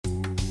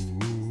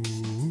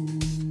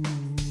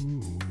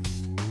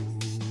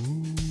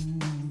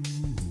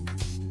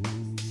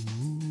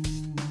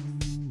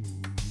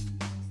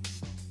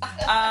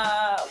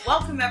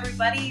welcome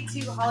everybody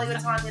to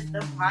Hollywood's Haunted, the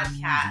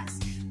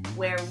podcast,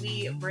 where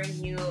we bring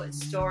you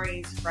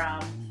stories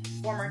from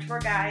former tour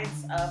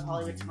guides of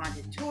Hollywood's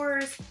Haunted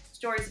tours,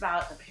 stories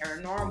about the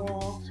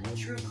paranormal,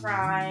 true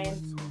crime,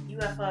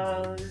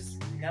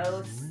 UFOs,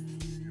 ghosts,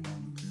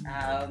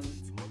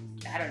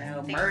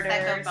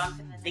 murders,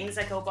 things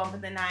that go bump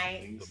in the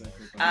night,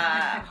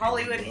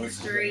 Hollywood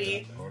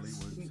history,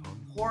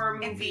 horror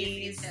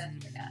movies,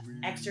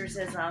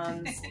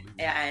 exorcisms,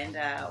 and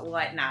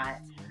whatnot.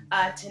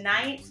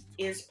 Tonight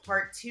is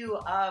part 2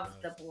 of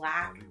the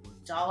Black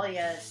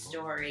Dahlia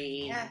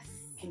story, Yes.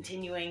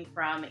 continuing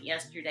from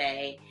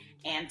yesterday.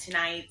 And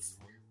tonight's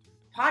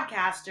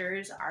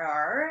podcasters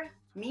are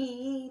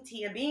me,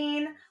 Tia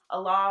Bean,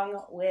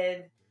 along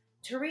with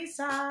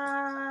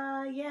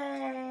Teresa.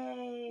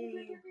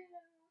 Yay!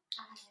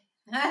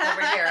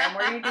 Over here. And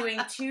we're doing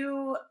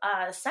 2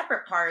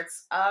 separate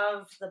parts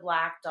of the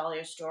Black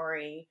Dahlia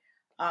story.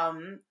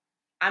 I'm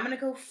going to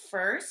go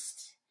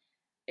first,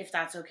 if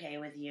that's okay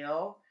with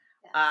you.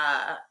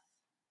 Yes.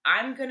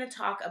 I'm going to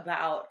talk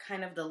about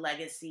kind of the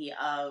legacy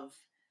of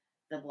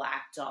the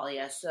Black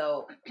Dahlia.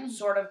 So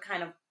sort of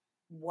kind of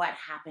what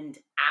happened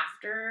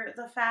after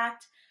the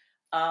fact.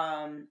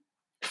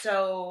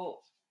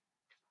 So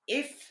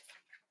if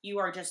you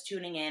are just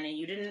tuning in and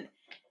you didn't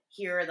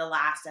hear the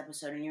last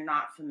episode and you're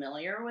not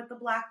familiar with the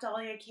Black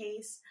Dahlia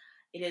case,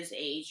 it is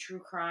a true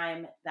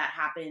crime that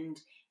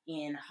happened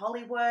in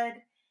Hollywood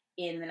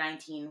in the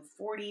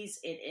 1940s.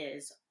 It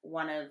is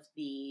one of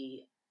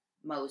the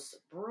most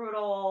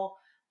brutal,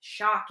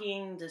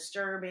 shocking,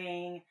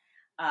 disturbing,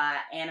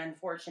 and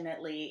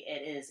unfortunately,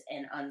 it is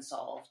an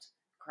unsolved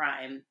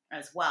crime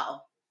as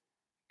well.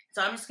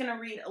 So I'm just going to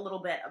read a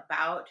little bit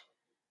about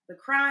the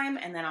crime,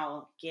 and then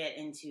I'll get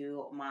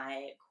into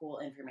my cool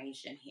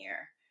information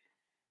here.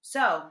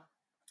 So,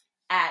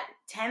 at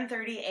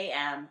 10:30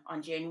 a.m.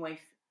 on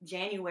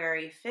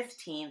January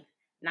 15th,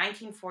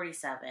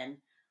 1947,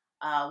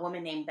 a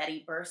woman named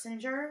Betty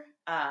Bersinger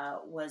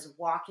was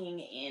walking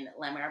in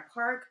Lamar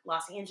Park,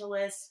 Los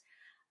Angeles.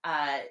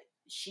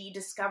 She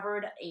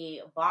discovered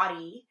a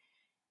body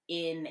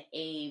in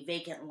a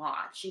vacant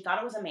lot. She thought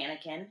it was a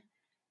mannequin,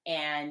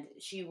 and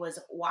she was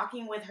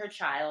walking with her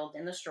child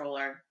in the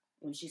stroller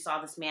when she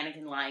saw this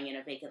mannequin lying in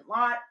a vacant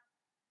lot.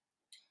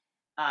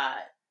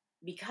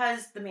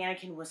 Because the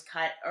mannequin was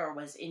cut or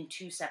was in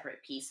 2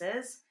 separate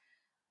pieces,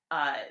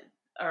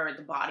 or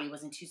the body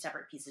was in 2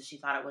 separate pieces, she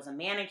thought it was a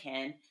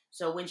mannequin.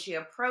 So when she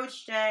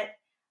approached it,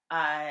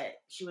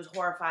 she was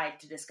horrified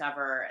to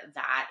discover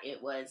that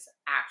it was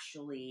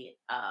actually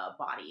a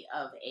body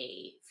of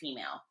a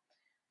female.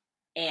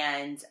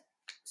 And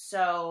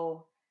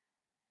so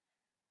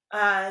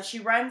she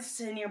runs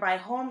to a nearby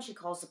home. She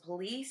calls the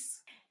police.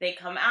 They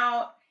come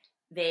out.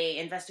 They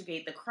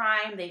investigate the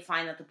crime. They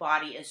find that the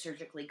body is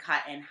surgically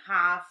cut in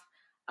half,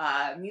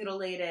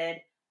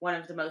 mutilated. One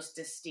of the most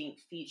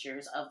distinct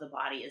features of the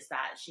body is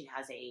that she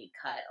has a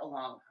cut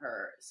along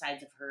her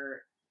sides of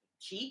her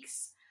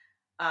cheeks.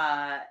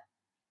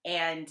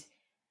 And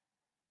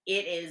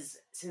it is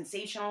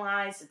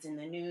sensationalized. It's in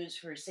the news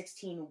for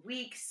 16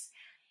 weeks.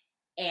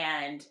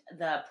 And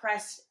the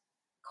press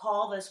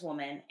call this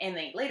woman, and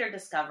they later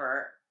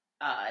discover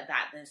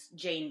that this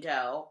Jane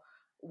Doe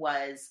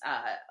was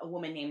a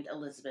woman named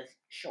Elizabeth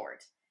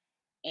Short.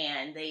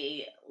 And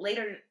they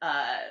later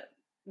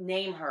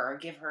name her,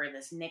 give her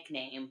this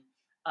nickname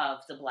of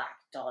the Black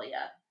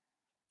Dahlia.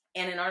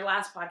 And in our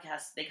last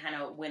podcast, they kind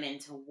of went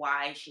into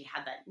why she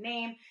had that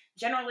name.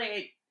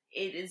 Generally,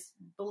 it is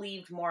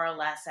believed more or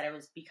less that it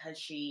was because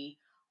she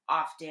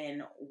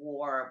often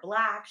wore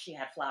black. She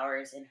had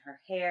flowers in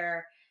her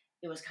hair.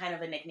 It was kind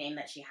of a nickname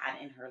that she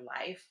had in her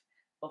life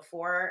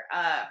before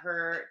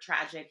her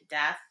tragic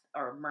death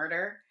or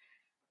murder.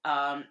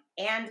 And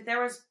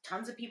there was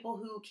tons of people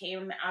who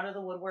came out of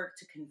the woodwork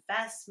to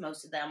confess.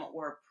 Most of them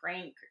were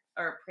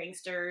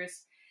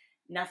pranksters.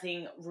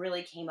 Nothing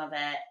really came of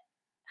it.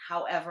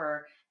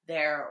 However,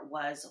 there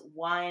was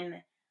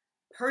one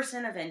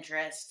person of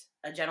interest,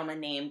 a gentleman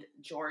named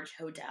George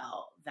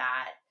Hodel,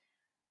 that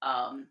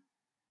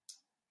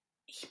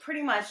he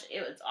pretty much,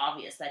 it was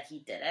obvious that he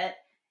did it.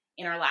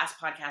 In our last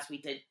podcast, we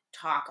did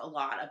talk a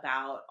lot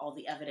about all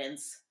the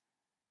evidence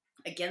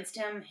against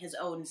him. His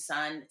own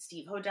son,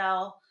 Steve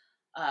Hodel,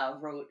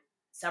 wrote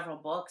several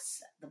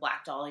books, The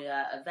Black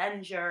Dahlia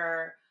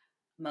Avenger,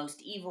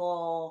 Most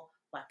Evil,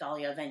 Black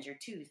Dahlia Avenger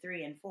 2,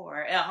 3, and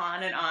 4,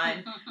 on and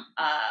on,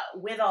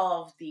 with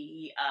all of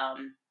the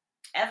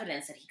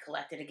evidence that he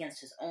collected against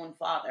his own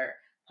father,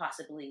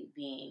 possibly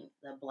being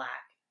the Black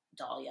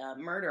Dahlia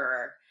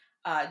murderer.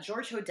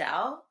 George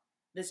Hodel,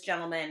 this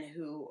gentleman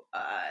who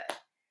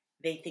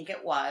they think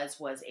it was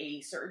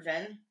a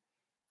surgeon,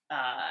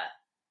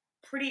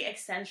 pretty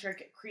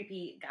eccentric,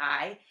 creepy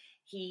guy.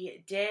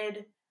 He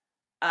did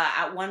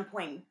at one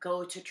point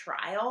go to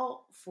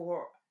trial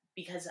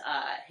because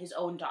his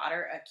own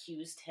daughter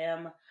accused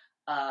him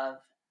of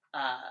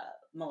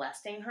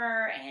molesting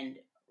her and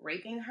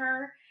raping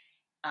her.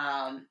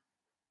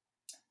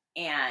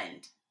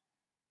 And,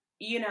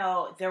 you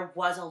know, there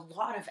was a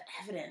lot of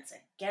evidence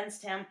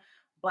against him,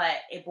 but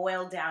it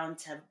boiled down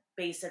to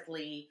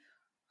basically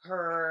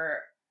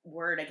her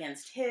word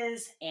against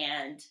his,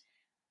 and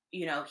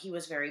he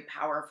was very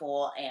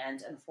powerful,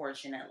 and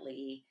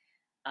unfortunately,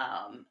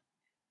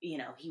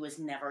 he was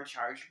never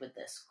charged with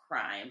this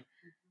crime.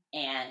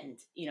 And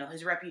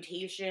his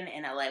reputation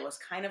in LA was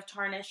kind of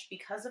tarnished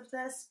because of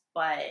this,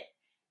 but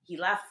he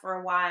left for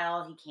a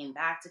while. He came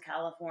back to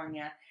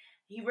California.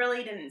 He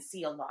really didn't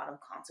see a lot of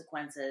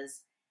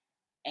consequences.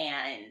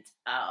 And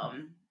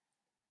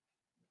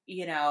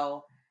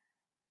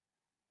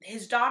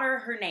his daughter,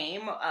 her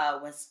name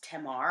was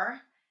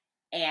Tamar.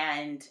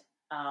 And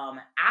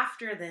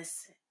after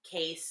this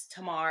case,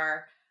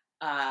 Tamar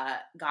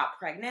got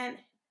pregnant,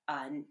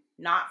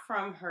 not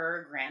from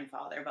her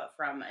grandfather, but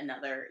from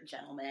another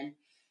gentleman.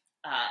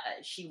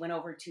 She went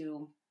over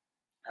to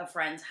a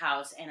friend's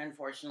house, and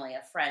unfortunately,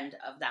 a friend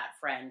of that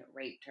friend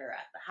raped her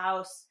at the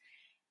house,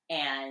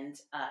 and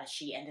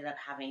she ended up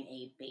having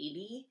a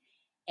baby.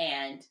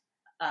 And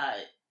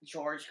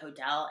George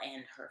Hodel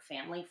and her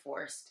family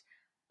forced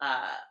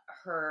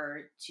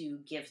her to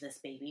give this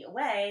baby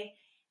away.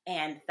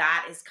 And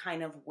that is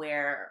kind of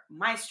where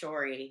my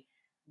story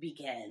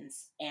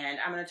begins. And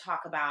I'm going to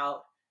talk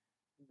about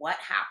what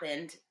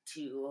happened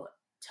to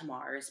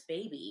Tamar's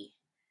baby.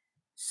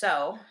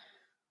 So,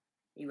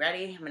 you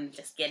ready? I'm going to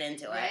just get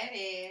into it.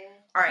 Ready.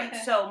 All right.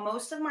 So,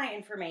 most of my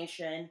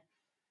information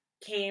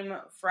came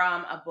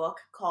from a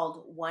book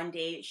called One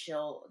Day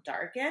She'll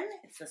Darken.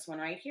 It's this one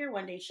right here,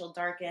 One Day She'll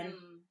Darken.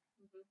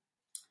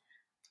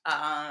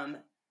 Mm-hmm.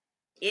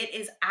 It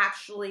is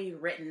actually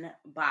written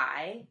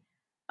by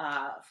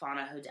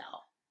Fauna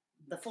Hodel.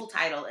 The full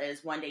title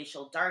is One Day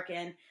She'll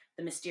Darken,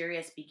 The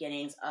Mysterious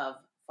Beginnings of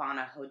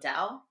Fauna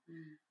Hodel.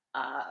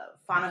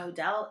 Fauna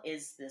Hodel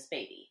is this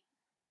baby.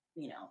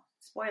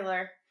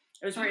 Spoiler.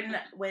 It was written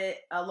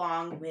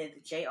along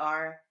with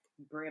J.R.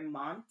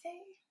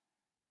 Brimante.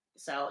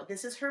 So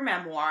this is her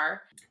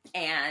memoir.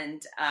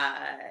 And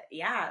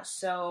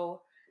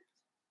so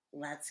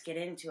let's get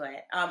into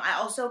it. I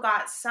also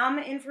got some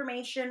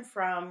information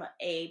from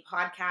a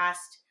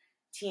podcast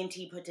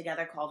TNT put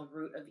together called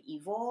Root of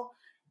Evil.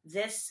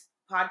 This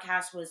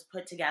podcast was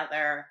put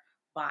together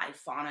by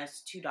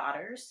Fauna's two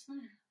daughters.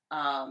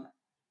 I'll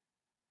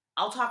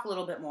talk a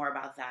little bit more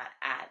about that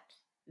at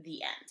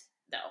the end,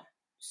 though.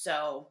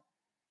 So,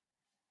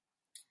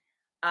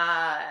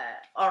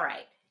 all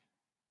right.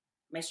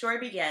 My story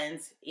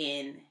begins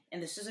and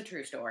this is a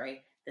true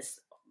story. This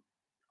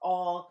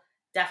all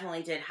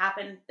definitely did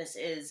happen. This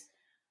is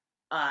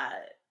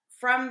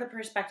from the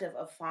perspective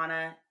of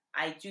Fauna.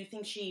 I do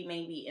think she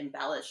maybe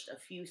embellished a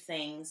few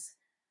things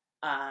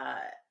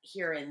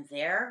here and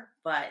there,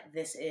 but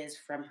this is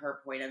from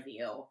her point of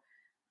view.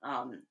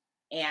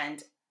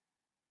 And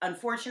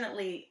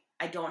unfortunately,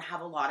 I don't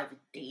have a lot of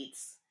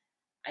dates.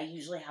 I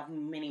usually have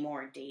many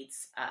more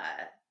dates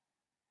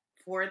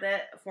for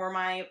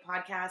my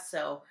podcast.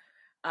 So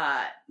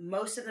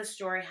most of the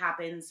story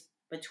happens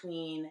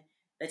between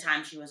the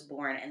time she was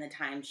born and the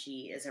time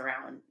she is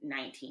around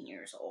 19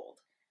 years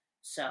old.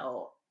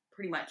 So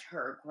pretty much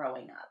her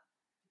growing up.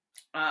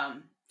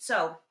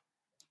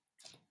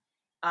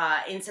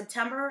 In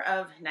September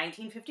of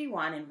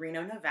 1951 in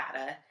Reno,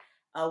 Nevada,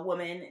 a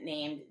woman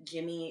named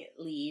Jimmy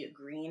Lee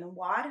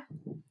Greenwad,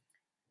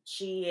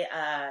 she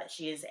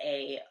is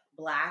a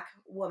Black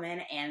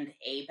woman and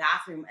a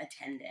bathroom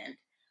attendant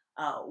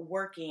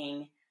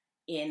working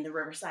in the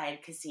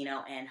Riverside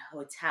Casino and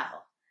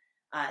Hotel.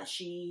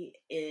 She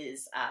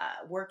is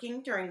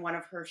working during one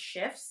of her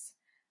shifts.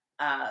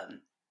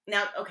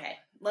 Now, okay,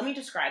 let me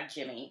describe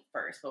Jimmy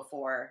first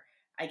before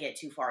I get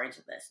too far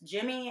into this.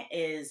 Jimmy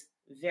is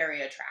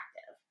very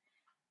attractive,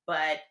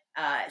 but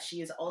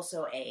she is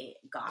also a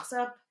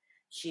gossip.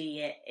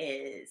 She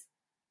is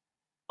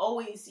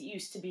always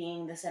used to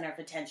being the center of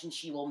attention.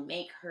 She will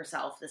make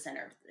herself the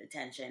center of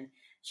attention.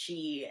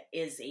 She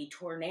is a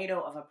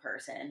tornado of a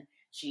person.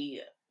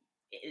 She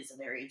is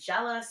very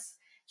jealous.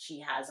 She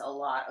has a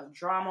lot of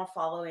drama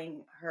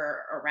following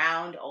her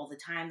around all the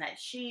time that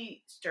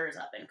she stirs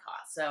up and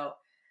cause. So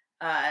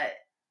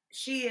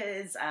she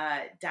is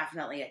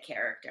definitely a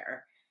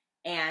character.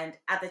 And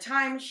at the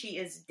time, she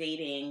is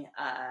dating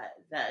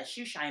the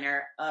shoe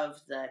shiner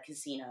of the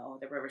casino,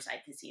 the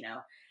Riverside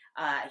Casino.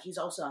 He's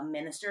also a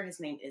minister. His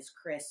name is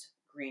Chris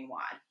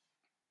Greenwad.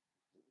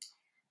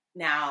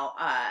 Now,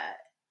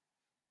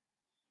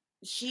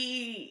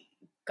 she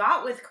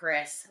got with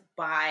Chris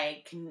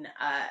by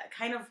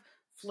kind of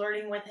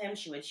flirting with him.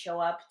 She would show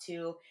up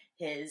to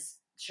his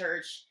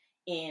church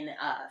in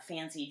a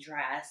fancy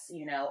dress,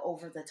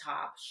 over the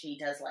top. She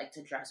does like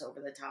to dress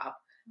over the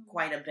top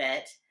quite a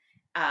bit,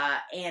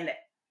 and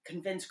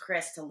convince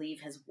Chris to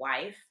leave his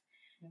wife.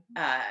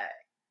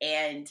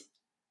 And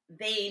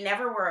they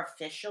never were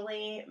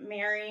officially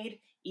married,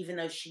 even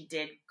though she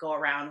did go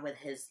around with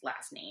his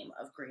last name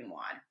of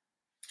Greenwad.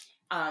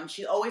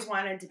 She always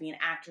wanted to be an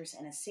actress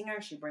and a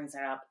singer. She brings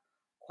that up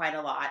quite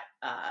a lot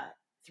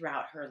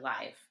throughout her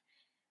life,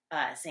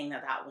 saying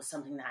that was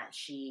something that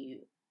she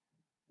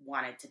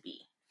wanted to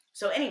be.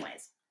 So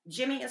anyways,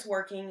 Jimmy is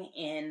working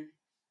in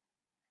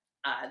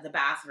the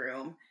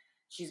bathroom.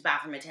 She's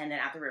bathroom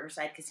attendant at the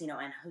Riverside Casino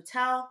and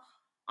Hotel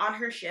on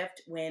her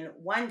shift when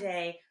one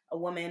day a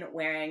woman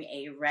wearing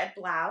a red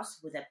blouse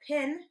with a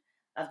pin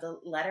of the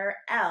letter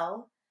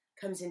L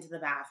comes into the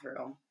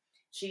bathroom.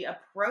 She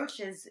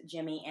approaches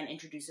Jimmy and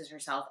introduces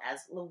herself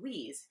as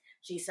Louise.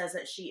 She says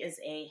that she is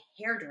a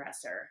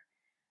hairdresser.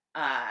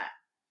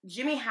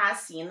 Jimmy has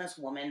seen this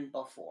woman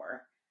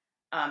before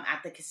at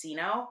the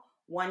casino.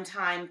 One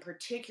time,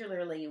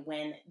 particularly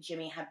when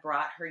Jimmy had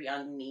brought her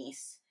young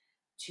niece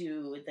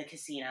to the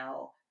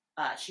casino,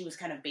 she was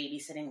kind of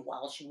babysitting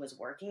while she was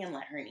working and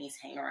let her niece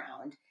hang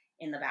around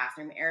in the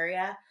bathroom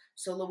area.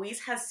 So Louise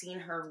has seen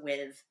her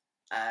with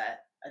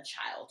a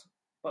child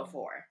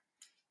before.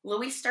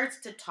 Louise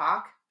starts to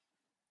talk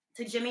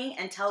to Jimmy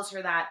and tells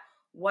her that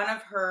one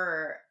of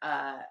her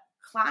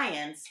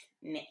clients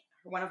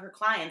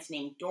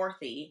named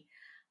Dorothy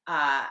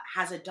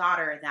has a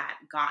daughter that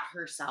got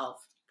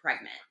herself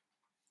pregnant.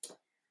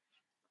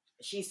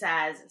 She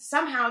says,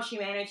 somehow she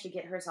managed to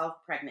get herself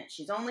pregnant.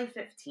 She's only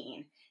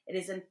 15. It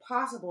is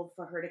impossible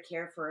for her to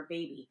care for a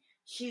baby.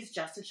 She's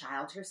just a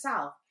child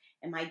herself.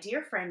 And my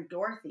dear friend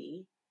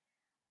Dorothy,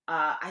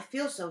 I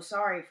feel so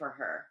sorry for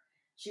her.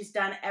 She's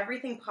done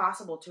everything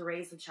possible to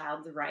raise the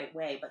child the right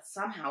way, but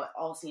somehow it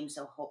all seems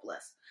so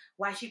hopeless.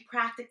 Why, she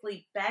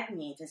practically begged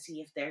me to see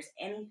if there's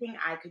anything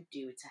I could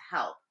do to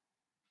help.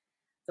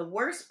 The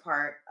worst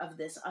part of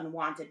this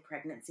unwanted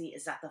pregnancy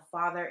is that the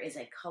father is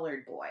a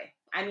colored boy.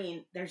 I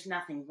mean, there's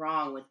nothing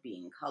wrong with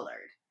being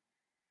colored.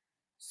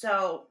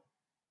 So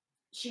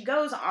she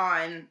goes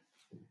on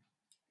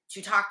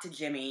to talk to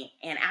Jimmy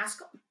and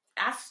asks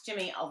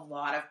Jimmy a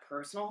lot of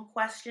personal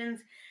questions.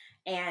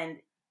 And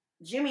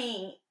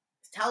Jimmy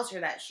tells her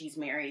that she's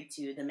married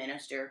to the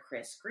minister,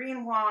 Chris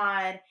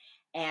Greenwad,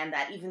 and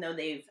that even though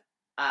they've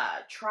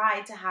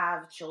tried to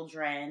have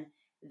children,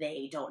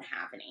 they don't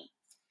have any.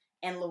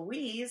 And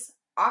Louise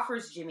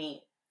offers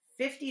Jimmy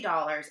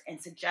 $50 and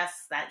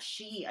suggests that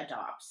she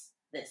adopts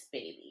this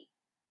baby.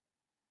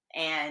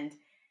 And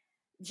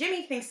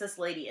Jimmy thinks this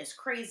lady is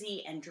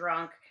crazy and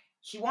drunk.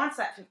 She wants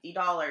that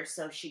 $50,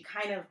 so she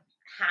kind of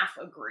half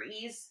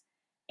agrees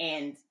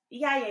and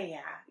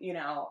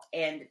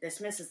and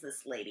dismisses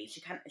this lady.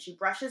 She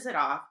brushes it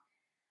off.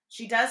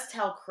 She does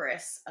tell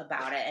Chris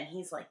about it, and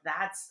he's like,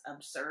 that's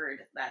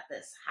absurd that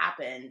this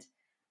happened.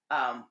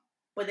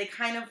 But they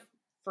kind of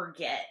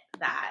forget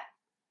that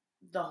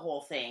the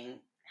whole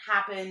thing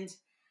happened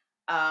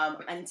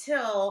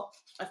until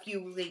a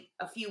few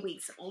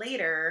weeks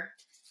later,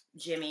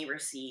 Jimmy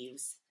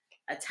receives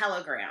a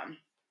telegram.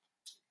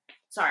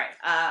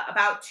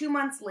 About 2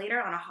 months later,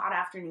 on a hot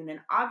afternoon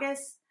in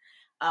August,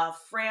 a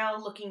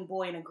frail-looking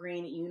boy in a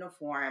green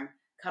uniform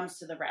comes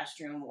to the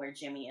restroom where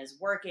Jimmy is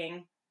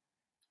working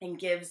and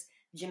gives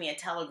Jimmy a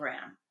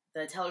telegram.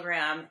 The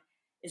telegram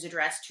is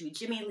addressed to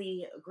Jimmy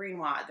Lee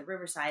Greenwad, the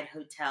Riverside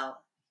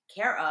Hotel,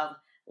 care of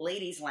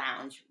Ladies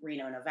Lounge,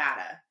 Reno,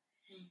 Nevada.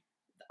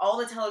 All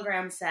the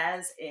telegram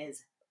says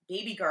is,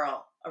 baby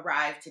girl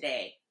arrived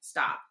today.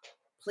 Stop.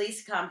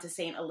 Please come to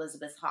St.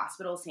 Elizabeth's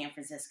Hospital, San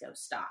Francisco.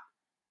 Stop.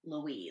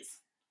 Louise.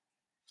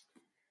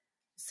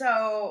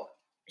 So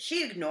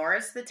she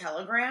ignores the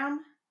telegram.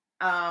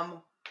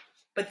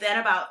 But then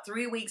about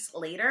 3 weeks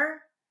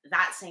later,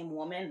 that same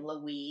woman,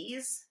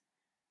 Louise,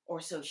 or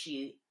so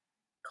she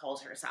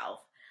calls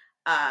herself,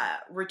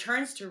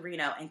 returns to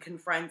Reno and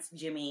confronts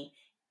Jimmy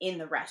in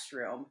the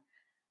restroom.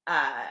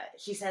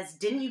 She says,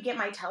 didn't you get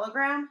my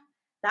telegram?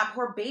 That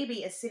poor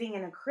baby is sitting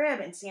in a crib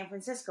in San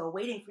Francisco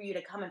waiting for you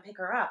to come and pick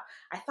her up.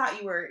 I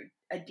thought you were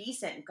a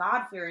decent,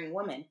 God-fearing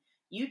woman.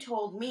 You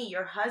told me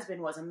your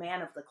husband was a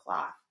man of the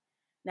cloth.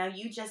 Now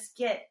you just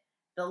let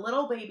the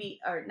little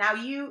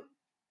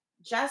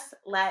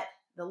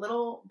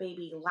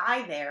baby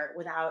lie there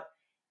without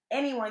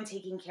anyone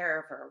taking care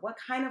of her. What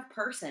kind of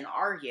person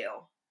are you?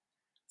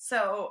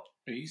 So...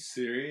 Are you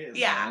serious?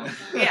 Yeah,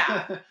 man?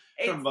 yeah.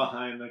 From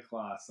behind the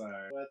cloth,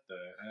 sorry. What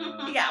the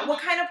hell? Yeah,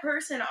 what kind of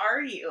person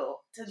are you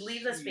to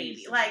leave this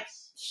baby? Like,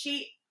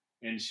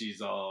 And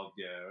she's all,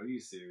 are you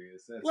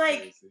serious? That's like,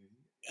 crazy.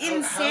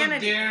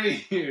 Insanity. How dare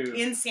you?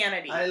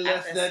 Insanity. I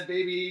left that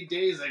baby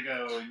days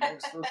ago, and you're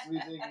supposed to be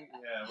thinking,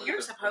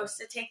 you're supposed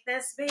to take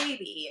this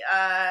baby.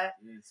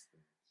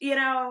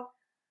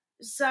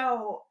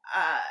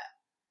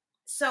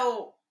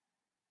 So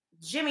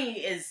Jimmy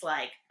is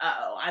like,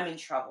 uh-oh, I'm in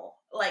trouble.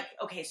 Like,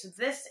 okay, so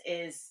this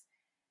is,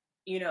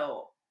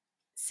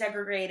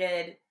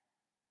 segregated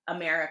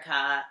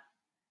America,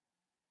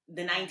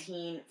 the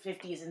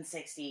 1950s and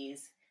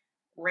 60s,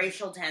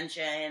 racial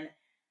tension.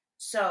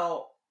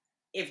 So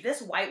if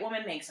this white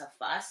woman makes a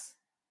fuss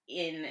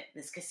in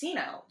this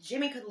casino,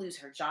 Jimmy could lose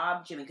her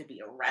job. Jimmy could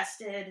be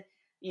arrested.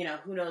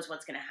 Who knows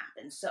what's going to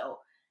happen. So,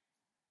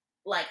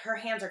 like, her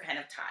hands are kind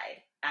of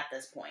tied at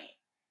this point.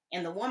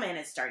 And the woman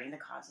is starting to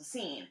cause a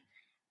scene.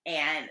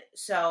 And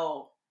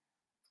so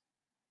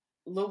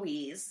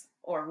Louise,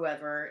 or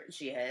whoever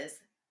she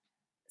is,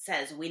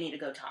 says, we need to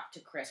go talk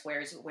to Chris.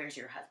 Where's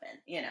your husband?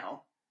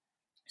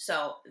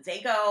 So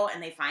they go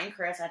and they find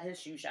Chris at his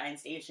shoe shine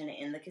station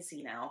in the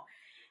casino.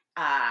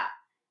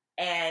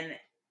 And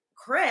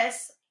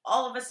Chris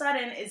all of a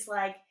sudden is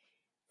like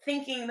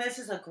thinking this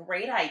is a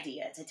great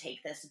idea to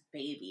take this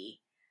baby.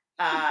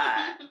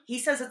 He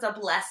says it's a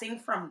blessing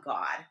from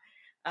God.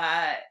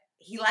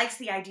 He likes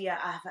the idea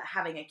of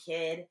having a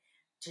kid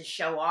to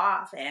show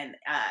off, and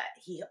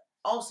he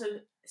also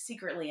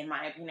secretly, in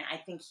my opinion, I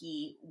think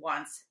he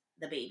wants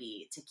the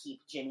baby to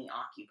keep Jimmy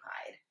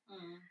occupied.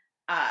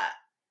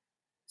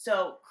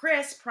 So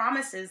Chris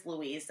promises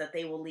Louise that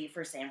they will leave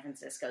for San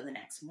Francisco the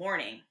next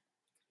morning.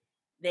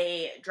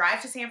 They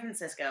drive to San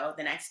Francisco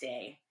the next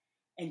day,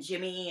 and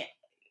Jimmy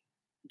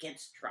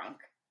gets drunk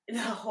the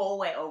whole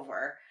way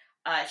over.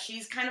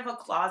 She's kind of a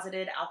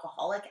closeted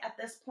alcoholic at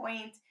this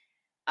point.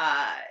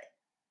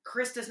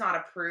 Chris does not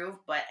approve,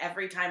 but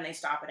every time they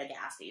stop at a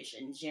gas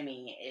station,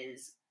 Jimmy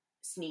is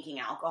sneaking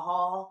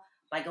alcohol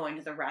by going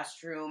to the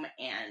restroom,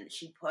 and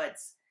she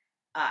puts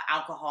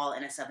alcohol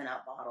in a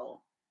 7-Up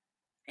bottle.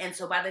 And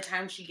so by the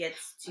time she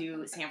gets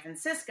to San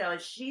Francisco,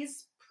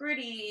 she's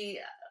pretty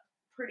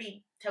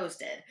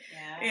toasted,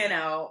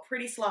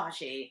 pretty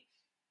sloshy.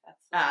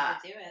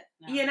 That's the way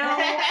to do it. No.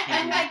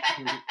 I'm like,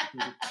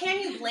 can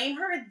you blame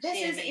her?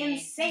 This is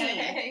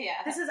insane.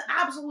 Yeah. This is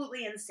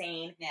absolutely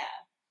insane. Yeah.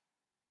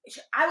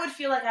 I would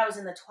feel like I was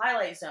in the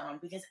Twilight Zone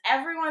because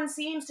everyone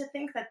seems to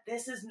think that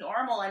this is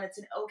normal and it's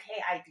an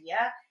okay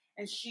idea.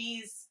 And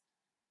she's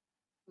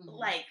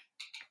like,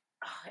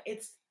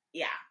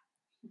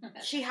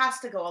 she has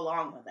to go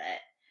along with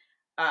it.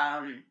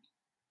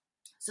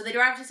 So they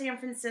drive to San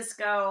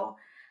Francisco,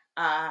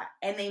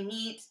 and they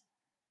meet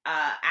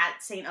at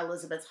St.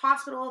 Elizabeth's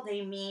Hospital.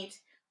 They meet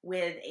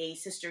with a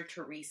Sister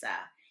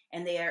Teresa,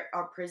 and they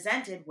are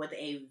presented with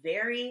a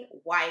very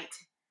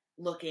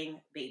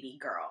white-looking baby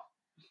girl.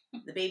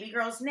 The baby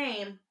girl's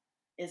name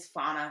is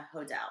Fauna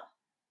Hodel.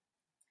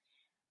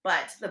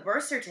 But the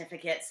birth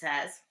certificate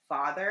says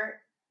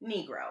Father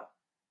Negro.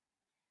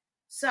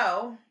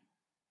 So,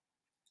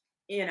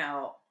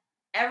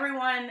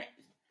 everyone,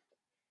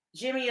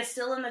 Jimmy is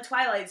still in the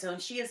Twilight Zone.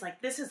 She is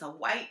like, this is a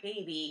white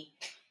baby.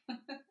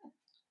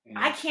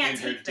 I can't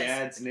take this. And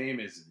her dad's name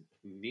is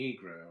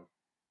Negro.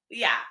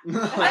 Yeah.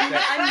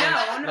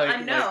 Unknown.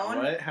 Unknown.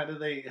 What? How do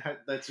they...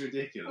 that's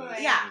ridiculous.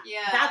 Yeah.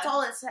 That's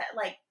all it said.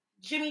 Like,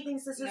 Jimmy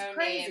thinks this is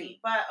crazy. Name.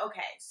 But,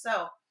 okay.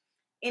 So,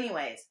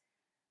 anyways.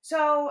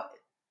 So,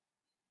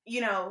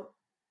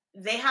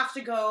 they have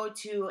to go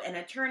to an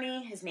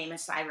attorney. His name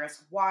is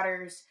Cyrus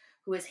Waters,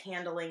 who is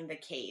handling the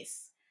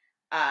case.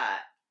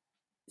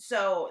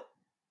 So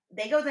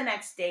they go the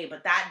next day,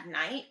 but that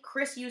night,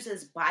 Chris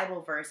uses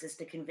Bible verses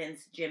to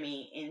convince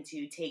Jimmy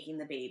into taking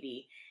the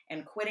baby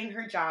and quitting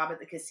her job at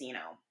the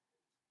casino.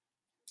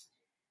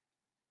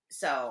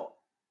 So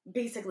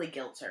basically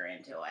guilts her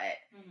into it.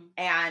 Mm-hmm.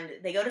 And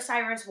they go to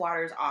Cyrus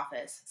Waters'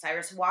 office.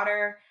 Cyrus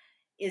Water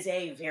is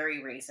a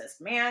very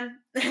racist man.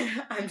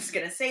 I'm just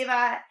going to say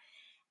that.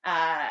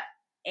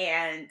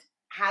 And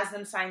has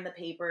them sign the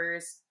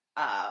papers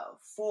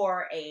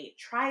for a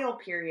trial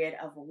period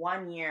of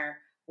 1 year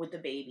with the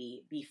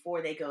baby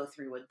before they go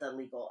through with the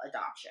legal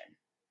adoption.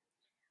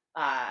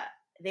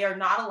 They are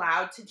not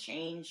allowed to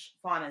change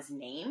Fauna's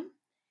name,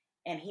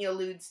 and he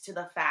alludes to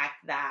the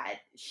fact that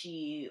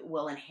she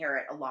will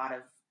inherit a lot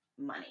of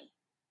money.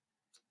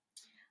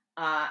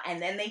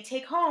 And then they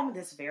take home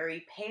this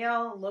very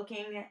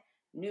pale-looking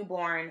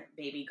newborn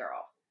baby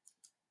girl.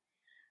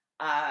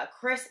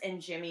 Chris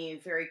and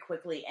Jimmy very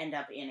quickly end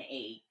up in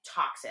a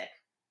toxic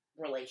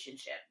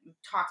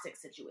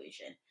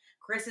situation.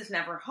 Chris is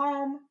never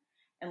home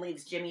and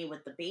leaves Jimmy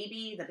with the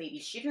baby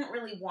she didn't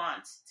really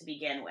want to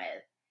begin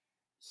with.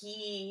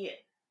 He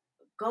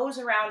goes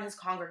around his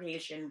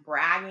congregation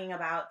bragging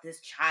about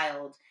this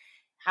child,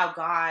 how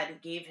God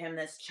gave him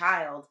this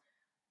child,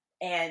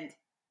 and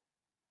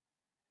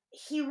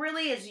he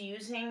really is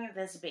using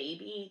this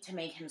baby to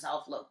make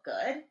himself look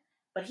good,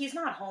 but he's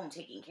not home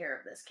taking care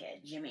of this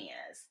kid. Jimmy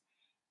is.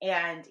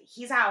 And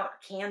he's out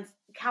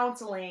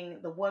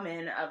counseling the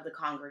women of the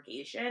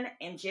congregation,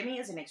 and Jimmy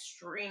is an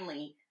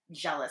extremely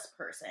jealous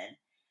person.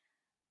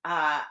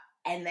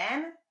 And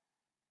then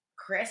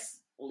Chris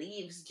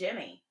leaves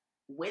Jimmy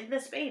with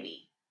this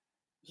baby.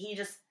 He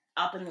just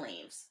up and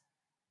leaves.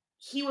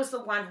 He was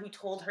the one who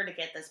told her to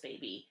get this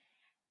baby,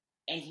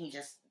 and he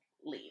just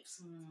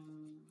leaves.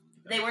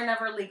 They were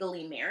never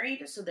legally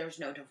married, so there's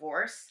no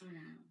divorce.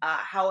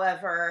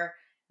 However,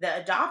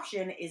 the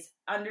adoption is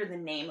under the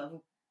name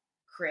of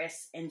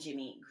Chris and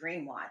Jimmy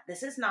Greenwatt.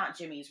 This is not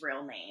Jimmy's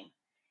real name.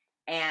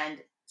 And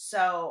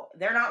so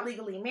they're not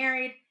legally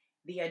married.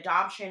 The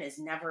adoption is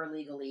never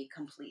legally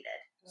completed.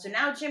 So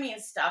now Jimmy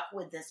is stuck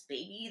with this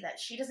baby that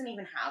she doesn't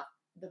even have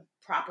the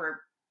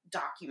proper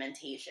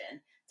documentation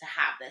to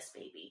have this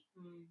baby.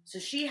 So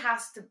she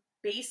has to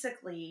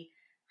basically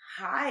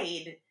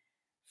hide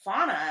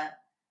Fauna,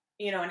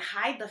 and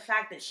hide the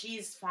fact that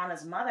she's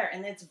Fauna's mother.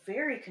 And it's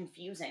very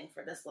confusing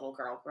for this little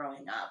girl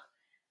growing up.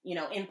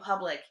 In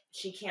public,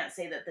 she can't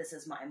say that this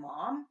is my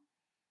mom,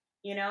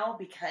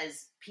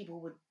 because people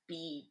would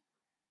be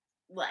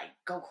like,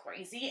 go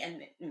crazy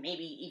and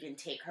maybe even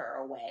take her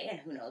away, and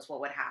who knows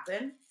what would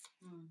happen.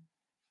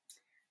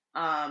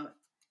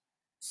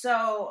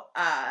 So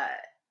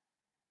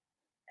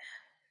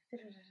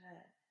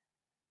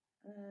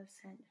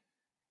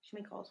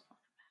Jimmy calls Fauna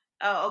back.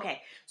 Oh,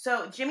 okay.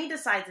 So Jimmy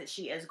decides that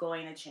she is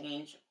going to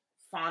change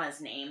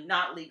Fauna's name.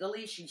 Not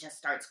legally. She just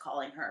starts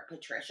calling her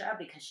Patricia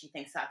because she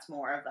thinks that's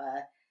more of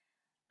a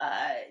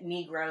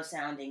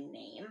Negro-sounding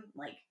name.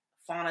 Like,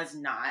 Fauna's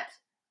not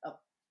a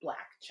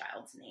black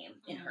child's name,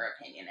 in her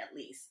opinion, at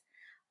least.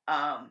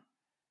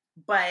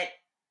 But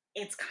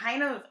it's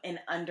kind of an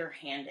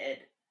underhanded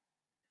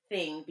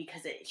thing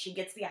because she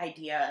gets the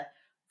idea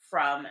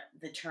from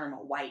the term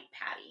white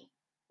Patty,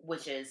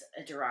 which is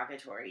a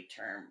derogatory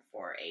term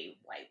for a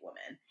white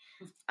woman.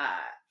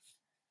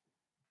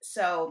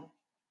 So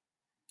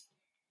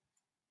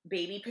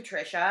baby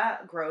Patricia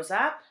grows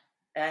up,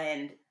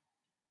 and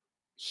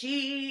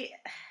she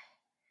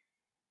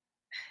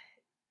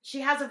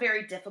has a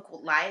very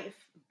difficult life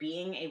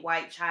being a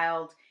white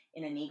child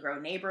in a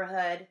Negro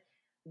neighborhood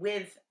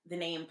with the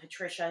name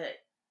Patricia,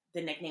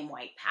 the nickname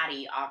White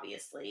Patty.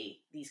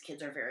 Obviously, these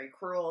kids are very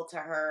cruel to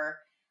her.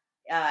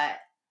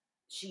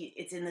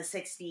 It's in the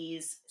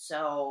 60s,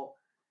 so,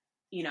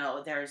 you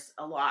know, there's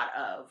a lot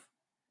of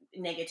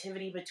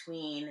negativity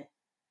between,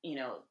 you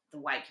know, the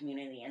white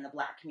community and the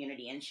black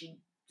community, and she's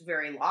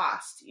very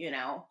lost, you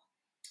know.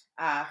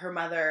 Her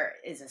mother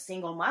is a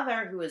single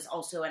mother who is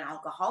also an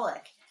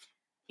alcoholic,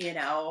 you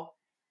know.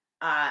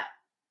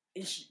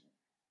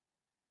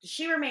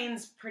 She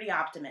remains pretty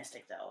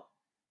optimistic, though.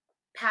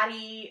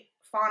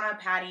 Fauna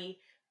Patty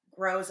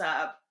grows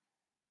up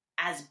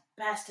as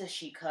best as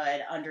she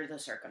could under the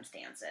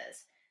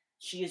circumstances.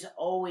 She is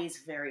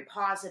always very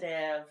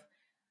positive.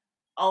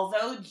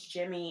 Although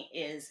Jimmy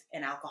is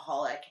an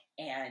alcoholic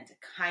and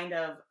kind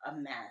of a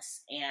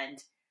mess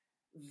and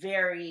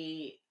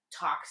very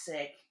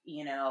toxic,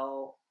 you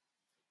know,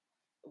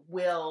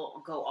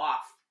 will go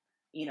off,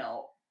 you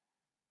know,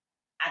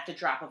 at the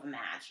drop of a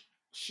match,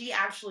 she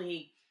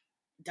actually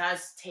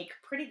does take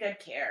pretty good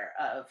care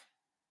of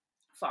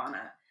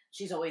Fauna.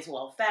 She's always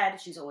well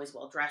fed. She's always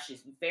well dressed.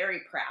 She's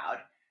very proud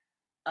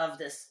of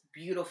this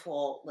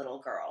beautiful little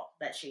girl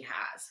that she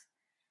has.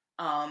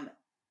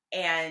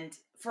 And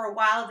for a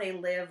while they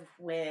live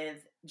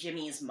with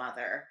Jimmy's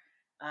mother,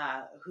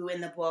 who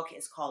in the book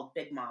is called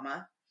Big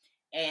Mama.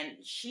 And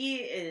she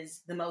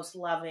is the most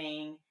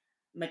loving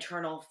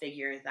maternal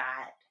figure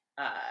that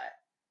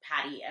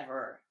Patty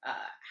ever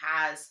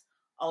has.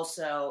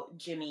 Also,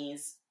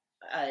 Jimmy's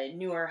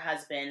newer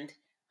husband,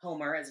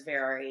 Homer, is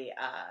very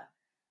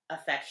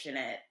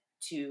affectionate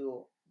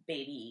to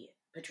baby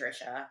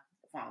Patricia,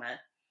 Fauna.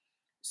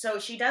 So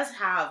she does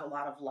have a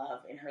lot of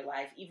love in her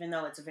life, even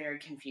though it's a very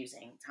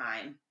confusing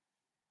time.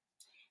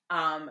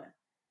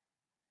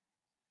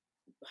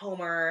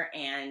 Homer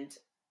and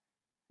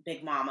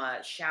Big Mama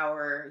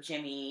shower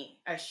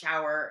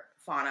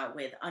Fauna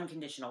with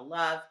unconditional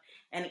love.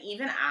 And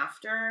even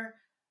after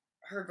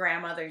her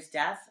grandmother's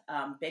death,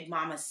 Big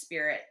Mama's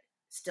spirit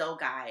still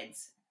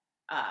guides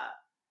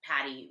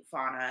Patty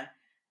Fauna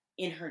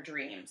in her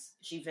dreams.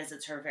 She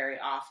visits her very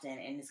often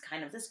and is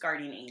kind of this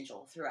guardian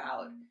angel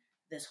throughout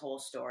this whole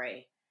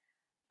story.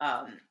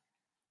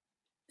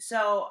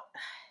 So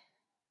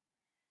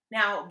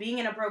now, being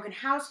in a broken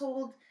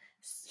household,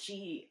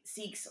 she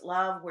seeks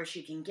love where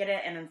she can get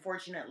it, and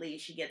unfortunately,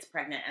 she gets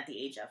pregnant at the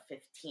age of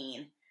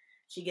 15.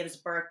 She gives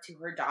birth to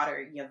her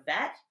daughter,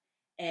 Yvette,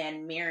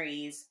 and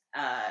marries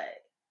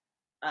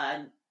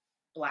a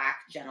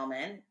black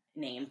gentleman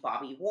named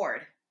Bobby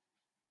Ward.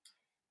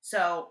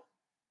 So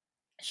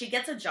she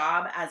gets a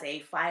job as a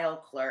file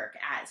clerk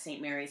at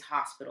St. Mary's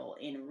Hospital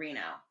in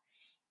Reno.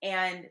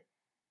 And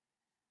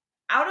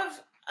out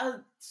of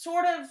a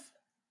sort of,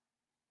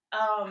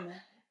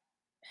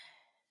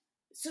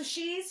 so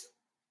she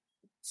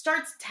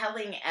starts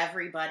telling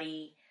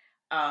everybody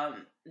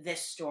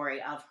this story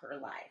of her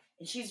life.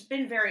 And she's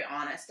been very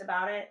honest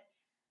about it.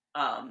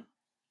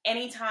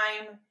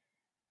 Anytime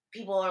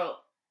people are,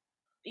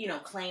 you know,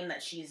 claim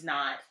that she's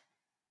not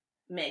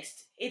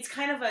mixed, it's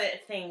kind of a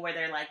thing where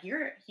they're like,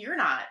 you're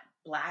not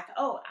black.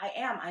 Oh, I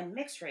am. I'm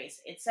mixed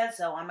race. It says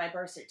so on my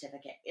birth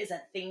certificate, is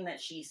a thing that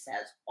she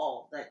says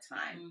all the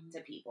time to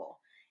people.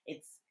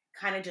 It's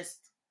kind of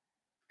just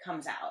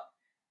comes out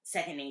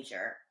second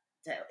nature.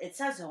 It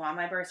says so on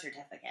my birth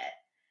certificate.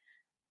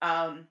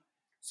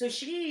 So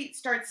she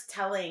starts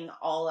telling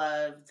all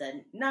of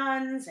the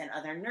nuns and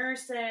other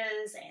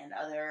nurses and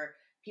other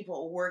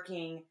people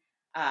working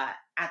at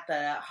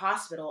the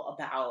hospital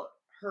about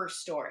her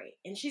story.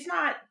 And she's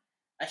not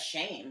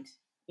ashamed,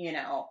 you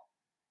know.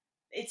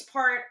 It's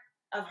part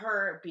of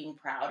her being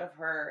proud of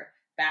her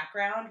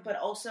background, but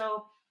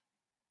also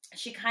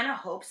she kind of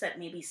hopes that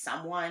maybe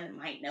someone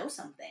might know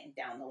something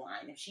down the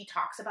line. If she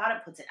talks about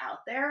it, puts it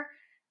out there,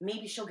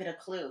 maybe she'll get a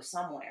clue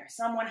somewhere.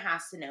 Someone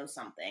has to know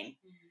something.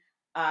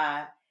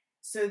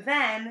 So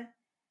then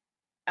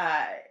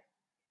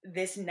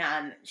this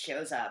nun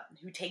shows up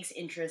who takes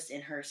interest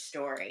in her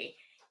story.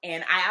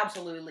 And I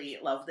absolutely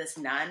love this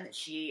nun.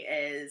 She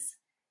is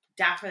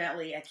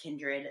definitely a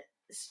kindred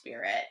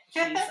spirit.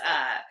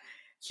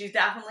 She's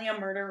definitely a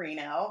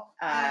murderino,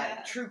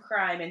 true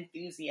crime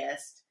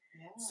enthusiast.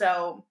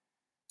 Yeah.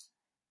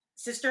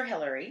 Sister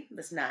Hilary,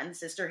 this nun,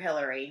 Sister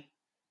Hilary,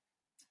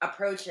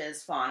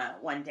 approaches Fauna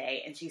one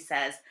day and she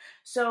says,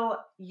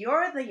 "So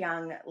you're the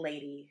young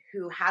lady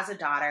who has a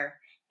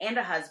daughter and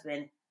a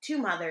husband, 2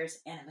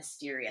 mothers, and a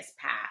mysterious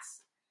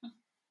past."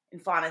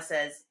 And Fauna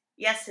says,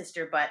 "Yes,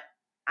 sister, but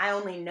I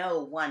only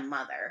know one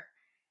mother."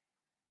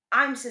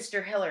 "I'm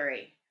Sister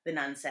Hilary," the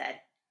nun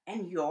said.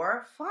 "And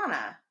you're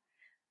Fauna."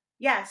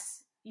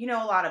 "Yes, you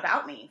know a lot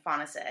about me,"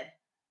 Fauna said.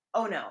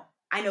 "Oh no,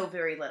 I know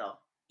very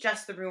little.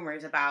 Just the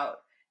rumors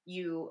about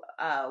you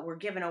were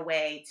given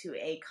away to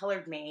a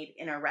colored maid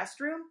in a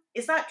restroom.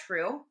 Is that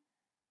true?"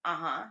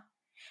 "Uh-huh."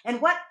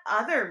 "And what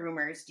other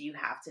rumors do you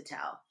have to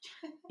tell?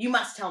 You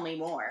must tell me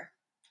more."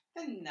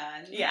 The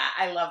nun. Yeah,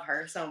 I love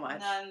her so much.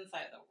 Nuns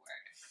are the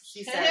worst.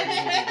 She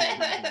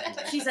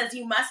says,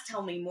 "You must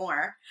tell me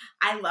more.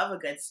 I love a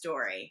good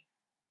story."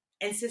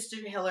 And Sister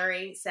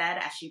Hilary said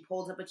as she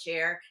pulled up a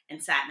chair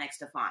and sat next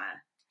to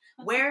Fauna.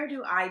 "Where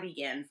do I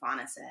begin?"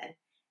 Fauna said.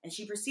 And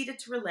she proceeded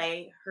to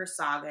relay her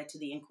saga to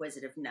the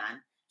inquisitive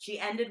nun. She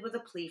ended with a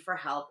plea for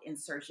help in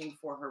searching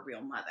for her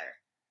real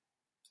mother.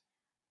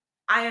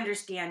 "I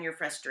understand your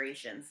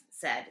frustrations,"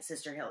 said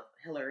Sister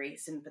Hilary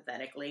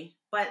sympathetically,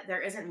 "but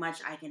there isn't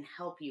much I can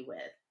help you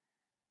with."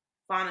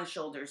 Fauna's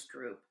shoulders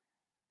droop.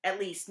 "At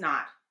least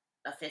not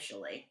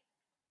officially."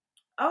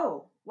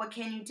 "Oh, what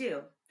can you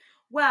do?"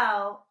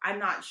 "Well, I'm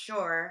not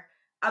sure,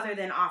 other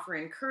than offer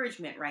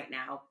encouragement right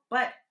now,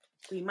 but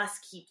we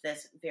must keep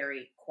this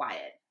very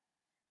quiet,"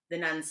 the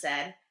nun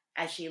said,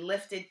 as she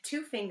lifted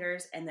 2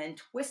 fingers and then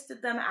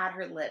twisted them at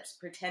her lips,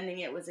 pretending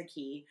it was a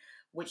key,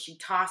 which she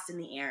tossed in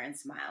the air and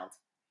smiled.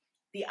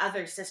 "The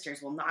other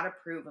sisters will not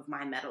approve of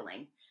my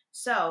meddling,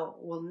 so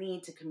we'll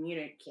need to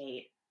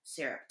communicate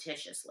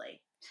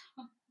surreptitiously."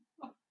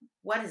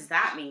 "What does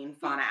that mean?"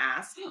 Fauna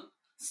asked.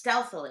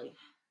 "Stealthily,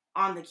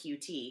 on the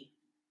QT."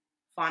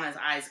 Fauna's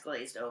eyes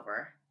glazed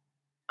over.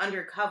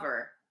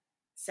 "Undercover,"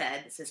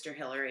 said Sister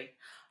Hilary.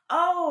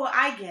 "Oh,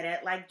 I get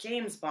it, like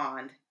James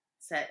Bond,"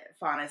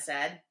 Fauna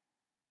said.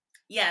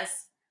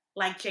 "Yes,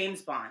 like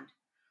James Bond.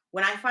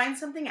 When I find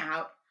something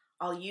out,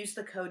 I'll use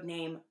the code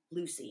name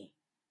Lucy,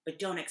 but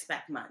don't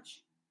expect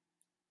much."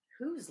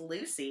 "Who's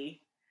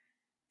Lucy?"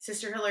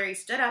 Sister Hilary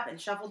stood up and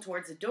shuffled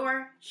towards the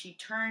door. She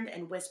turned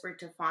and whispered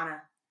to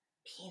Fauna,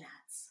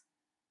 "Peanuts,"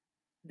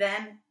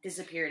 then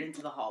disappeared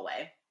into the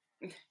hallway.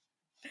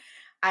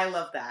 I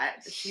love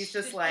that. She's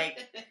just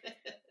like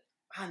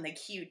on the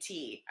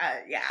QT.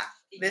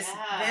 This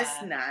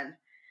nun.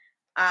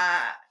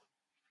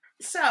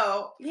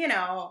 So,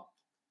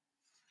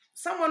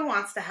 someone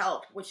wants to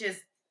help, which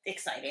is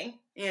exciting,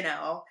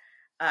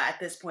 at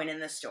this point in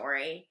the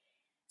story.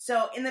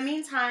 So in the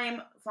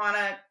meantime,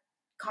 Fauna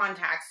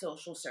contacts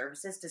social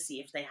services to see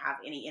if they have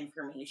any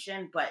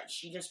information, but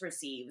she just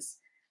receives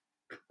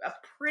a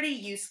pretty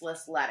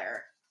useless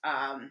letter.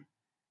 On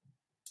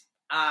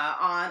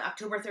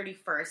October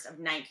 31st of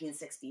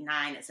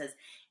 1969, it says,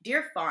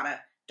 "Dear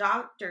Fauna,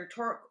 Dr.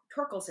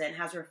 Torkelson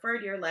has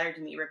referred your letter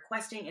to me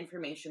requesting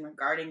information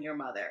regarding your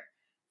mother.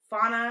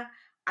 Fauna,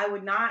 I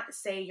would not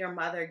say your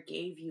mother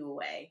gave you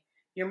away.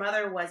 Your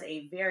mother was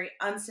a very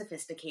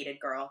unsophisticated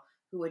girl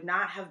who would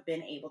not have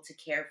been able to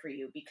care for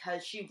you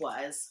because she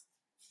was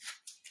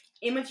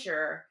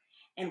immature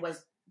and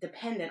was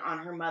dependent on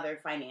her mother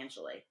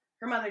financially.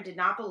 Her mother did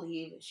not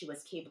believe she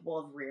was capable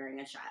of rearing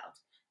a child.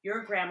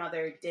 Your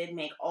grandmother did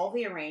make all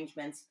the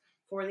arrangements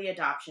for the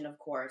adoption, of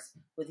course,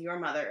 with your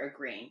mother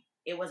agreeing.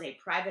 It was a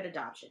private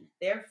adoption.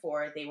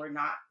 Therefore, they were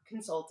not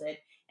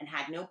consulted and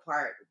had no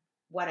part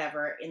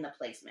whatever in the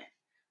placement.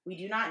 We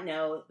do not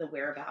know the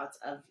whereabouts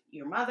of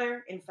your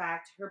mother. In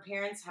fact, her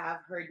parents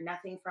have heard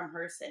nothing from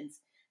her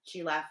since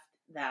she left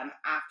them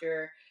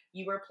after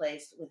you were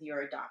placed with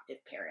your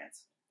adoptive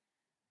parents.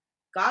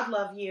 God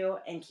love you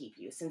and keep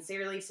you.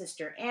 Sincerely,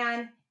 Sister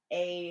Anne,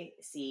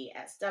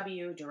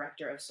 ACSW,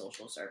 Director of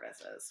Social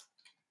Services."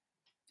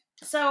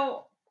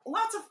 So,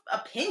 lots of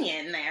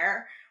opinion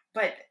there,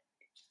 but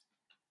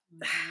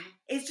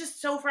it's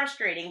just so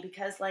frustrating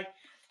because,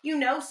 you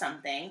know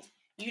something,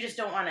 you just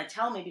don't want to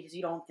tell me because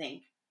you don't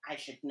think I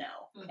should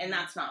know. Mm-hmm. And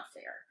that's not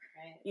fair.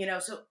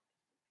 Right. So,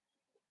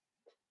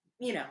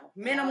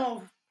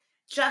 minimal,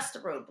 just a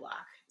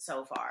roadblock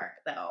so far,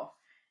 though.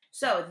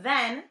 So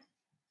then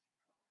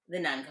the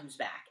nun comes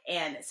back,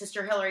 and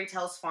Sister Hilary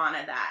tells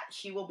Fauna that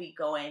she will be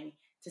going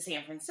to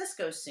San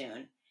Francisco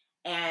soon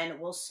and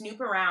will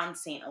snoop around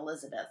St.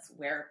 Elizabeth's,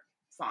 where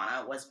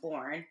Fauna was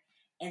born,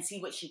 and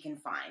see what she can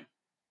find.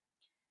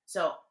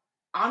 So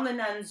on the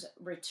nun's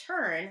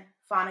return,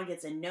 Fauna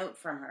gets a note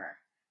from her,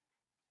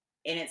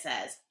 and it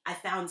says, "I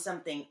found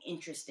something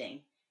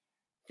interesting.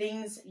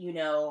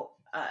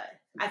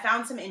 I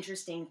found some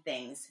interesting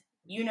things.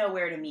 You know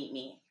where to meet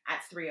me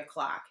at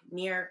 3:00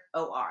 near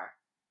OR.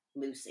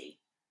 Lucy."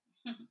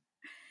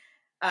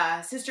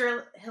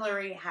 Sister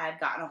Hilary had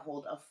gotten a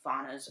hold of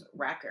Fauna's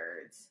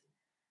records.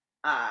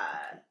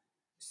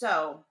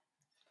 So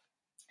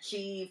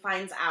she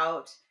finds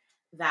out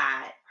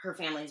that her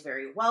family is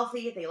very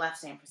wealthy. They left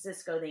San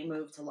Francisco. They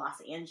moved to Los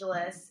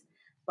Angeles,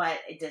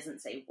 but it doesn't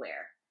say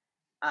where.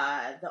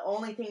 The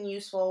only thing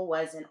useful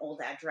was an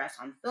old address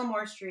on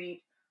Fillmore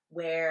Street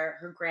where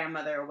her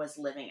grandmother was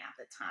living at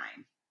the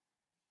time.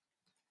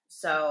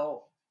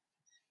 So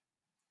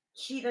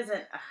she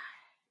doesn't,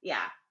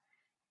 yeah.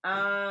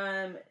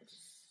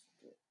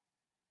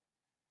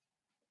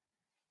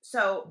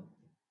 So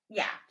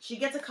yeah, she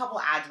gets a couple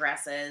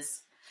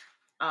addresses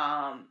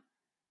of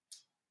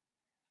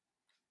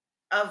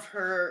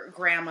her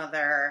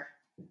grandmother,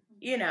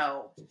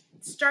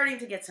 starting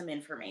to get some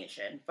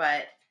information,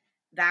 but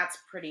that's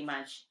pretty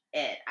much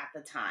it at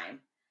the time.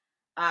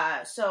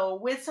 So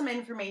with some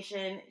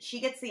information, she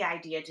gets the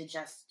idea to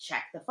just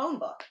check the phone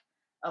book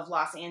of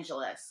Los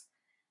Angeles.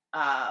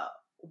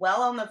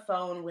 Well on the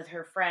phone with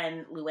her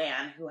friend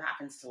Luann, who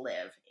happens to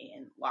live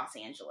in Los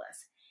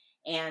Angeles.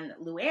 And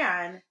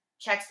Luann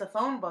checks the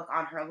phone book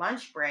on her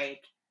lunch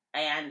break,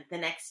 and the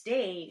next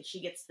day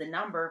she gets the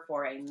number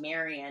for a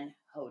Marion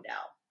Hodel.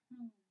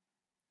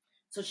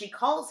 So she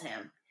calls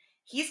him.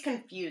 He's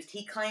confused.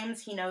 He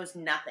claims he knows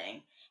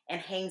nothing and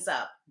hangs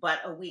up.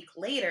 But a week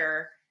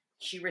later,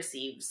 she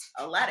receives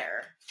a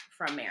letter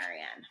from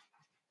Marion.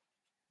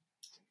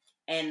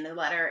 And the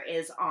letter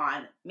is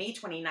on May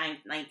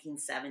 29th,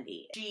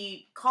 1970.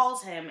 She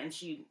calls him and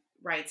she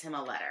writes him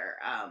a letter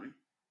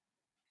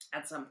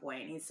at some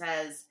point. He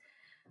says,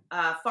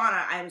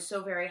 Fauna, I am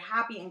so very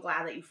happy and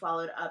glad that you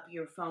followed up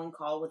your phone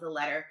call with a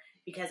letter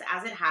because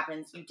as it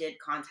happens, you did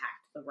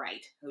contact the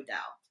right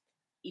Hodel,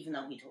 even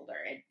though he told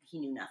her he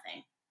knew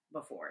nothing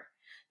before.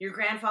 Your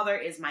grandfather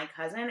is my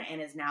cousin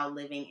and is now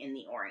living in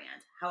the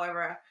Orient.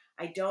 However,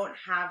 I don't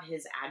have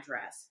his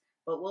address,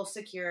 but we'll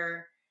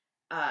secure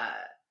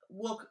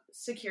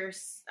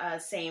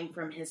same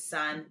from his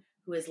son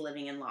who is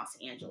living in Los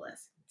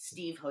Angeles,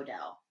 Steve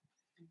Hodel.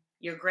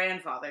 Your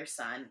grandfather's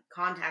son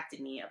contacted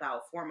me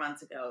about 4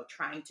 months ago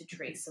trying to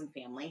trace some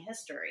family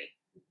history.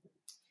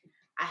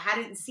 I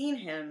hadn't seen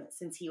him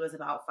since he was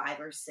about 5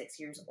 or 6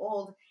 years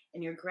old,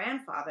 and your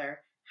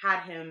grandfather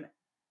had him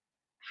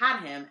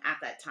at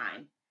that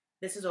time.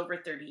 This is over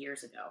 30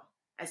 years ago.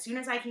 As soon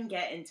as I can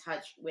get in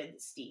touch with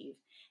Steve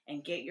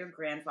and get your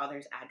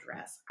grandfather's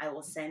address, I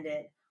will send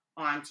it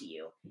on to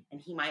you,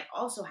 and he might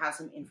also have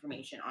some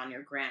information on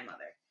your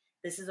grandmother.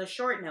 This is a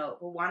short note,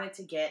 but wanted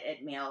to get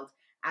it mailed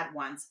at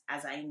once,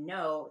 as I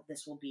know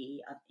this will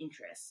be of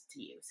interest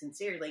to you.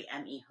 Sincerely,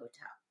 M.E.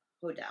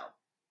 Hodel.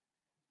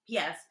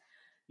 P.S.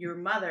 Your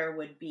mother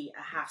would be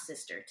a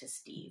half-sister to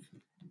Steve.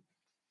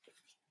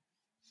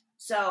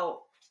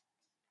 So,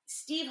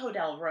 Steve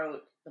Hodel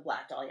wrote The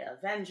Black Dahlia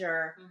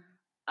Avenger.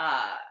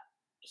 Mm-hmm.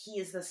 He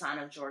is the son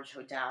of George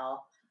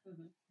Hodel.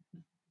 Mm-hmm.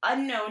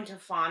 Unknown to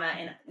Fauna,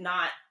 and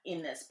not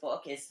in this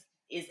book, is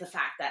the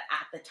fact that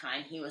at the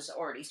time he was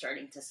already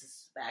starting to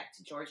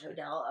suspect George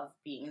Hodel of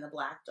being the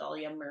Black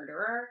Dahlia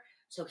murderer.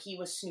 So he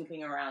was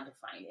snooping around to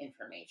find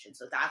information.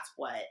 So that's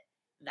what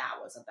that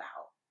was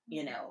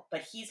about,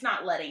 But he's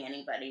not letting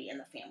anybody in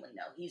the family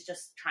know. He's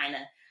just trying to,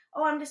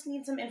 I just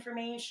need some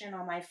information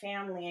on my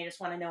family. I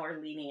just want to know our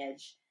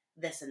lineage,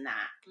 this and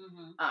that.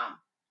 Mm-hmm.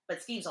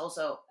 But Steve's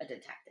also a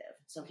detective.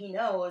 So he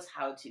knows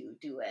how to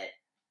do it,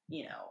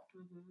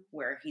 mm-hmm.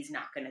 where he's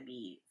not going to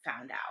be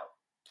found out.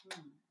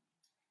 Mm.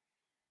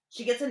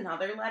 She gets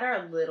another letter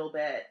a little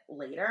bit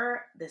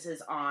later. This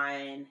is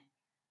on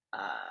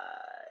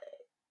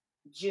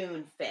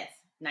June 5th,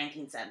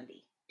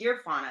 1970.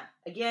 Dear Fauna,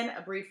 again,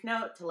 a brief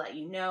note to let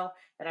you know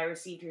that I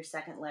received your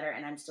second letter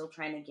and I'm still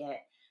trying to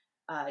get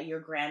your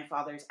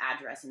grandfather's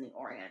address in the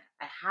Orient.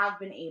 I haven't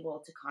been able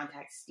to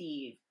contact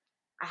Steve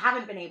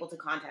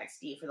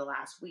for the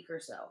last week or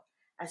so.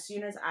 As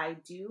soon as I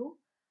do,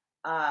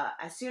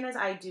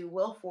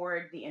 we'll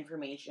forward the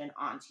information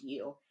on to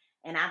you.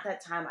 And at that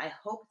time, I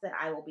hope that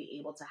I will be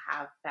able to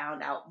have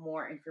found out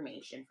more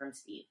information from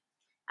Steve.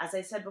 As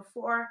I said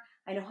before,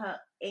 I know how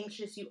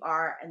anxious you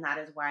are, and that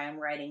is why I'm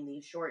writing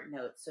these short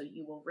notes, so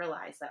you will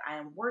realize that I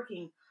am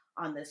working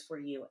on this for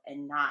you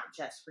and not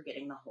just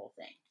forgetting the whole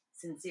thing.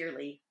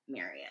 Sincerely,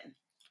 Marion.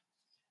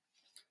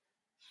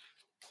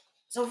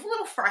 So it's a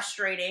little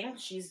frustrating.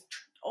 She's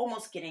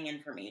almost getting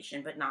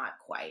information, but not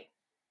quite.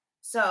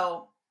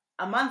 So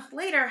a month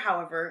later,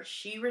 however,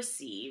 she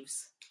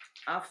receives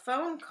a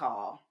phone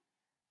call.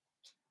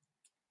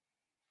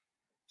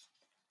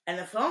 And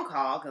the phone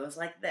call goes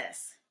like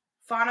this.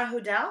 Fauna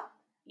Hodel?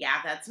 Yeah,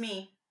 that's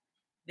me.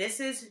 This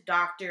is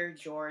Dr.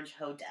 George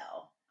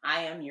Hodel.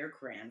 I am your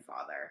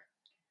grandfather.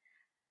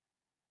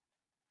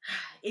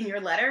 In your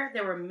letter,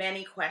 there were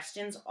many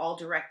questions, all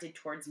directed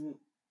towards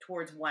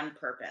one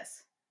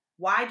purpose.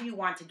 Why do you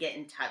want to get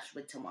in touch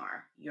with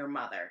Tamar, your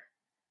mother?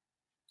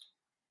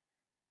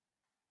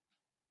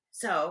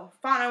 So,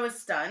 Fauna was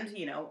stunned,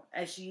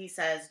 as she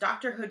says,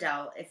 Dr.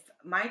 Hodel, if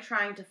my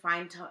trying to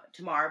find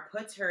Tamar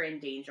puts her in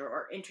danger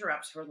or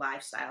interrupts her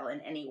lifestyle in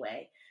any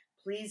way,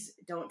 please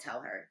don't tell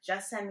her.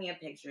 Just send me a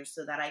picture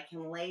so that I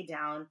can lay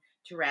down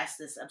to rest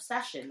this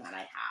obsession that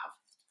I have.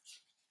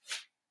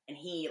 And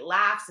he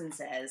laughs and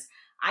says,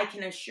 I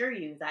can assure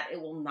you that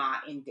it will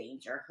not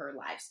endanger her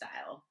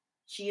lifestyle.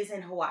 She is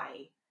in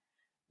Hawaii.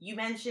 You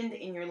mentioned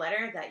in your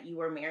letter that you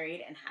were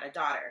married and had a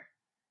daughter.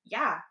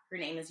 Yeah, her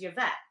name is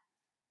Yvette.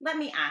 let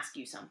me ask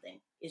you something.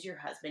 Is your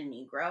husband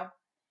Negro?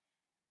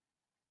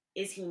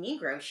 Is he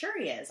Negro? Sure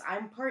he is.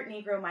 I'm part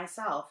Negro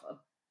myself. A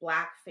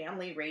black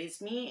family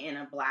raised me in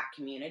a black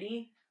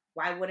community.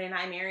 Why wouldn't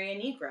I marry a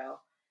Negro?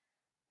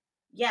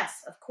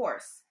 Yes, of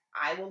course.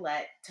 I will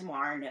let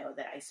Tamar know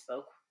that I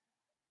spoke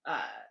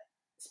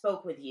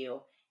with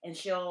you, and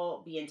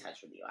she'll be in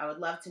touch with you. I would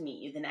love to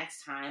meet you. The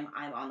next time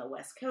I'm on the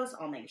West Coast,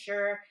 I'll make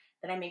sure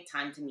that I make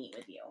time to meet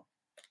with you.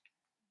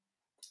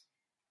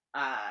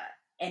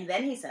 And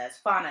then he says,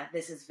 Fauna,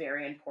 this is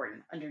very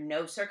important. Under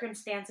no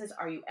circumstances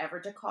are you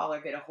ever to call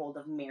or get a hold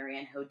of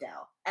Marian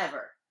Hodel.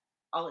 Ever.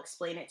 I'll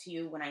explain it to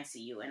you when I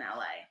see you in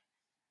LA.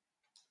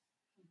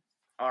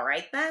 All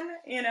right then,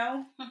 you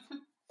know.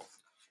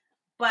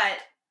 But,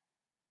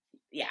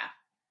 yeah,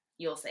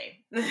 you'll see.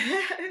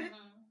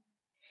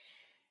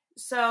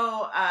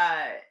 So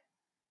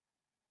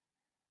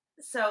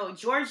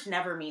George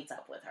never meets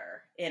up with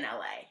her in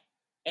LA.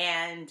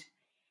 And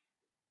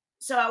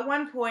so at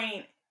one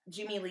point,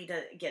 Jimmy Lee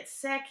gets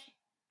sick,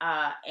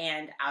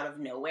 and out of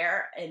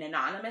nowhere, an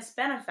anonymous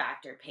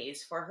benefactor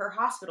pays for her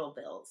hospital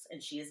bills,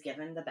 and she is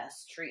given the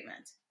best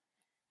treatment.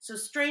 So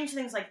strange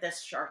things like this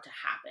start to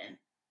happen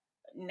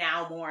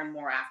now more and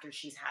more after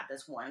she's had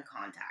this one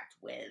contact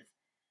with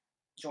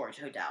George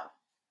Hodel.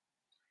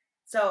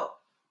 So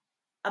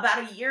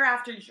about a year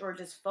after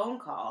George's phone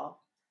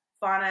call,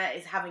 Fauna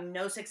is having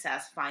no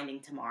success finding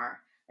Tamar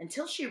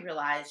until she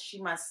realized she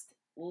must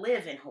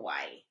live in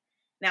Hawaii.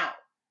 Now,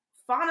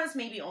 Fauna's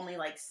maybe only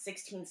like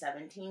 16,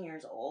 17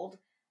 years old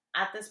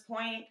at this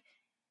point,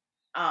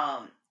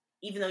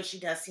 even though she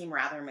does seem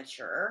rather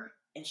mature,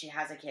 and she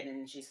has a kid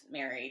and she's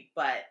married,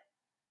 but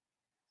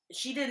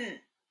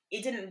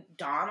it didn't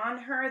dawn on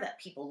her that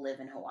people live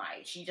in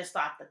Hawaii. She just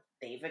thought that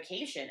they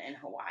vacation in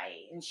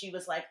Hawaii, and she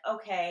was like,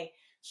 okay,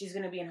 she's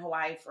going to be in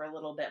Hawaii for a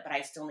little bit, but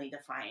I still need to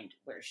find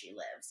where she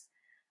lives.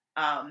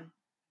 And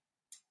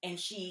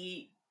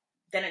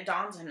then it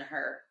dawns on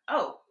her,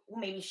 oh, well,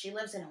 maybe she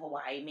lives in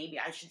Hawaii. Maybe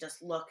I should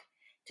just look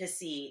to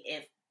see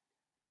if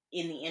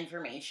in the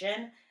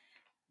information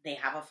they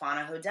have a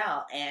Fauna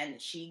Hodel. And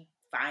she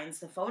finds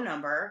the phone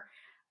number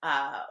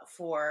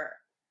for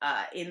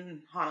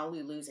in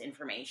Honolulu's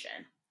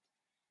information.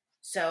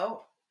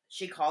 So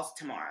she calls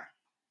Tamar.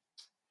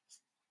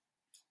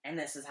 And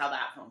this is how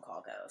that phone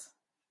call goes.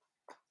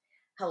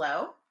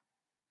 Hello?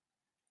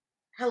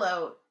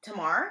 Hello,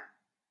 Tamar?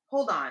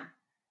 Hold on.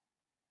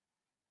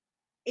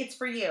 It's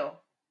for you.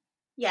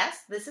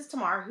 Yes, this is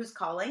Tamar. Who's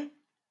calling?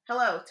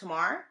 Hello,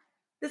 Tamar.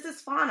 This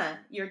is Fauna,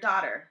 your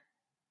daughter.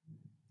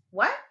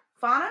 What?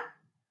 Fauna?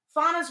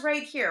 Fauna's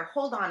right here.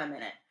 Hold on a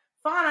minute.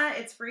 Fauna,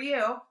 it's for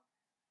you.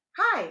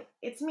 Hi,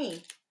 it's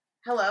me.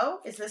 Hello,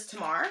 is this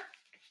Tamar?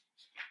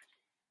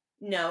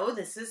 No,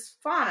 this is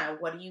Fauna.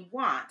 What do you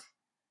want?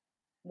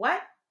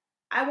 What?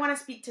 I want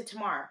to speak to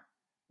Tamar.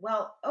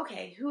 Well,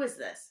 okay, who is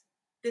this?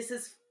 This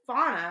is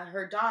Fauna,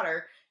 her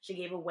daughter, she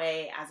gave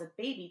away as a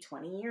baby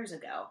 20 years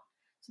ago.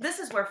 So this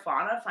is where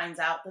Fauna finds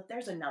out that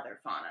there's another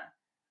Fauna.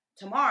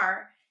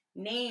 Tamar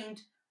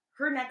named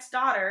her next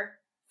daughter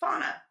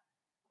Fauna.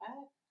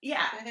 What?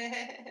 Yeah.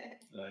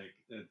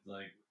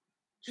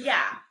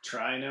 Yeah.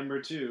 Try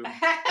number 2.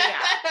 Yeah.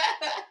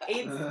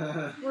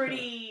 It's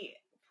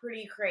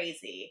pretty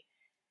crazy.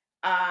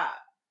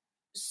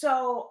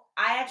 So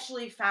I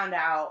actually found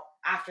out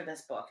after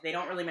this book, they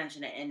don't really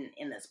mention it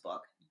in this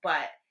book,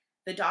 but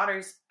the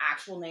daughter's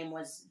actual name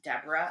was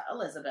Deborah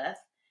Elizabeth,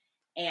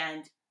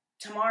 and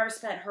Tamar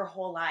spent her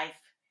whole life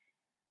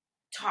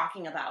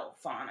talking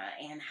about Fauna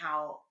and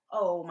how,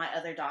 oh, my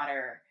other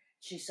daughter,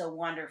 she's so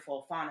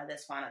wonderful, Fauna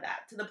this, Fauna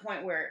that, to the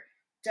point where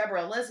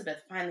Deborah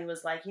Elizabeth finally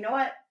was like, you know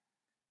what?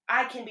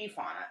 I can be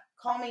Fauna.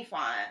 Call me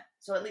Fauna,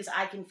 so at least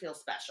I can feel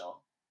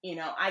special. You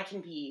know, I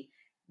can be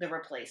the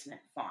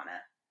replacement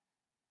Fauna.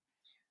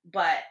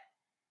 But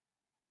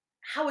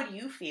how would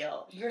you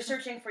feel? You're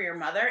searching for your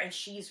mother and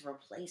she's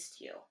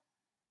replaced you.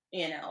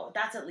 You know,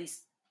 that's at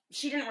least,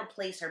 she didn't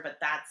replace her, but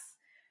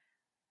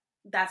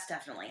that's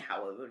definitely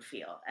how it would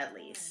feel, at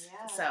least.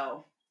 Yeah.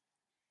 So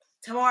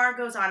Tamar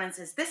goes on and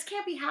says, this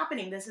can't be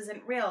happening. This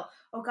isn't real.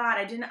 Oh God,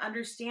 I didn't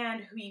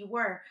understand who you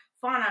were.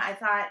 Fauna, I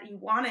thought you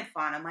wanted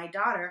Fauna, my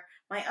daughter,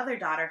 my other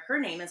daughter. Her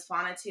name is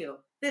Fauna too.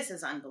 This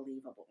is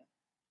unbelievable.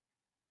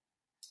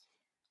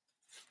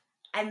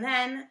 And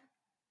then,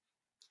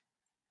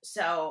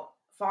 so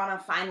Fauna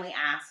finally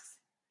asks,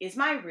 is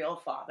my real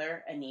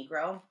father a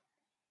Negro?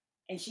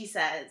 And she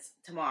says,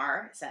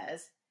 Tamar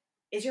says,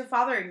 is your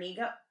father a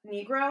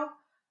Negro?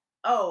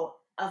 Oh,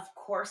 of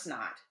course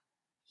not.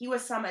 He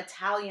was some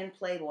Italian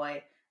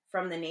playboy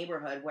from the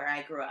neighborhood where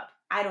I grew up.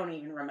 I don't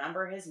even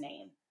remember his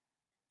name.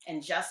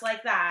 And just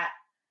like that,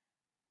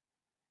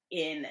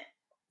 in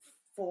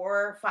 4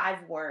 or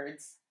 5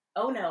 words,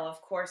 oh no,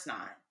 of course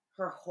not.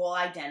 Her whole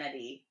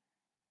identity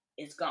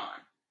is gone.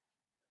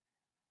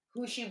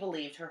 Who she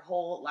believed her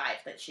whole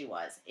life that she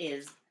was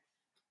is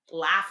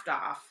laughed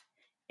off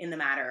in the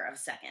matter of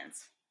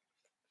seconds.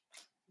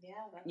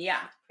 Yeah.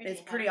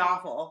 It's pretty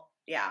awful.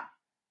 Yeah.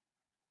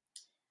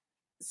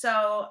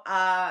 So,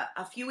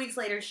 a few weeks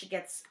later, she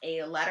gets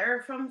a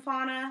letter from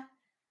Fauna,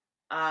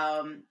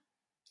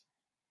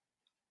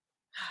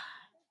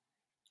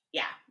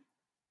 Yeah.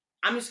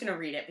 I'm just going to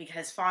read it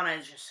because Fauna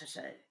is just such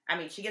a... I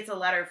mean, she gets a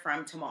letter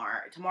from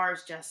Tamar.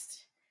 Tamar's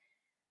just...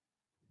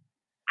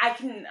 I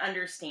can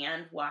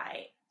understand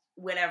why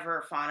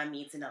whenever Fauna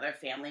meets another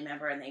family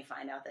member and they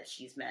find out that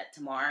she's met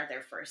Tamar,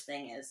 their first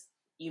thing is,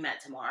 you met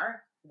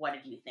Tamar? What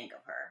did you think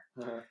of her?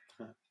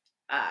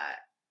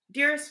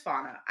 Dearest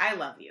Fauna, I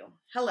love you.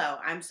 Hello,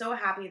 I'm so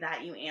happy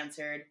that you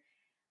answered,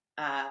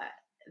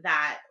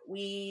 that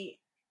we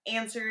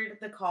answered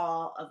the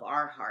call of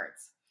our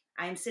hearts.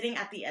 I am sitting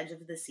at the edge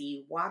of the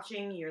sea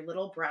watching your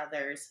little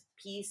brothers,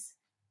 Peace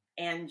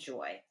and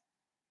Joy.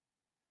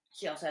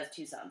 She also has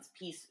 2 sons,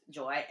 Peace,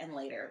 Joy, and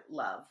later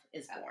Love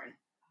is born.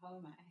 Oh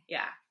my.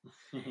 Yeah.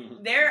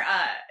 They're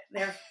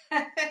Live,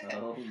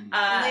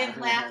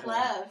 laugh,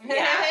 love.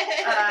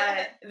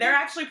 Yeah. They're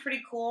actually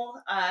pretty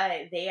cool.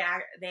 They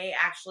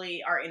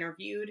actually are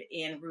interviewed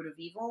in Root of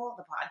Evil,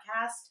 the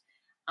podcast.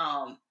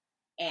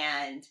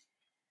 And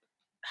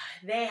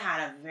they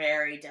had a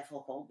very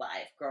difficult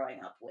life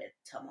growing up with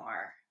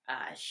Tamar.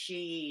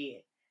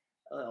 She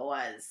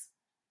was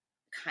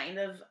kind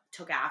of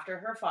took after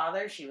her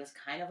father. She was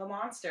kind of a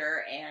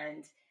monster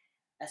and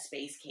a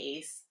space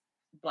case,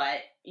 but,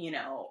 you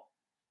know,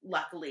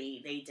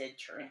 luckily they did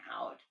turn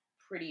out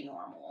pretty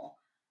normal.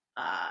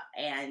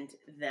 And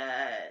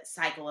the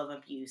cycle of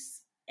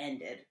abuse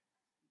ended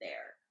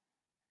there.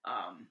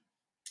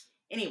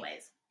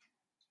 Anyways,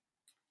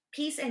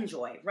 Peace and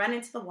Joy, run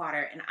into the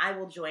water and I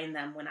will join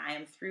them when I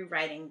am through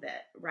writing.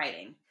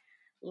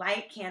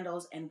 Light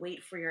candles and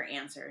wait for your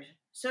answers.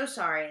 So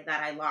sorry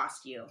that I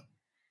lost you.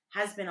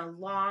 Has been a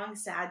long,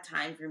 sad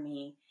time for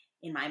me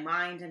in my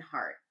mind and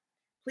heart.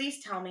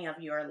 Please tell me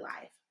of your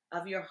life,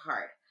 of your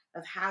heart,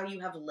 of how you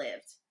have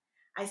lived.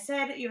 I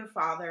said your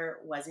father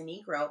was a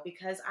Negro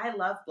because I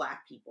love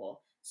Black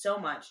people so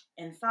much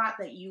and thought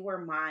that you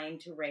were mine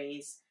to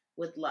raise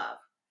with love.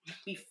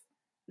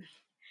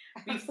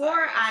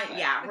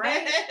 Yeah,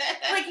 right?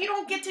 Like, you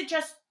don't get to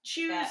just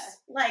choose,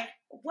 like,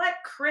 what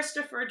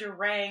Christopher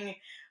Durang,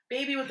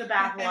 Baby with the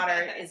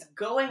Bathwater, is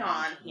going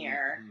on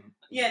here,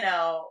 you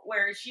know,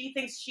 where she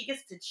thinks she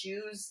gets to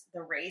choose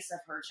the race of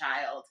her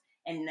child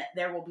and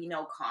there will be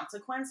no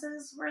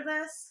consequences for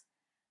this.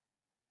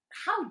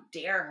 How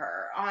dare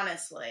her,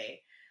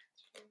 honestly.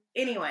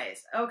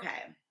 Anyways,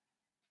 okay.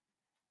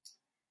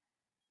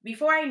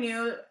 Before I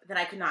knew that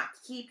I could not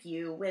keep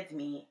you with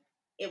me,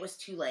 it was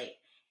too late,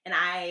 and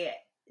I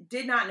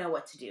did not know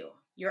what to do.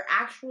 Your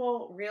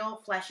actual,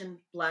 real flesh and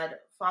blood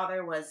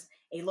father was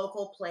a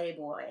local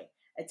playboy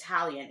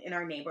Italian in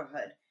our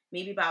neighborhood,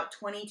 maybe about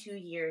 22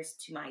 years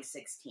to my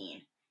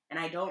 16, and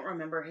I don't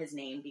remember his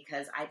name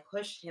because I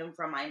pushed him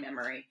from my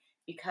memory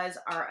because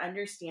our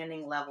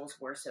understanding levels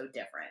were so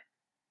different.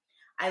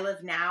 I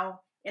live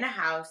now in a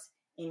house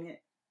in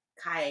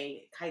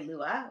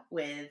Kailua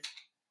with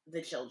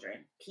the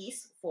children.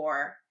 Peace,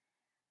 4,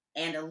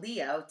 and a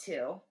Leo,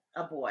 2,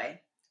 a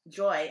boy.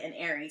 Joy and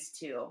Aries,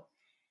 2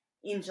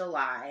 in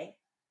July,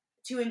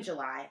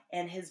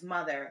 and his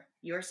mother,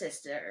 your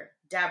sister,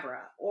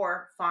 Deborah,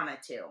 or Fauna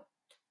 2.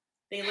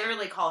 They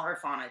literally call her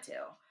Fauna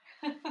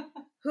 2.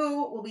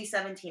 Who will be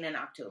 17 in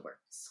October.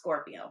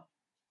 Scorpio.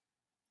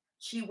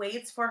 She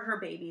waits for her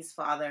baby's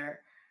father,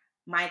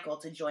 Michael,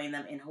 to join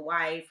them in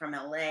Hawaii from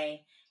LA,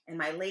 and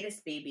my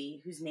latest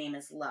baby, whose name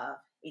is Love,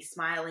 a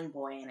smiling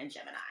boy and a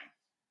Gemini.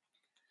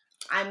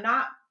 I'm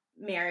not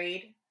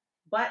married,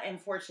 but am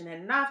fortunate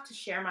enough to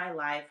share my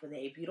life with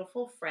a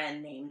beautiful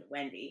friend named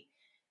Wendy.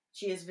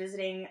 She is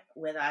visiting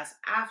with us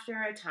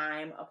after a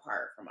time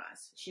apart from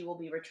us. She will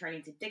be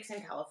returning to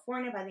Dixon,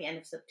 California by the end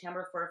of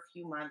September for a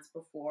few months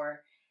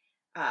before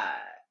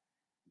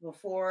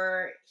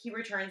he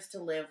returns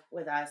to live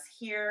with us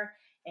here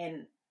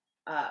and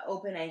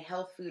open a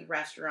health food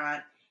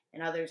restaurant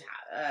and other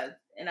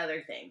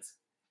things.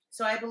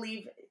 So I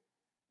believe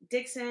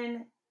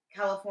Dixon,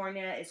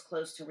 California is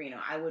close to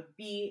Reno.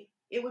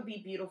 It would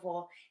be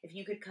beautiful if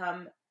you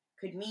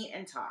could meet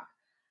and talk.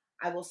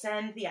 I will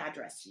send the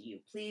address to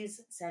you.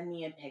 Please send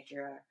me a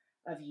picture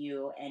of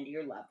you and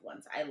your loved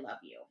ones. I love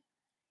you.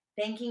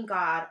 Thanking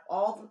God,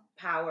 all the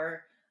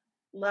power,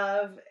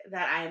 love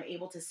that I am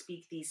able to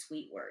speak these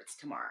sweet words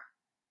tomorrow.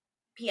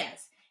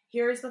 P.S.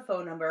 Here is the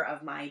phone number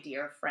of my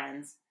dear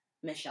friends,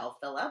 Michelle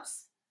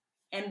Phillips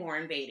and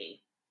Warren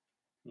Beatty.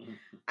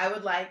 I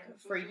would like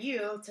for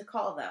you to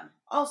call them.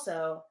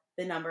 Also,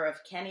 the number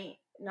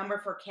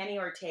for Kenny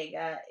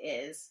Ortega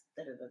is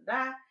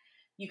da-da-da-da.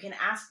 You can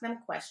ask them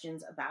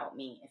questions about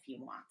me if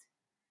you want.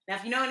 Now,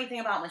 if you know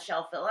anything about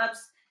Michelle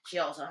Phillips, she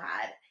also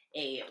had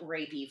a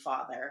rapey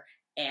father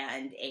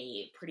and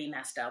a pretty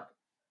messed up,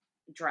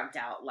 drugged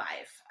out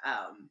life.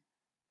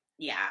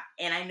 Yeah,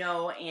 and I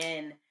know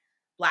in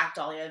Black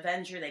Dahlia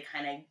Avenger, they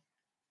kind of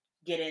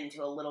get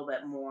into a little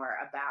bit more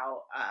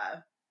about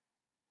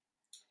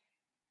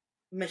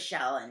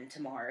Michelle and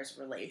Tamar's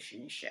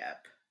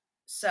relationship.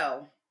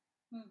 So,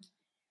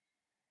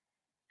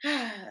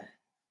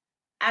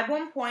 at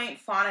one point,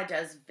 Fauna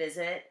does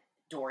visit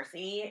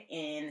Dorothy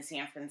in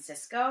San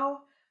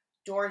Francisco.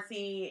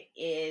 Dorothy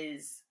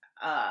is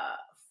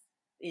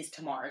is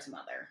Tamar's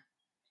mother.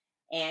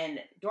 And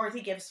Dorothy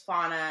gives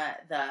Fauna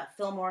the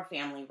Fillmore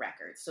family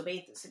records. So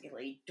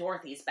basically,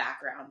 Dorothy's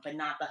background, but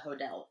not the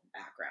Hodel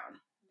background.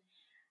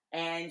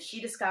 And she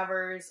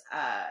discovers,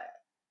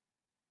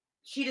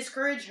 she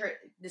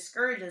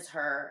discourages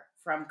her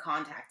from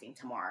contacting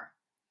Tamar.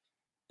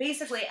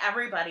 Basically,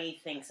 everybody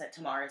thinks that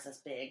Tamar is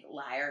this big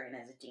liar and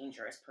is a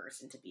dangerous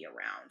person to be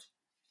around.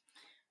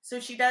 So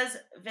she does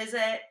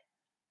visit.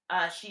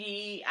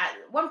 She,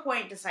 at one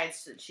point,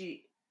 decides that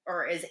she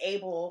is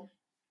able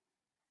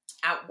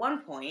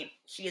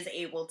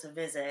to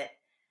visit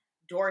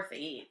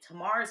Dorothy,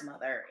 Tamar's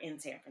mother, in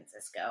San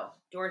Francisco.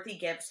 Dorothy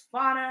gives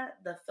Fauna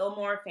the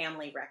Fillmore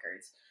family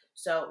records.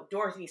 So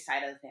Dorothy's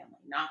side of the family,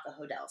 not the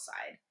Hodel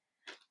side.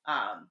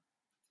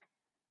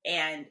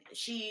 And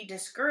she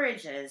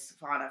discourages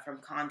Fauna from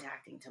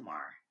contacting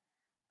Tamar.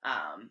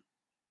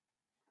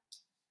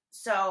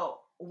 So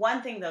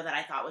one thing, though, that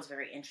I thought was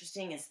very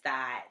interesting is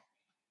that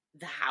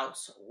the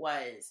house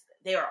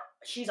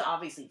she's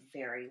obviously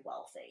very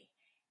wealthy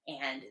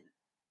and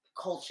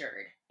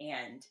cultured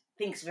and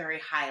thinks very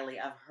highly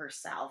of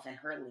herself and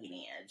her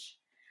lineage,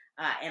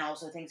 and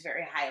also thinks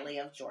very highly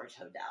of George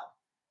Hodel,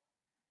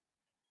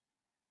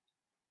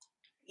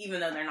 even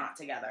though they're not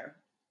together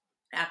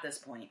at this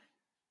point.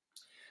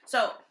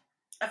 So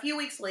a few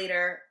weeks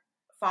later,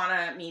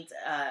 Fauna meets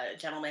a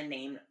gentleman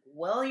named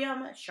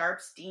William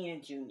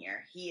Sharpstein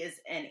Jr. He is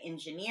an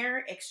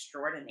engineer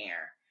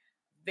extraordinaire.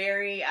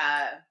 Very,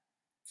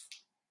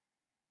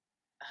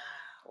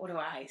 what do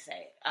I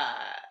say?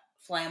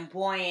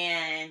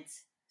 Flamboyant,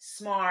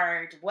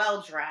 smart,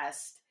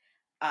 well-dressed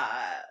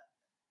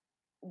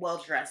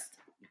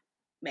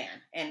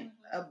man, and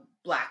a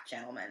black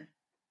gentleman.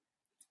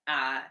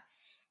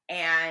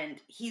 And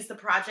he's the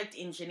project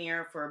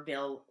engineer for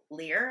Bill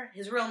Lear.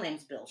 His real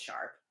name's Bill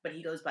Sharp, but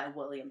he goes by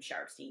William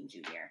Sharpstein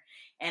Jr.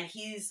 And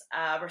he's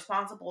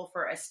responsible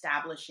for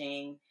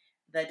establishing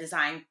the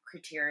design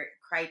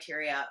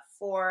criteria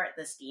for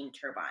the steam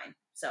turbine.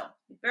 So,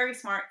 very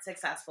smart,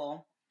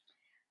 successful.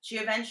 She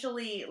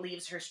eventually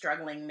leaves her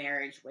struggling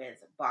marriage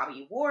with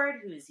Bobby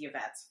Ward, who's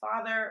Yvette's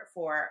father,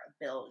 for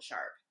Bill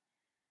Sharp.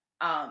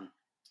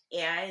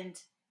 And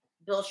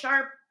Bill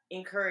Sharp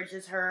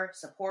encourages her,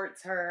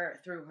 supports her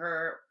through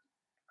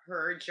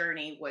her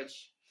journey,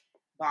 which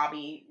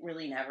Bobby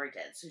really never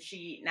did. So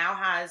she now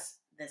has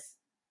this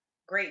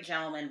great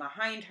gentleman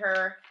behind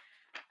her,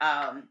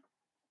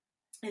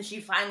 and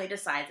she finally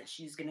decides that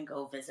she's going to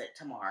go visit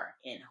Tamar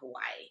in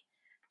Hawaii.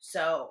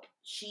 So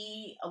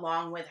she,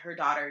 along with her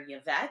daughter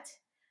Yvette,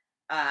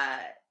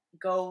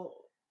 go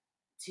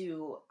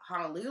to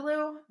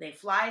Honolulu. They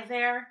fly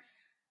there,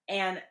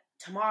 and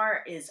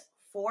Tamar is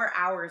 4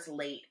 hours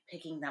late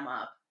picking them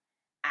up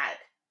at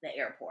the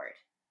airport.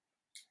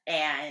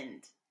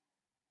 And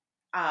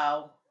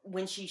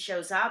when she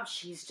shows up,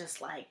 she's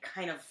just like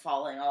kind of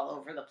falling all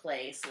over the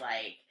place,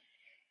 like,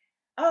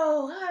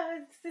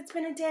 it's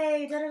been a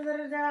day, da da da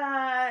da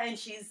da. And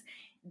she's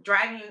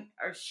driving,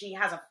 or she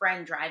has a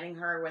friend driving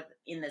her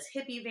in this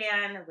hippie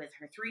van with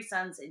her 3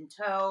 sons in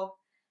tow.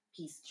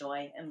 Peace,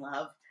 joy, and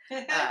love.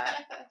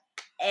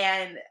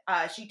 And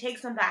she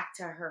takes them back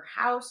to her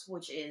house,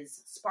 which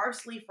is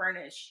sparsely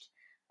furnished,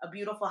 a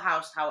beautiful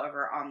house,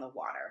 however, on the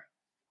water.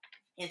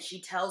 And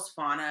she tells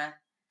Fauna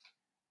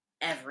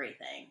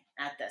everything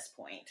at this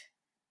point.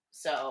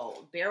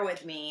 So bear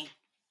with me.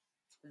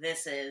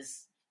 This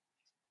is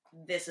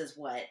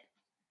what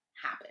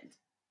happened.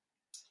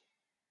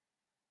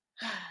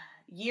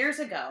 Years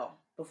ago,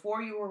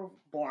 before you were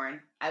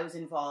born, I was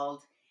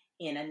involved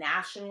in a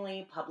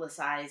nationally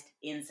publicized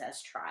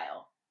incest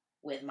trial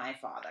with my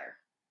father.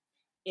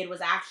 It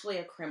was actually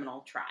a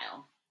criminal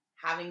trial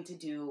having to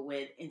do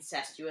with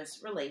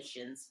incestuous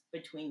relations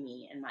between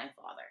me and my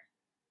father.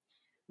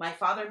 My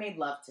father made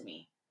love to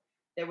me.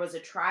 There was a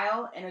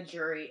trial and a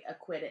jury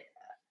acquitted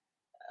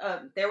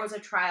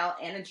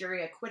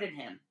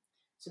him.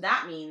 So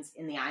that means,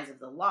 in the eyes of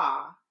the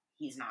law,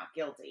 he's not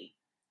guilty.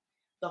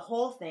 The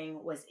whole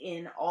thing was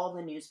in all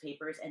the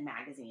newspapers and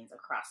magazines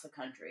across the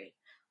country.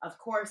 Of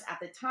course, at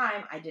the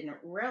time, I didn't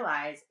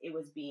realize it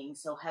was being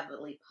so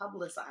heavily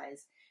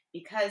publicized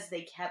because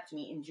they kept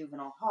me in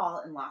juvenile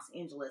hall in Los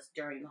Angeles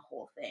during the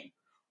whole thing,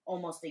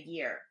 almost a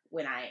year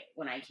when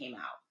I came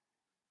out.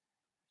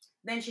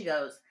 Then she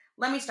goes,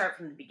 let me start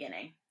from the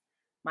beginning.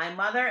 My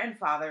mother and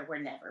father were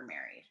never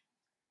married.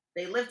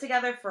 They lived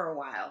together for a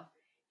while.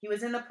 He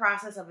was in the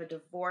process of a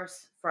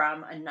divorce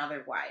from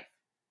another wife.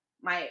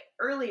 My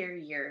earlier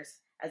years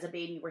as a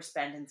baby were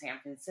spent in San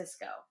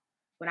Francisco.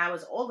 When I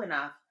was old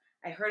enough,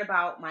 I heard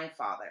about my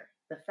father,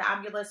 the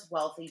fabulous,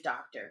 wealthy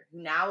doctor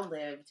who now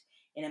lived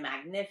in a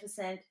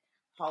magnificent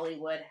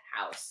Hollywood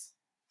house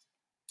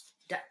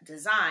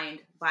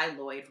designed by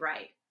Lloyd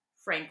Wright,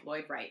 Frank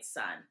Lloyd Wright's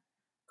son,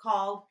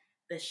 called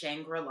the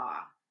Shangri-La.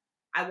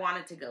 I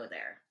wanted to go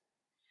there.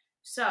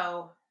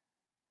 So,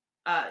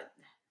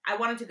 I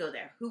wanted to go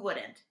there. Who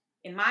wouldn't?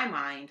 In my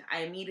mind,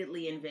 I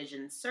immediately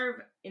envisioned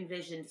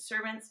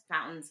servants,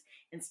 fountains,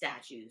 and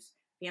statues,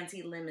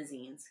 fancy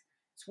limousines,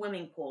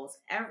 swimming pools,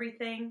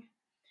 everything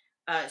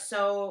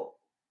So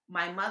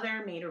my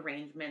mother made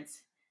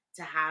arrangements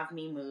to have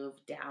me move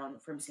down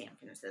from San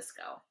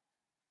Francisco.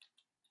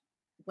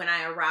 When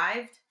I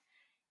arrived,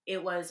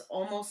 it was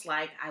almost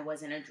like I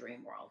was in a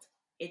dream world.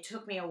 It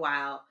took me a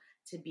while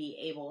to be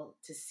able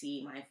to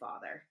see my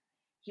father.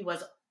 He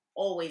was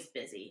always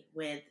busy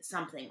with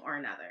something or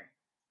another.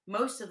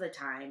 Most of the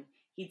time,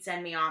 he'd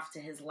send me off to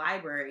his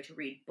library to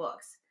read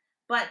books.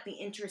 But the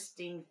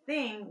interesting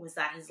thing was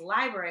that his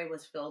library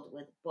was filled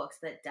with books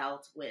that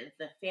dealt with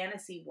the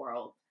fantasy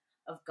world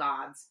of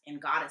gods and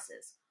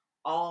goddesses,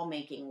 all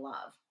making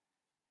love.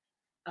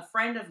 A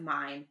friend of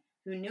mine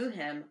who knew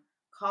him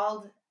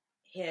called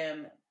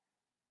him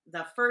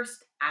the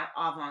first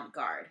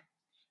avant-garde.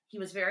 He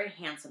was very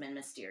handsome and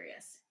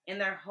mysterious. In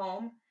their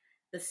home,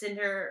 the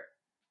cinder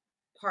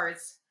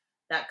parts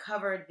that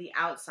covered the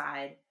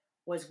outside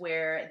was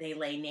where they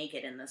lay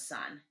naked in the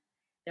sun.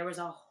 There was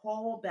a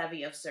whole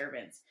bevy of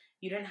servants.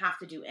 You didn't have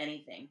to do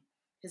anything.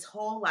 His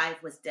whole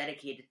life was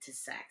dedicated to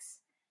sex.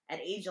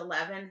 At age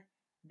 11,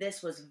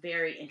 this was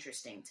very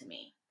interesting to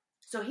me.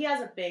 So he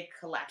has a big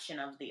collection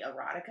of the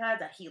erotica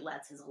that he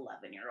lets his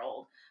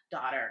 11-year-old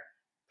daughter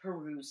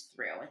peruse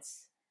through.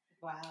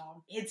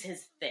 Wow. It's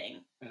his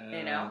thing,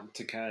 you know?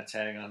 To kind of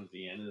tag on to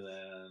the end of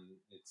that,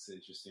 it's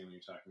interesting when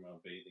you're talking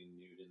about bathing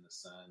nude in the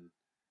sun.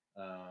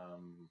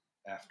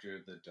 After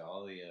the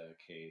Dahlia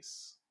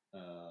case,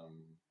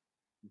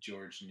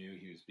 George knew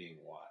he was being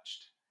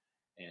watched,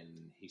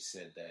 and he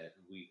said that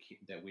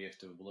we have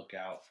to look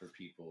out for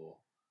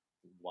people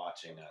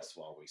watching us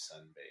while we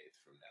sunbathe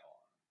from now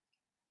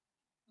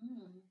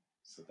on.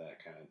 So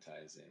that kind of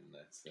ties in.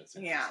 That's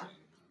interesting. Yeah. Oh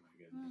my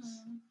goodness.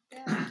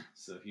 Yeah.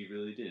 So he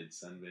really did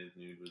sunbathe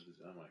nude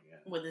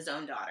with his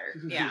own daughter.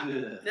 Yeah.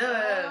 You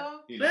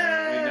know,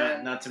 I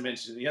mean, not to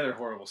mention the other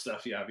horrible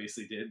stuff he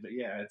obviously did, but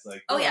yeah, it's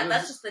like,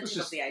 that's just the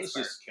tip of the iceberg. Let's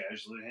just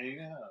casually hang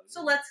out.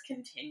 So let's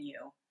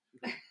continue.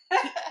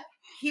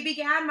 He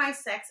began my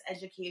sex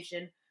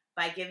education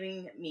by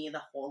giving me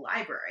the whole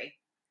library.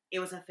 It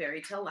was a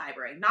fairy tale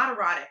library, not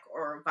erotic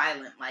or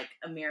violent like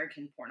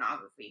American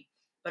pornography,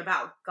 but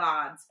about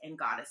gods and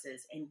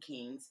goddesses and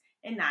kings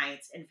and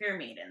knights and fair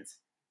maidens.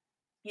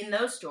 In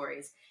those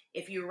stories,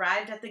 if you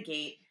arrived at the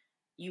gate,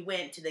 you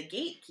went to the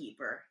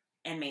gatekeeper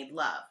and made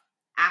love.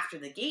 After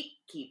the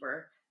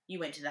gatekeeper, you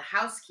went to the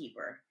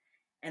housekeeper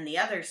and the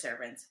other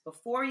servants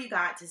before you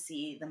got to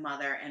see the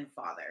mother and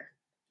father.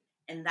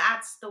 And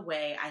that's the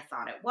way I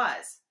thought it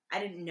was. I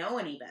didn't know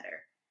any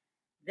better.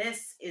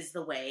 This is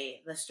the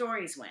way the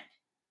stories went.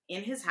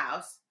 In his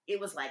house, it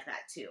was like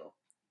that too.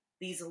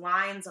 These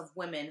lines of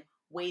women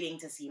waiting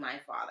to see my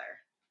father.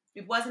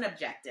 It wasn't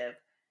objective,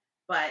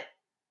 but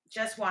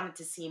just wanted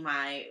to see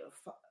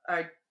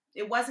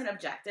it wasn't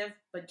objective,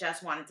 but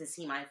just wanted to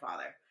see my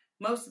father.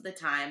 Most of the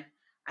time,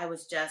 I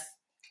was just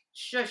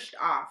shushed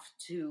off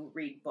to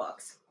read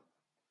books.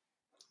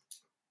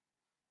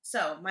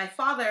 So, my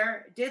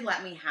father did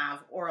let me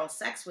have oral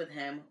sex with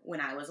him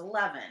when I was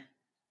 11.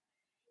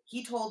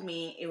 He told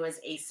me it was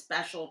a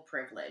special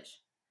privilege.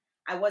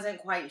 I wasn't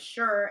quite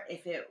sure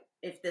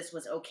if this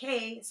was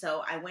okay,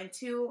 so I went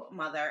to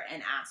Mother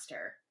and asked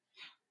her.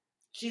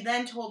 She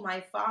then told my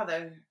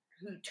father,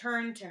 who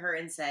turned to her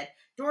and said,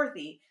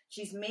 "Dorothy,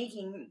 she's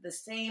making the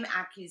same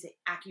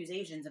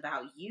accusations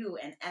about you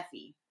and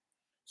Effie.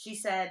 She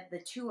said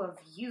the two of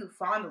you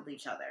fondled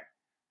each other."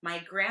 My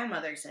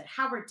grandmother said,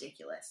 "How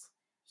ridiculous."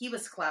 He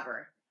was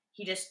clever.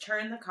 He just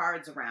turned the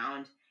cards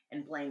around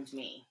and blamed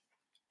me.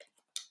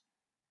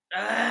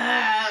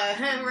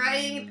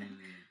 Right?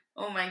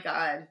 Oh my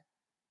God.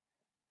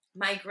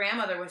 My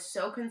grandmother was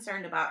so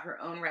concerned about her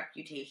own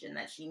reputation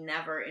that she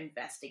never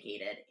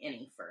investigated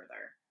any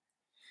further.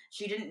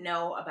 She didn't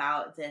know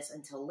about this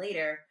until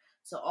later,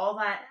 so all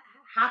that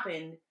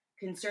happened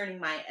concerning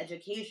my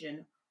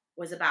education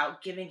was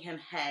about giving him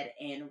head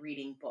and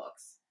reading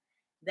books.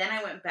 Then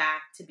I went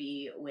back to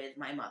be with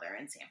my mother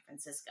in San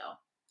Francisco.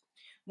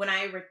 When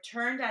I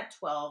returned at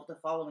 12 the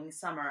following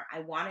summer, I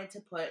wanted to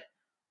put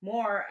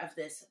more of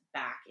this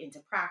back into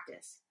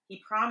practice.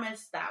 He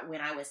promised that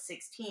when I was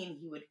 16,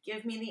 he would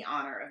give me the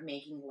honor of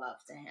making love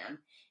to him,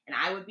 and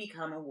I would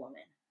become a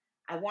woman.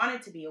 I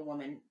wanted to be a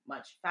woman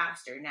much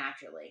faster,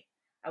 naturally.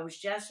 I was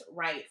just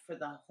right for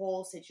the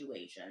whole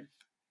situation.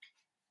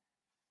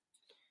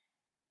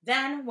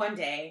 Then, one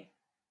day,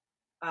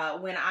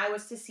 when I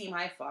was to see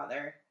my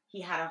father,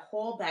 he had a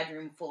whole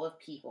bedroom full of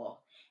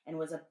people and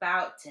was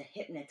about to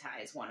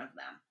hypnotize one of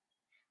them.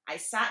 I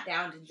sat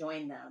down to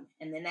join them,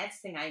 and the next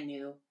thing I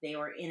knew, they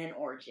were in an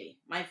orgy.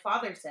 My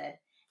father said,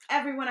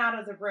 "Everyone out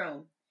of the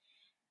room."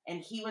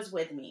 And he was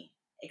with me,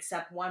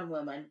 except one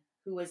woman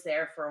who was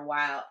there for a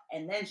while,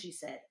 and then she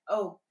said,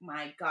 "Oh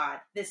my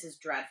God, this is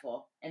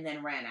dreadful," and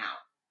then ran out.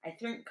 I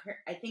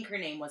think her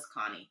name was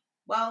Connie.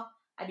 Well,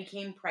 I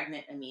became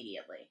pregnant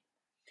immediately.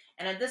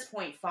 And at this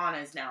point, Fauna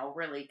is now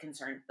really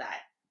concerned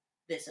that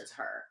this is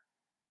her.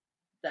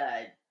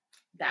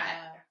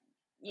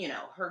 You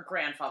know, her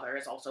grandfather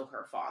is also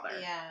her father.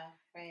 Yeah,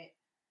 right.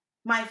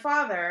 My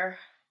father,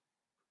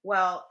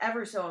 well,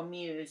 ever so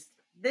amused,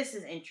 this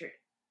is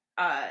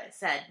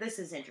said, "This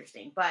is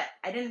interesting," but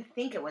I didn't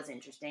think it was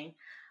interesting.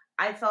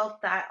 I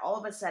felt that all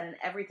of a sudden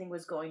everything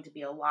was going to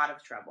be a lot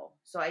of trouble.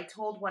 So I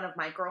told one of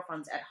my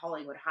girlfriends at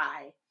Hollywood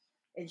High,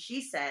 and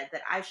she said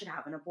that I should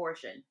have an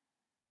abortion.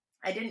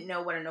 I didn't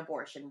know what an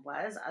abortion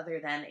was, other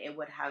than it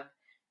would have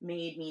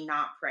made me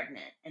not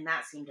pregnant, and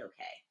that seemed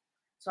okay.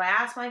 So I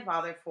asked my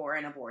father for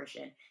an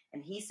abortion,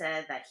 and he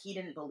said that he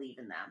didn't believe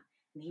in them,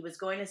 and he was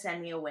going to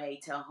send me away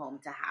to a home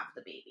to have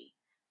the baby.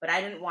 But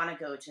I didn't want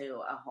to go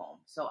to a home,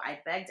 so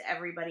I begged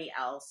everybody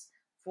else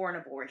for an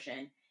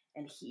abortion,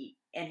 and he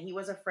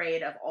was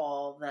afraid of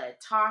all the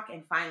talk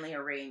and finally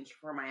arranged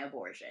for my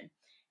abortion.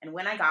 And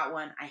when I got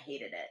one, I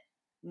hated it.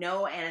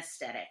 No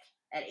anesthetic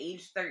at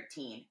age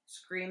 13,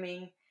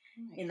 screaming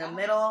in the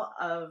middle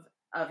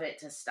of it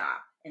to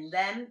stop. And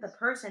then the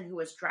person who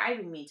was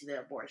driving me to the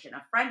abortion,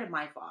 a friend of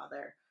my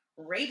father,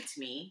 raped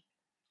me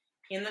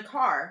in the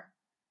car,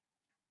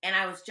 and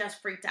I was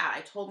just freaked out.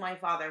 I told my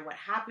father what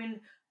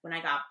happened when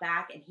I got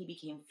back, and he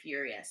became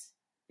furious.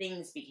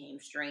 Things became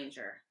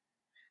stranger.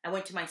 I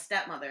went to my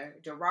stepmother,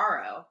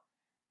 Doraro,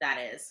 that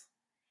is,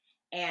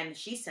 and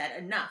she said,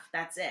 "Enough,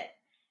 that's it."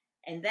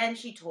 And then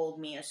she told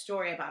me a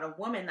story about a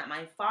woman that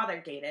my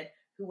father dated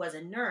who was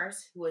a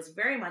nurse who was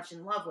very much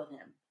in love with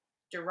him.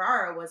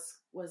 Doraro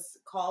was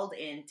called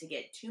in to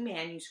get 2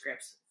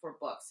 manuscripts for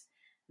books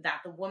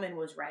that the woman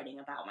was writing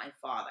about my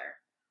father.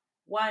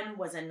 One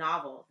was a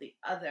novel, the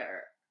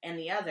other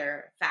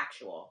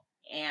factual,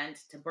 and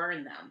to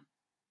burn them.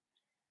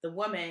 The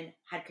woman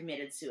had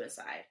committed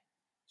suicide.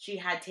 She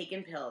had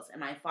taken pills, and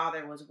my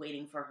father was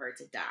waiting for her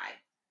to die.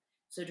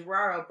 So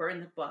Doraro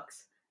burned the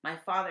books. My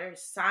father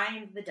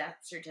signed the death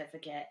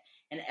certificate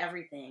and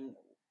everything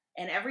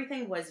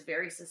was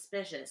very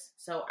suspicious,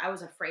 so I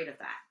was afraid of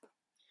that.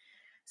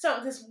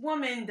 So this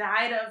woman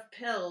died of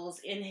pills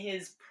in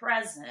his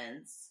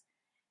presence,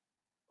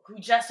 who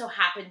just so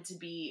happened to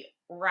be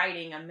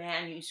writing a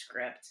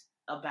manuscript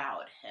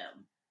about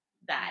him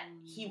that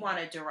he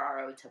wanted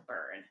Doraro to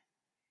burn.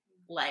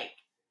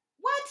 Like,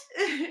 what?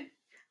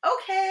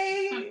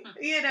 Okay,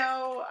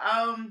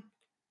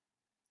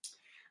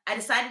 I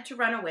decided to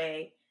run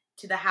away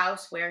to the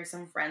house where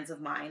some friends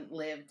of mine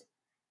lived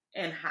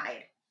and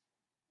hide.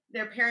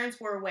 Their parents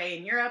were away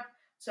in Europe,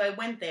 so I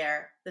went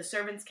there. The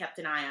servants kept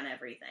an eye on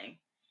everything.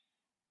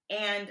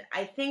 And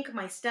I think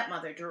my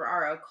stepmother,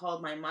 Doraro,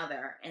 called my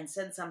mother and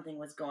said something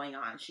was going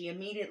on. She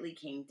immediately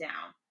came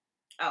down.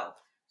 Oh,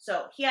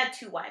 so he had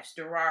 2 wives,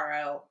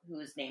 Doraro, who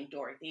was named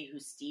Dorothy,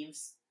 who's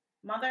Steve's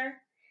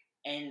mother,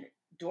 and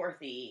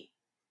Dorothy,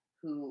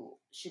 who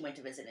she went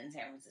to visit in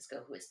San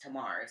Francisco, who is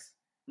Tamar's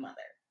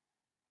mother.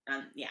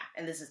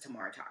 And this is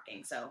Tamar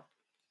talking, so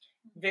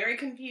very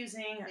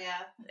confusing.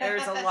 Yeah.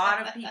 There's a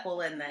lot of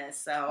people in this,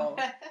 so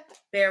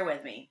bear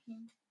with me.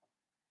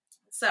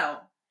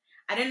 So,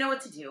 I didn't know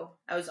what to do.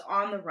 I was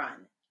on the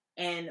run,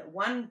 and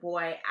one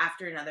boy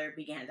after another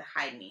began to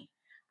hide me.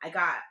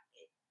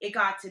 It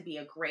got to be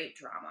a great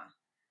drama.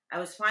 I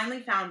was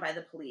finally found by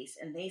the police,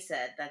 and they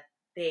said that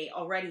they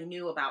already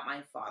knew about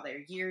my father.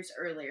 Years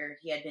earlier,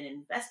 he had been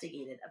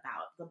investigated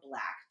about the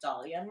Black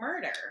Dahlia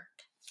murder.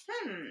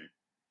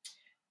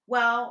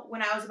 Well,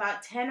 when I was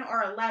about 10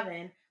 or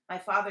 11, my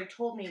father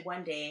told me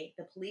one day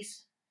the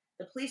police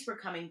were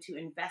coming to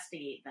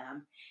investigate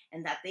them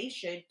and that they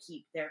should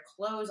keep their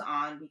clothes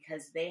on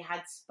because they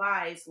had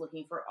spies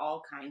looking for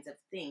all kinds of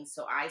things.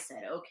 So I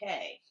said,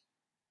 okay.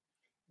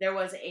 There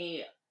was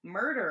a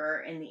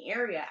murderer in the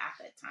area at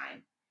that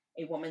time.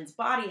 A woman's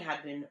body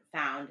had been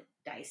found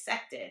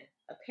dissected,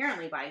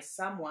 apparently by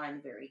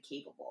someone very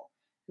capable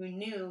who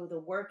knew the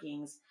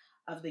workings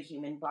of the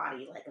human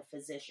body like a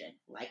physician,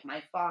 like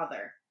my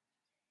father.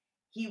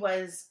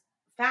 His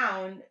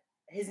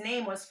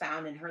name was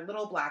found in her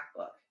little black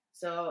book.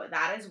 So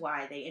that is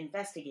why they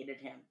investigated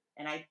him.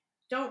 And I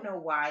don't know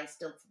why,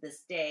 still to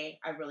this day,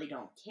 I really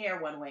don't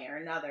care one way or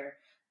another,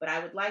 but I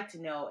would like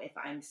to know if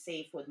I'm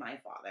safe with my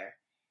father.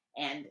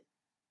 And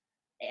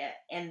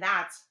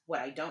that's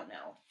what I don't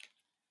know.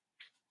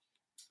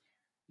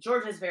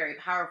 George is very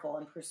powerful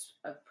and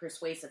a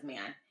persuasive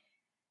man.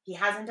 He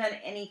hasn't done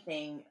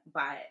anything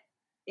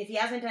if he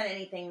hasn't done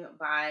anything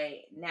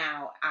by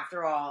now,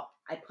 after all,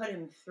 I put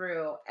him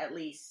through at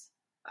least,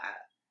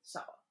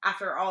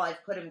 after all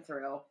I've put him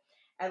through,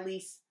 at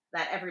least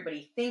that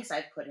everybody thinks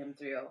I've put him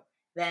through,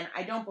 then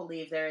I don't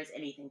believe there is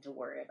anything to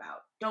worry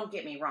about. Don't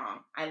get me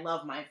wrong. I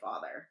love my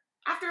father.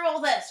 After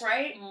all this,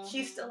 right? Mm-hmm.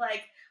 She's still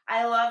like,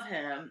 I love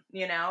him,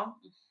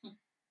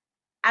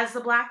 As the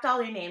Black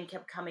Dahlia name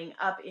kept coming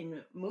up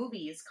in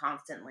movies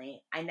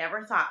constantly, I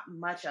never thought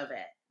much of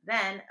it.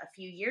 Then, a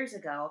few years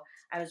ago,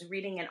 I was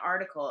reading an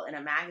article in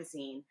a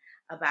magazine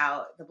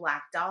about the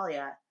Black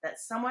Dahlia that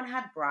someone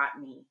had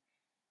brought me,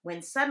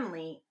 when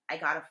suddenly I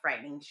got a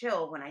frightening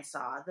chill when I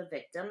saw the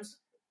victim's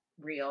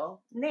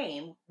real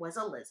name was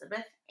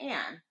Elizabeth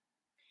Ann.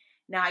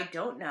 Now, I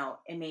don't know,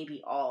 it may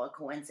be all a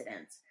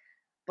coincidence,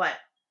 but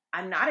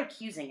I'm not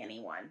accusing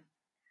anyone.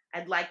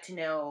 I'd like to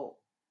know,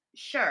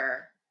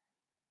 sure,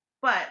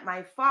 but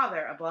my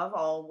father, above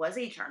all, was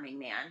a charming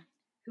man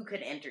who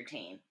could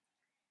entertain.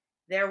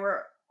 There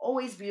were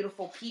always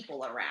beautiful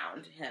people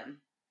around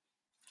him.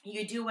 He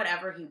could do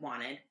whatever he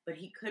wanted, but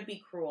he could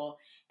be cruel,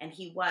 and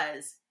he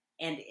was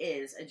and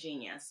is a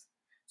genius.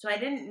 So I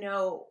didn't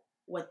know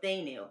what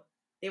they knew.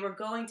 They were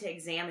going to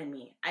examine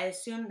me. I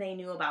assumed they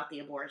knew about the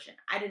abortion.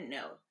 I didn't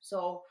know.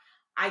 So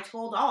I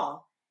told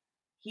all.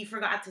 He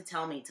forgot to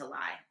tell me to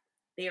lie.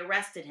 They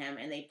arrested him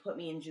and they put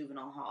me in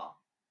juvenile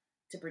hall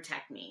to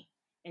protect me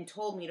and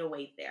told me to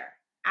wait there.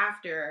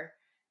 After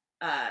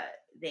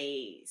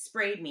they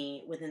sprayed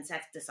me with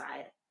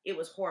insecticide, it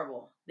was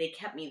horrible. They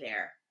kept me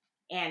there,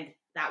 and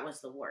that was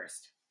the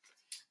worst.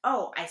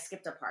 Oh, I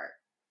skipped a part.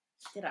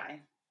 Did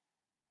I?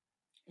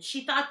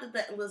 She thought that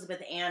the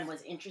Elizabeth Ann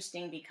was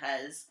interesting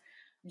because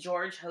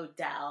George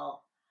Hodel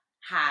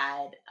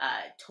had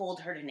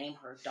told her to name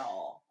her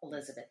doll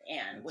Elizabeth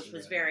Ann, That's which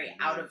was right, very yeah.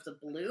 out of the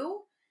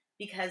blue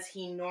because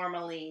he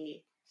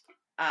normally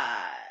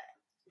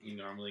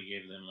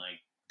gave them like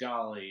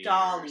Dolly,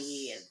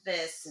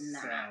 this and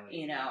that, Sally.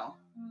 you know.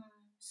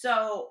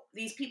 So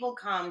these people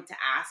come to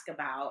ask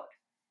about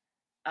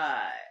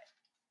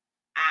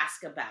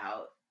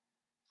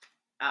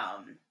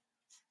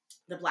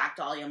the Black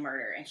Dahlia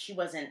murder, and she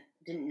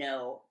didn't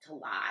know to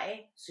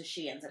lie, so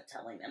she ends up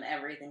telling them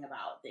everything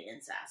about the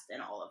incest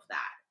and all of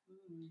that.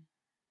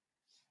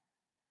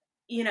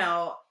 You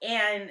know,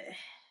 and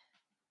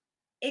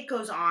it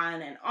goes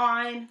on and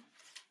on.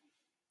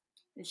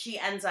 And she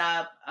ends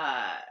up,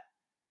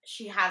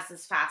 she has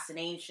this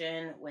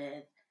fascination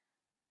with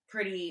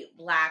pretty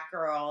black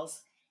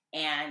girls,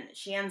 and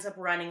she ends up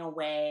running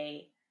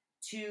away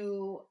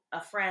to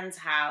a friend's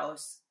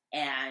house,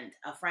 and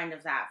a friend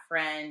of that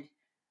friend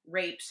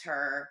rapes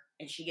her,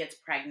 and she gets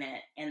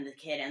pregnant, and the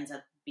kid ends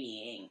up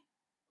being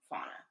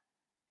Fauna.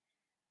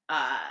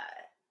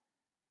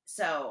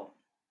 So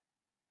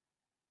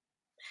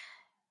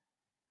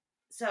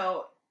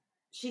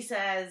she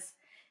says,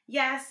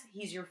 yes,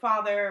 he's your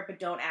father, but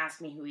don't ask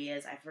me who he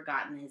is. I've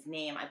forgotten his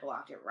name. I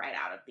blocked it right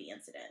out of the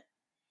incident.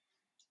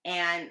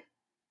 And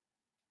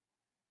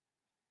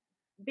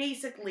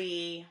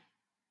basically,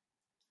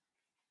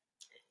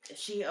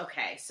 she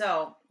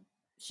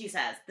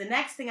says, the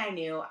next thing I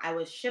knew, I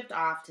was shipped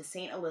off to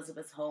St.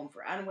 Elizabeth's Home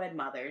for Unwed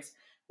Mothers,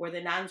 where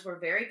the nuns were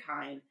very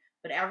kind,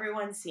 but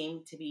everyone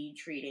seemed to be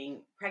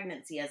treating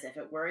pregnancy as if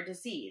it were a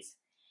disease.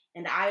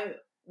 And I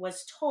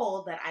was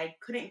told that I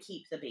couldn't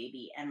keep the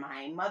baby, and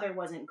my mother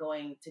wasn't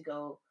going to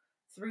go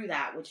through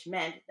that, which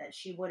meant that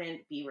she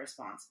wouldn't be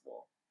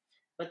responsible.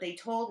 But they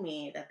told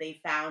me that they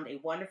found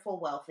a wonderful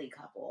wealthy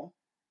couple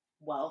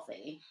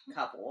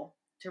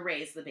to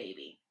raise the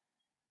baby.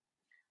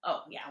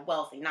 Oh, yeah,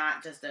 wealthy,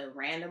 not just a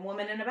random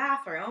woman in a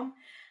bathroom.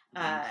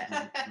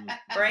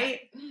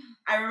 Right?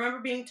 I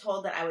remember being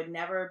told that I would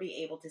never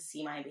be able to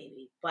see my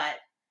baby, but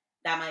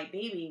that my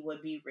baby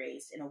would be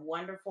raised in a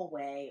wonderful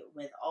way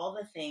with all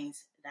the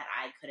things that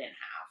I couldn't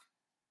have.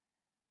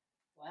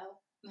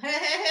 Well.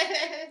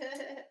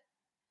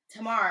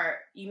 Tamar,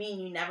 you mean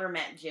you never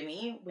met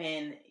Jimmy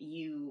when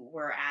you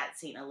were at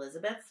St.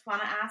 Elizabeth's?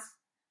 Fauna asked.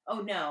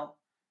 Oh, no.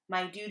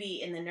 My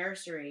duty in the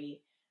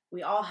nursery,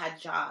 we all had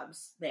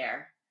jobs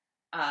there,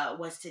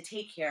 was to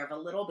take care of a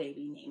little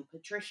baby named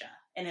Patricia.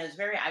 And it was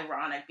very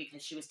ironic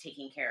because she was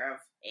taking care of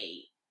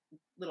a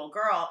little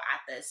girl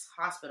at this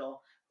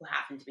hospital who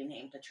happened to be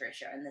named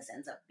Patricia, and this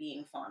ends up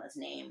being Fauna's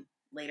name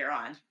later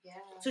on. Yeah.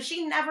 So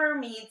she never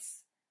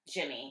meets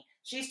Jimmy.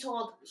 She's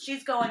told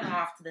she's going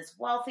off to this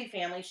wealthy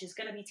family she's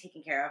going to be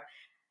taken care of.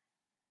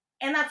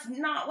 And that's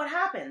not what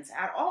happens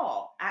at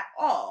all. At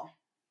all.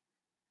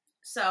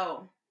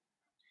 So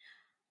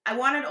I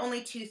wanted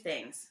only two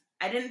things.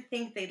 I didn't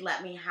think they'd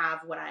let me have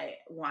what I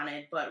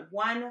wanted, but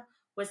one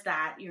was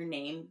that you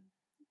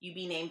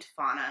be named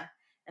Fauna,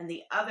 and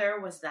the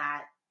other was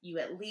that you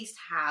at least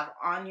have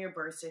on your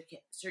birth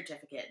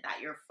certificate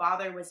that your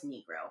father was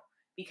Negro.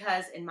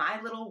 Because in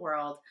my little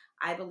world,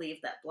 I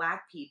believe that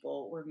black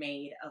people were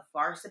made of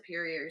far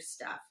superior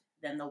stuff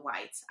than the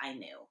whites I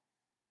knew.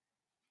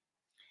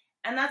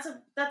 And that's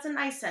a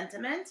nice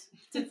sentiment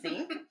to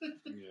think.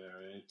 Yeah,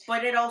 right.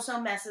 But it also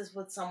messes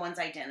with someone's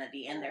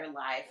identity and their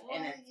life,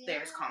 and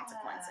there's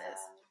consequences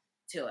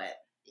to it.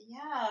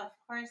 Yeah, of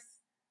course,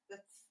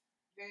 that's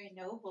very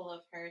noble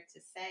of her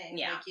to say,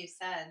 like you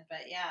said.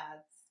 But yeah,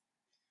 it's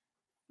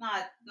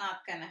not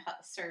going to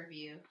serve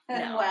you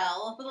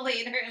well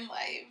later in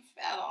life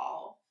at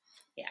all.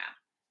 Yeah.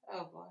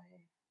 Oh, boy.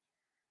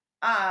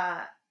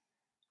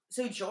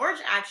 So George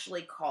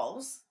actually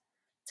calls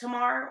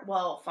Tamar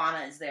while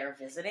Fauna is there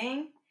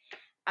visiting.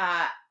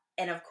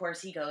 And of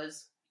course he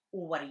goes,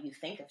 well, what do you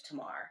think of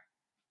Tamar?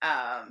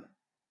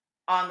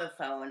 On the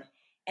phone.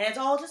 And it's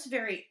all just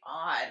very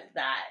odd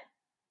that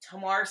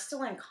Tamar's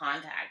still in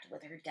contact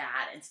with her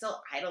dad and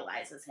still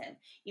idolizes him,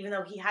 even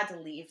though he had to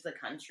leave the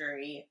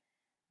country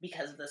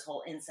because of this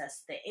whole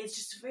incest thing. It's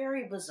just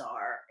very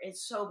bizarre.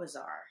 It's so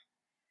bizarre.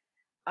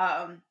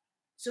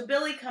 So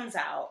Billy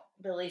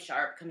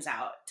Sharp comes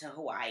out to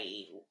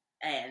Hawaii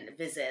and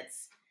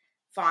visits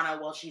Fauna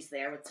while she's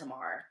there with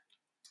Tamar.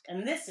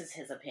 And this is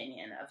his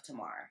opinion of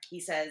Tamar. He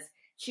says,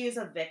 she is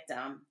a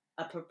victim,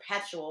 a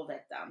perpetual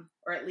victim,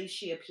 or at least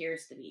she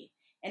appears to be.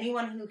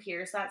 Anyone who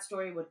hears that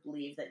story would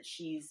believe that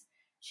she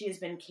has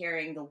been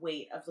carrying the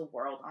weight of the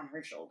world on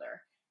her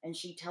shoulder, and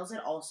she tells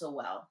it all so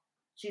well.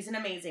 She's an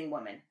amazing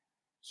woman.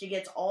 She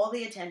gets all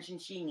the attention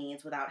she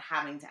needs without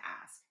having to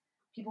ask.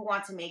 People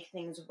want to make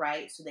things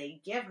right, so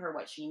they give her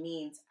what she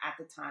needs at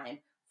the time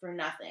for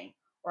nothing,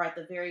 or at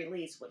the very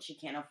least, what she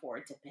can't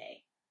afford to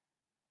pay.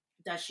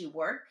 Does she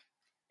work?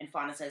 And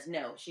Fauna says,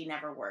 no, she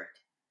never worked.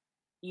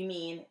 You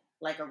mean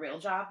like a real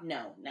job?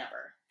 No,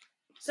 never.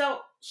 So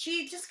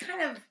she just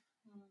kind of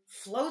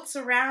floats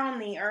around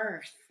the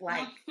earth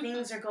like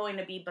things are going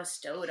to be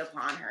bestowed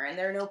upon her, and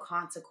there are no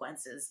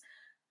consequences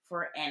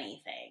for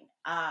anything.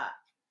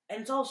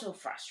 And it's also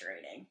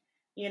frustrating,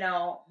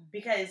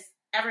 because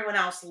everyone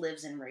else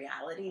lives in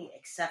reality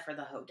except for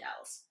the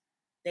Hodells.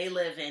 They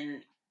live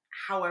in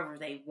however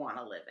they want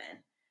to live in.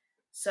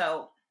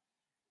 So,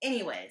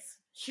 anyways,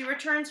 she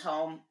returns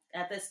home.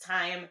 At this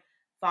time,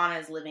 Fauna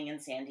is living in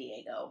San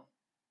Diego.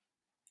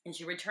 And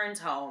she returns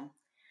home.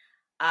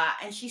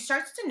 And she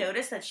starts to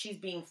notice that she's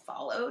being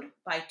followed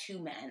by two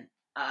men,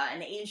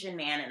 an Asian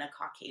man and a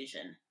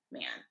Caucasian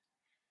man.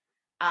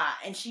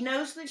 And she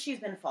knows that she's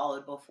been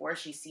followed before.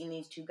 She's seen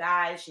these two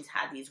guys. She's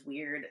had these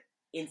weird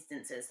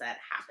instances that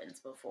happens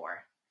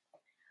before.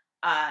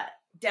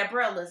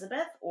 Deborah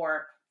Elizabeth,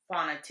 or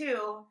Fauna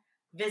 2,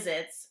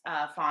 visits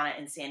Fauna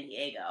in San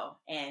Diego.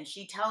 And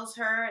she tells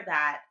her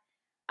that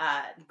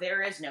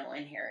there is no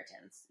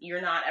inheritance.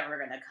 You're not ever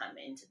going to come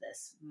into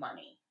this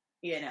money,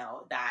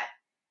 that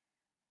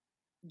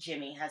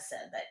Jimmy has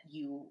said that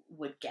you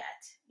would get,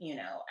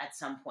 at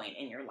some point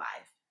in your life.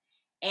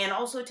 And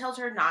also tells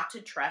her not to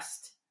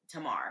trust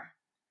Tamar.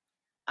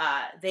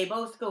 They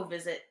both go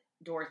visit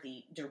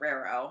Dorothy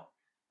Dorero,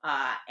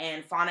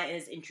 and Fauna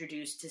is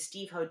introduced to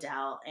Steve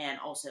Hodel and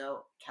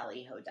also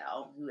Kelly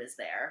Hodel, who is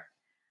there.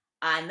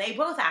 And they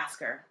both ask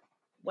her,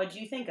 what do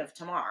you think of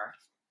Tamar?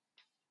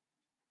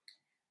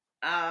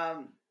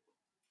 And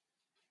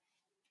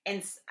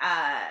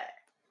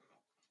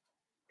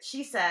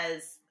she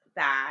says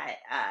that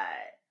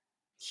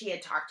she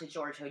had talked to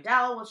George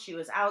Hodel while she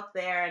was out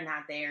there and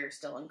that they are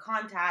still in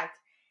contact.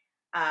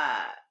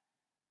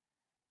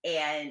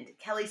 And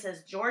Kelly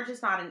says George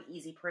is not an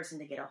easy person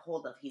to get a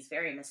hold of. He's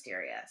very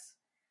mysterious.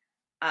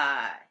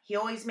 He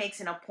always makes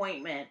an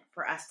appointment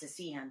for us to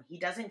see him. He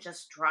doesn't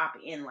just drop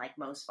in like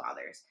most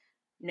fathers.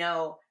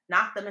 No,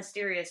 not the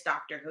mysterious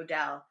Dr.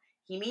 Hodel.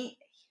 He'll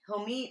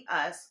meet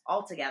us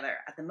all together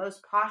at the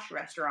most posh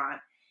restaurant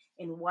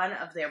in one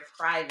of their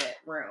private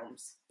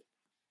rooms.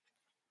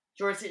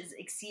 George is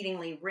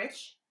exceedingly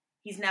rich.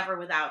 He's never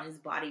without his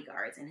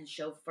bodyguards and his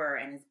chauffeur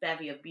and his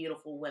bevy of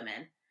beautiful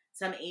women.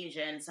 Some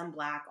Asian, some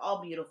black,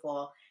 all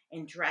beautiful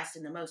and dressed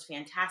in the most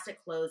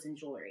fantastic clothes and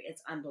jewelry.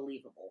 It's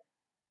unbelievable.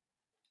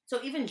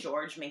 So even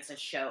George makes a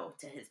show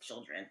to his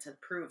children to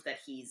prove that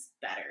he's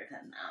better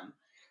than them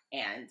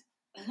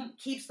and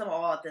keeps them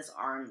all at this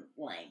arm's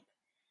length.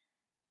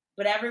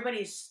 But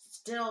everybody's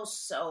still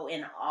so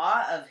in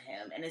awe of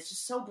him, and it's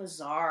just so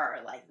bizarre.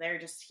 Like,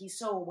 he's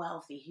so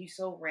wealthy, he's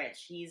so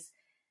rich, he's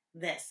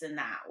this and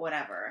that,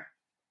 whatever.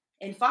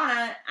 And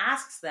Fauna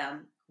asks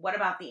them, what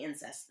about the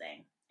incest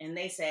thing? And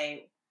they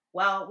say,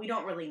 well, we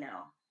don't really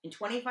know. In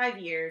 25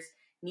 years,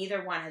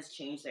 neither one has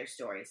changed their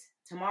stories.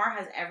 Tamar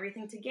has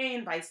everything to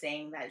gain by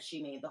saying that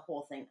she made the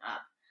whole thing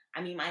up.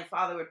 I mean, my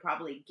father would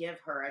probably give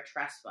her a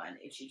trust fund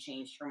if she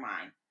changed her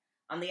mind.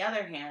 On the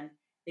other hand,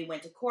 they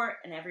went to court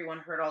and everyone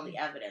heard all the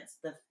evidence.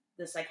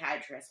 The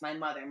psychiatrist, my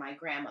mother, my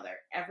grandmother,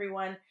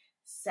 everyone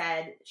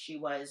said she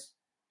was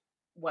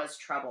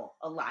trouble,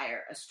 a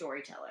liar, a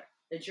storyteller.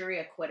 The jury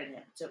acquitted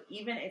him. So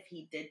even if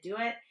he did do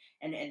it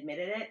and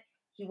admitted it,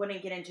 he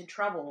wouldn't get into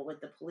trouble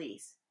with the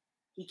police.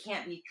 He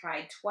can't be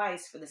tried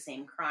twice for the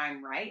same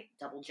crime, right?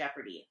 Double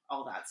jeopardy,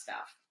 all that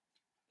stuff.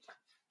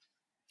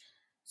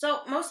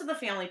 So most of the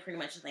family pretty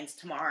much thinks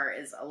Tamar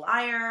is a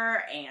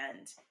liar,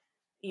 and,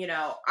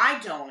 I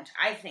don't.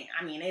 I think,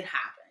 it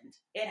happened.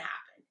 It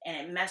happened, and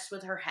it messed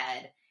with her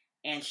head,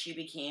 and she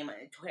became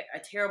a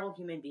terrible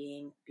human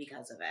being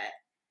because of it.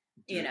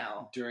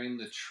 During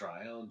the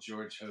trial,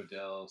 George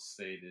Hodel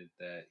stated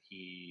that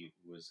he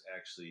was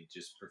actually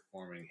just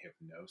performing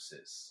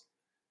hypnosis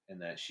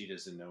and that she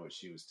doesn't know what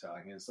she was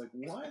talking. It's like,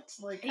 what?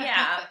 Like,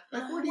 yeah.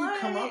 Like, where do you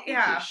come up with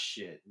this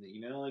shit?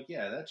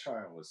 That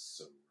trial was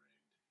so rigged.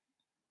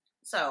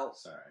 So.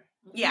 Sorry.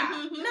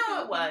 Yeah.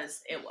 No, it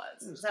was. It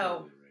was so.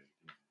 Totally rigged.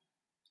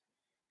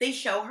 They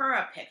show her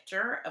a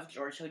picture of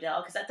George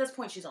Hodel, because at this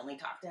point she's only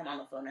talked to him on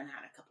the phone and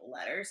had a couple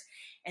letters,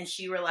 and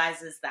she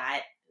realizes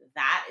that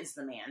is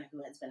the man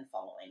who has been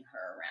following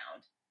her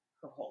around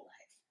her whole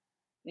life.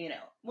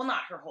 Well,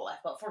 not her whole life,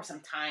 but for some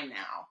time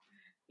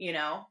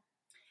now.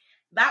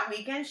 That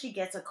weekend she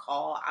gets a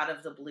call out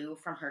of the blue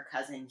from her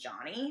cousin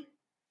Johnny.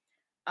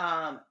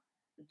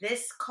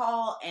 This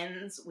call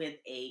ends with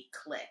a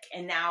click.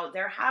 And now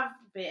there have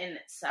been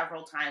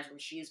several times where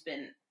she's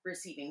been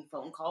receiving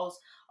phone calls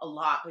a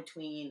lot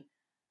between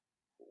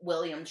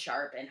William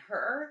Sharp and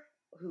her,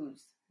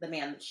 who's the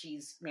man that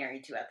she's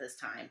married to at this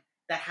time,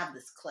 that have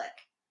this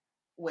click,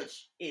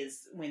 which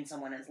is when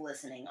someone is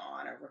listening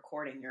on or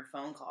recording your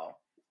phone call.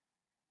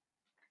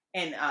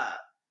 And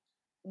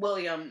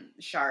William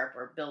Sharp,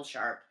 or Bill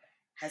Sharp,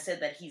 has said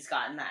that he's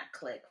gotten that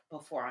clip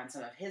before on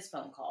some of his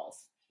phone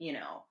calls, you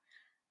know.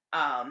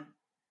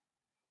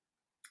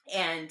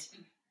 And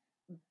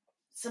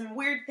some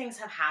weird things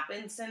have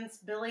happened since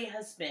Billy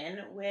has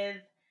been with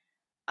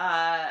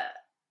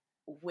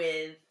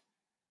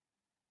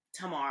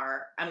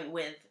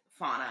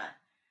Fauna.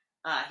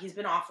 He's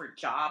been offered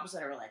jobs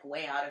that are like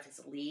way out of his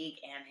league,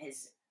 and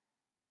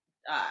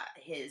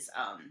his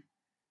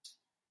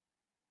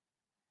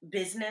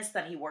business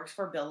that he works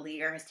for, Bill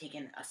Lear, has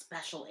taken a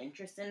special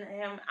interest in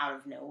him out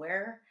of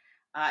nowhere.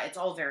 It's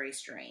all very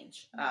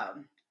strange.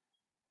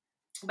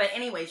 But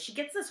anyway, she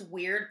gets this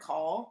weird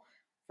call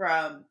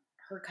from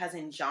her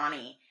cousin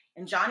Johnny,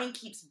 and Johnny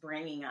keeps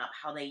bringing up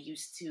how they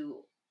used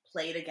to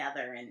play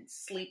together and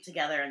sleep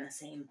together in the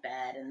same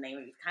bed, and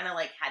they kind of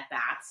like had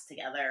baths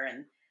together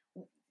and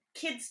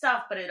kid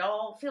stuff, but it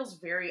all feels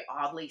very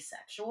oddly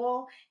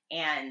sexual,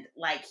 and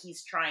like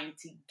he's trying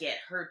to get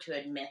her to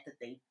admit that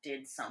they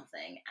did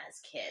something as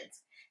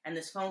kids. And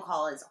this phone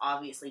call is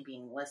obviously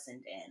being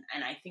listened in,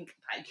 and I think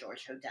by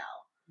George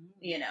Hodel,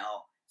 you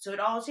know. So it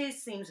all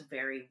just seems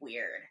very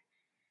weird.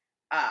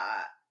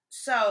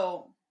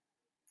 So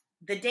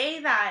the day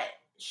that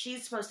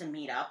she's supposed to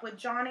meet up with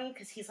Johnny,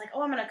 because he's like,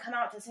 oh, I'm going to come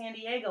out to San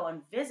Diego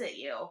and visit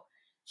you,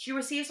 she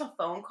receives a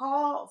phone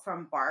call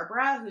from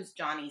Barbara, who's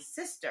Johnny's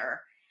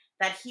sister,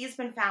 that he's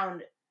been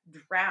found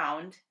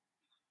drowned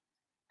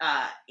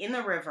in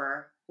the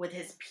river with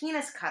his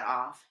penis cut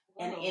off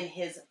and in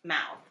his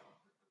mouth.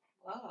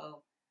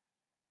 Whoa.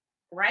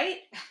 Right?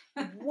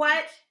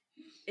 What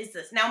is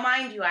this? Now,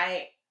 mind you,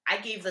 I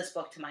gave this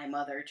book to my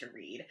mother to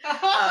read.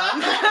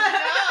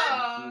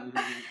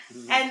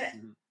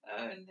 And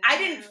I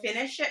didn't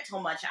finish it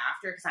till much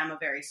after, because I'm a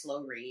very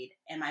slow read,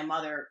 and my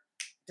mother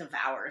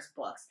devours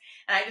books.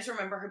 And I just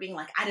remember her being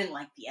like, I didn't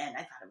like the end. I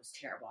thought it was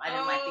terrible. I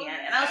didn't like the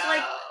end. And I was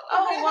like,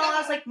 I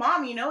was like,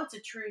 Mom, you know, it's a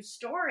true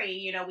story.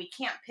 You know, we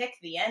can't pick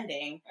the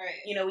ending.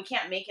 Right. You know, we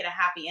can't make it a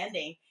happy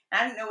ending.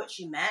 And I didn't know what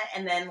she meant.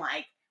 And then,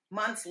 like,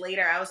 months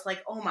later, I was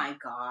like, oh my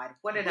God,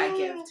 what did I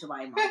give to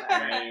my mother?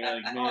 Right, you're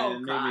like,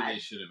 man, maybe they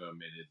should have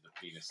omitted the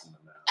penis in the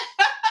mouth.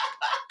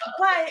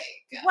 But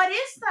what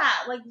is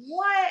that? Like,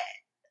 what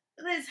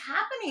is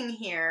happening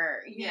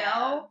here? You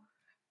know?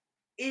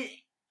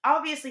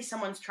 Obviously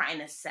someone's trying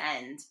to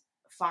send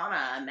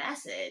Fauna a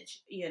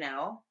message, you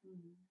know?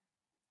 Mm-hmm.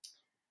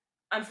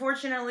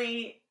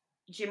 Unfortunately,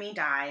 Jimmy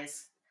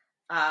dies.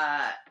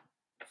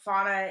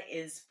 Fauna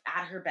is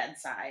at her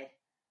bedside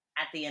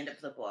at the end of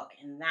the book,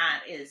 and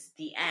that is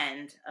the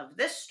end of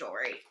this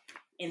story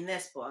in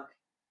this book.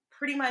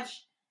 Pretty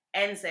much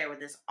ends there with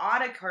this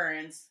odd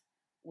occurrence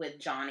with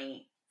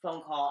Johnny,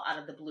 phone call out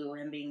of the blue,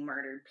 him being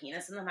murdered,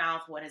 penis in the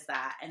mouth, what is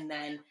that? And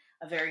then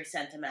a very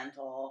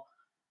sentimental,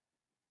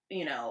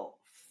 you know,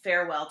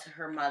 farewell to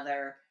her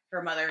mother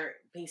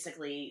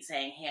basically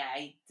saying, hey,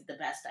 I did the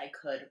best I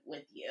could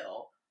with you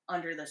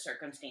under the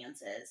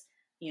circumstances.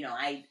 You know,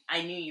 I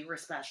knew you were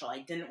special. I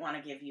didn't want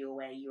to give you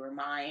away. You were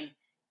mine,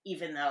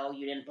 even though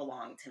you didn't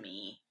belong to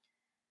me.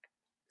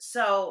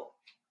 So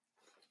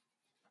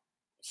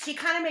she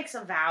kind of makes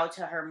a vow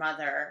to her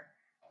mother.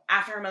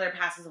 After her mother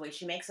passes away,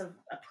 she makes a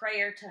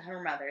prayer to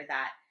her mother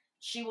that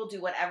she will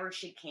do whatever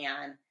she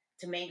can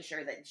to make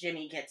sure that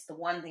Jimmy gets the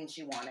one thing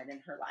she wanted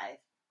in her life,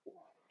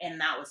 and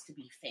that was to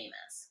be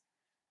famous.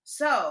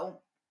 So,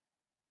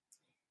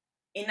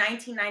 in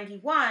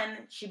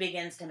 1991, she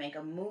begins to make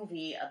a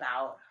movie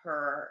about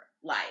her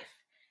life.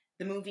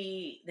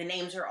 The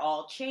names are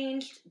all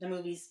changed. The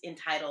movie's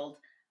entitled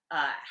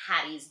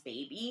Hattie's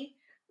Baby.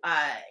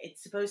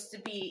 It's supposed to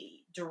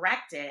be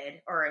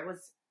directed, or it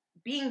was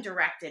being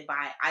directed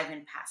by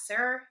Ivan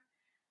Passer,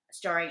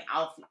 starring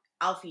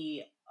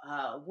Alfie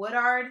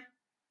Woodard.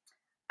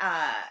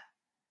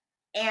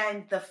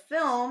 And the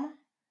film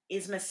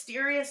is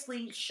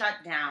mysteriously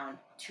shut down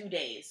 2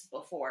 days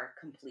before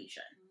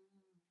completion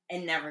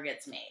and never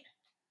gets made.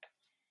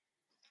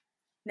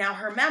 Now,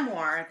 her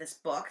memoir, this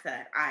book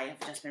that I have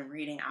just been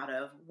reading out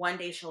of, One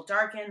Day She'll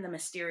Darken, The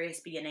Mysterious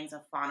Beginnings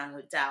of Fauna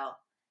Hodel,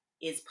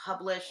 is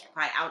published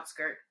by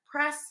Outskirt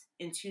Press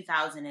in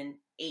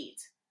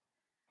 2008.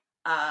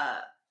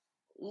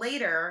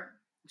 Later,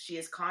 she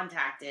is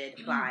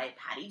contacted by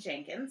Patty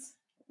Jenkins,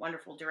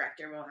 wonderful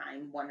director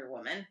behind Wonder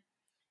Woman,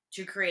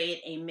 to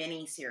create a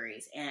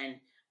mini-series, and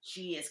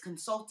she is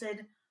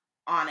consulted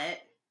on it.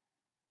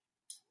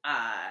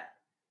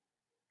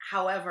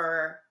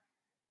 However,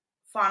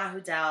 Fauna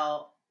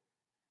Hodel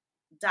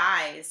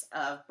dies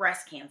of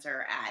breast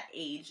cancer at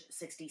age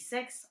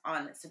 66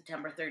 on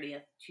September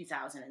 30th,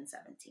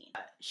 2017.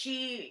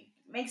 She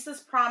makes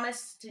this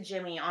promise to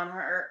Jimmy on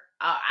her,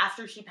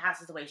 after she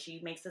passes away,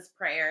 she makes this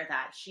prayer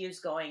that she is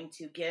going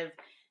to give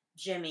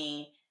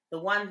Jimmy the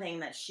one thing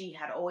that she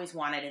had always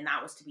wanted, and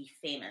that was to be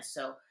famous.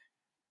 So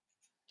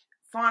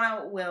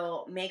Fauna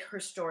will make her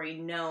story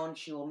known.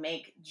 She will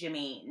make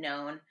Jimmy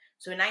known.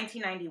 So in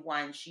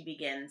 1991, she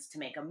begins to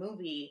make a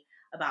movie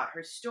about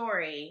her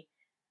story.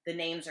 The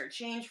names are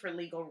changed for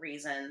legal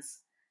reasons.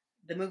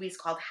 The movie's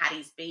called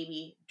Hattie's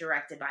Baby,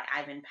 directed by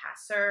Ivan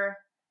Passer.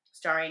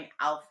 starring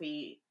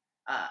Alfre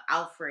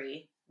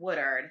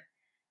Woodard,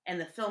 and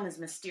the film is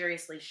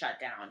mysteriously shut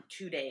down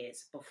 2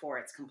 days before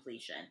its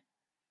completion.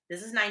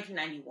 This is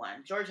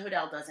 1991. George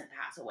Hodel doesn't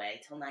pass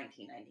away till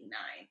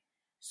 1999.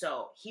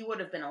 So he would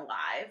have been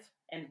alive,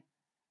 and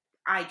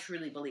I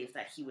truly believe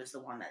that he was the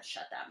one that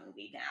shut that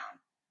movie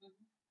down.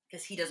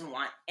 Because he doesn't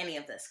want any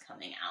of this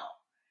coming out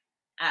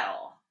at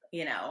all,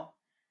 you know?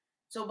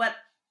 So, but,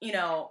 you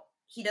know,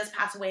 he does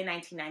pass away in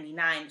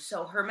 1999.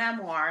 So her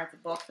memoir, the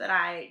book that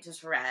I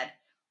just read,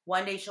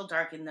 One Day Shall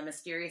Darken, The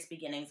Mysterious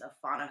Beginnings of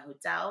Fauna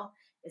Hodel,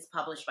 is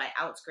published by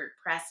Outskirt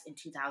Press in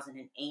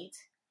 2008.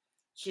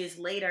 She is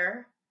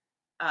later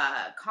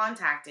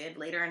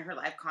later in her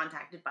life,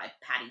 contacted by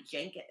Patty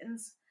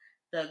Jenkins,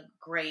 the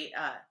great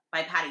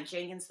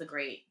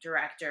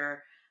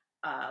director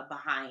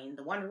behind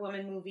the Wonder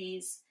Woman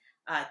movies,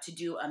 to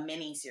do a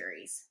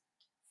mini-series.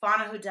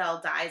 Fauna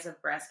Hodel dies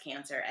of breast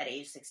cancer at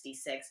age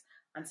 66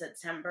 on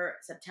September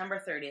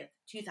 30th,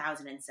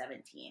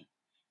 2017.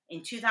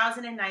 In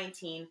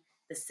 2019,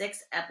 the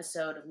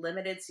 6-episode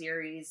limited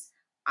series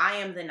I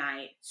Am the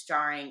Night,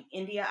 starring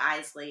India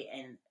Isley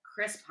and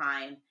Chris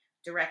Pine,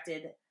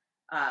 directed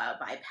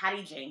by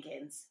Patty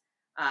Jenkins,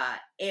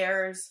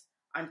 airs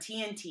on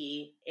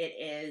TNT. It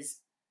is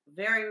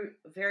very,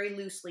 very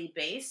loosely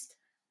based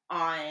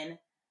on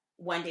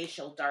One Day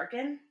Shall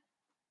Darken,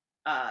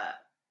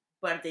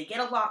 but they get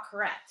a lot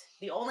correct.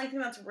 The only thing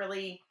that's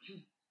really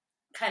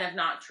kind of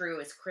not true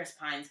is Chris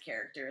Pine's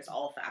character is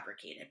all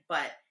fabricated,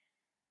 but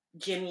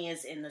Jimmy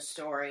is in the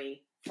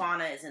story,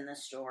 Fauna is in the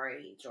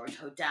story, George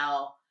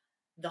Hodel,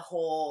 the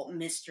whole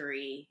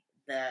mystery,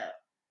 the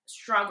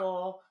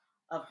struggle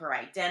of her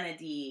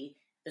identity,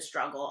 the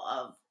struggle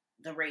of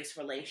the race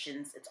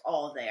relations, it's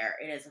all there.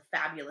 It is a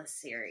fabulous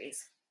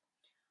series.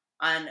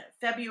 In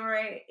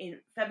February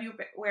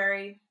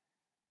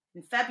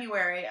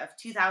of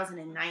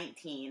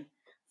 2019,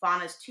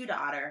 Fauna's 2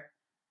 daughters,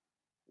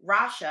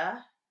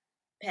 Rasha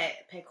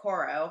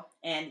Pecoro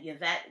and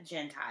Yvette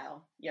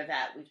Gentile,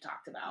 Yvette we've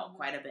talked about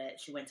quite a bit,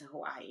 she went to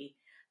Hawaii,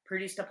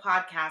 produced a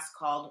podcast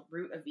called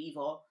Root of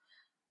Evil,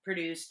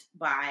 produced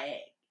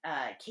by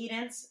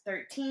Cadence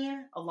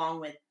 13, along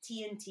with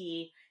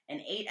TNT, an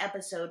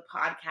 8-episode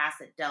podcast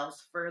that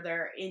delves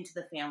further into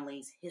the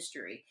family's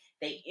history.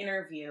 They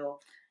interview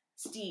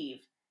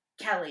Steve,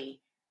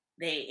 Kelly,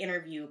 they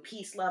interview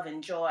Peace, Love,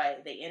 and Joy,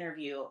 they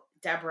interview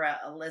Deborah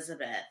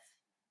Elizabeth.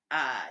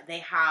 They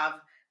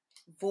have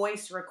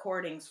voice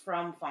recordings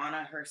from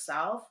Fauna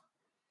herself.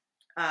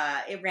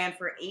 It ran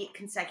for 8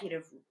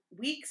 consecutive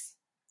weeks,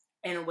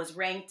 and it was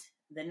ranked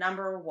the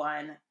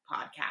 #1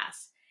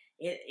 podcast.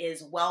 It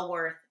is well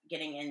worth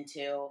getting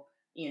into,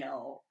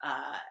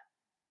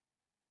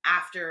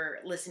 after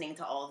listening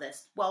to all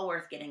this, well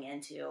worth getting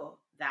into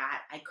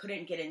that. I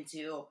couldn't get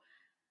into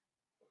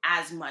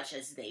as much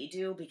as they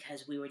do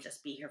because we would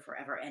just be here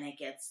forever, and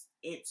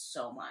it's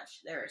so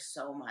much. There is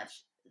so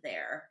much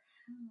there.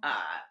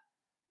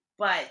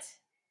 But,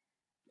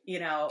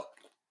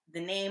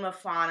 the name of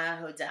Fauna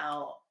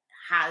Hodel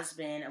has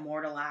been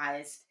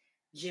immortalized.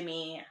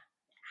 Jimmy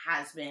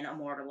has been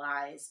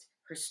immortalized.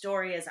 Her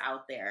story is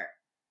out there.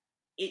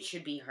 It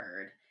should be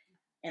heard.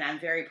 And I'm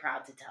very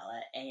proud to tell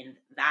it. And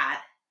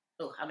that,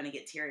 I'm going to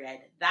get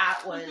teary-eyed.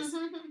 That was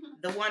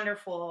the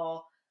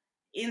wonderful,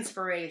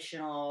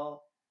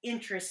 inspirational,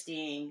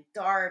 interesting,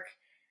 dark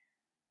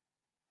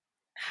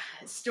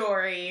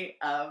story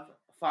of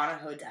Fauna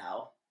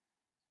Hodel.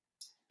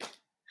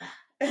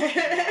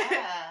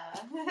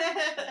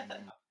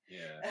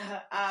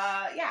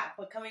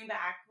 But coming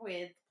back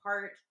with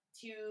part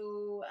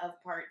 2 of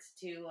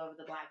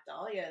the Black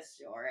Dahlia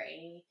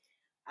story,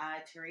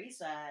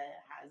 Teresa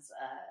has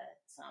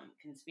some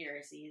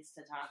conspiracies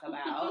to talk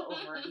about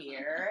over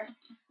here,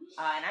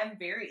 and I'm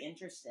very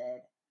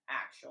interested,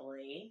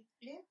 actually.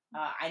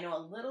 I know a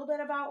little bit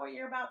about what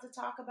you're about to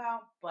talk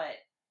about,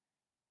 but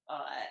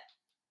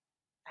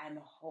I'm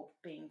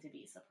hoping to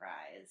be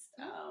surprised.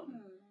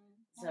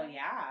 So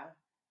yeah.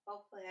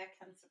 Hopefully I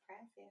can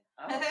surprise you.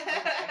 Oh,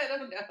 okay. I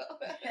don't know.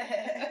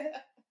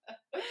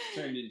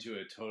 Turned into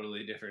a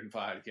totally different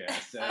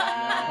podcast. Yeah,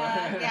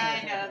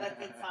 I know. That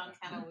did sound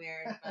kind of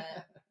weird,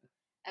 but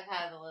I've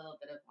had a little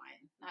bit of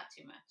wine. Not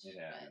too much. But...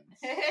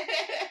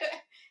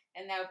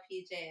 And now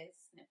PJ is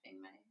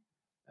sniffing my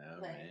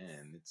legs.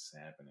 Man, it's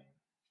happening.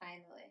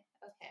 Finally.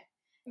 Okay.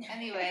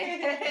 Anyway.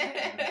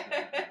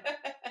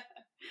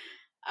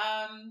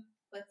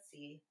 Let's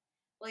see.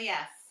 Well,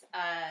 yes.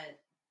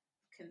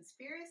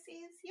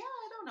 Conspiracies? Yeah,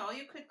 I don't know.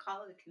 You could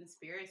call it a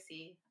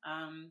conspiracy.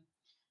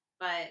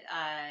 But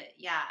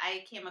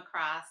I came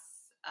across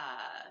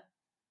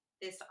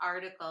this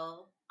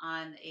article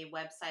on a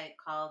website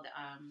called,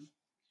 I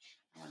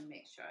want to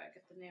make sure I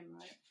get the name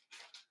right,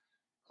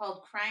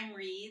 called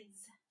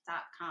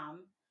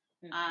crimereads.com.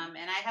 And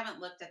I haven't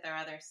looked at their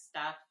other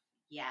stuff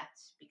yet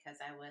because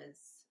I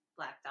was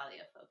Black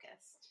Dahlia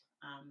focused.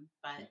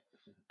 But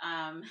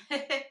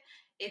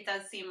it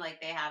does seem like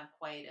they have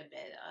quite a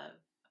bit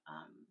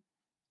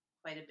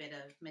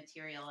of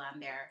material on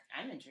there.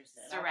 I'm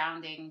interested.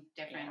 Surrounding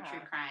different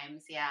true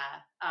crimes.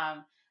 Yeah.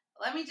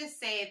 let me just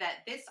say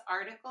that this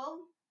article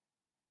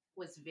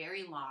was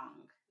very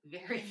long,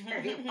 very,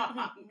 very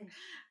long.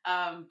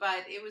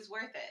 But it was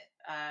worth it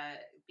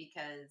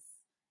because,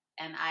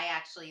 and I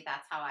actually,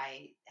 that's how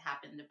I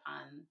happened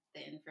upon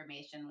the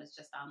information, was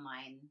just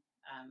online.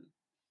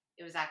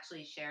 It was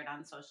actually shared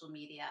on social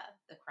media.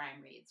 The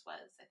Crime Reads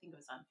was, I think it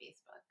was on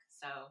Facebook.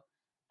 So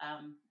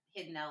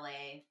Hidden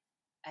LA,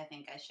 I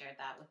think I shared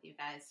that with you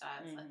guys. So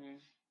I was like,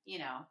 you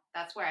know,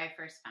 that's where I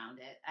first found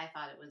it. I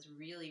thought it was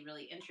really,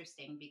 really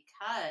interesting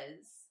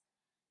because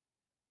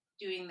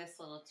doing this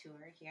little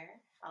tour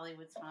here,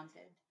 Hollywood's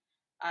Haunted,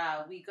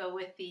 we go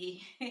with the,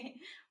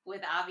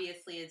 with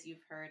obviously, as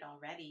you've heard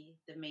already,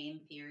 the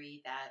main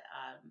theory that,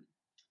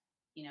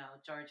 you know,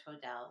 George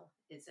Hodel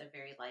is a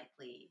very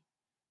likely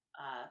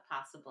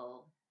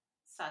possible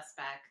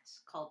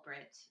suspect,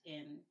 culprit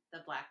in the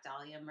Black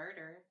Dahlia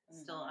murder,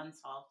 still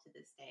unsolved to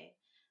this day.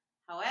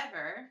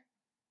 However,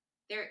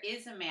 there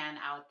is a man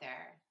out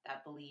there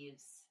that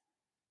believes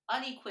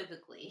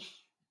unequivocally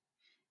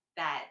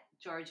that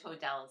George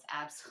Hodel is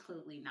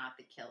absolutely not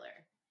the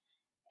killer.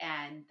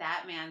 And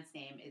that man's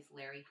name is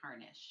Larry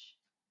Harnish.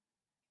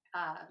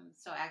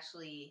 So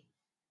actually,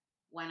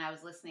 when I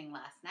was listening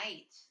last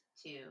night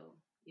to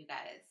you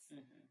guys,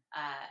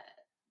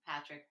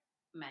 Patrick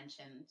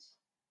mentioned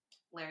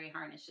Larry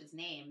Harnish's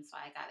name, so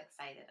I got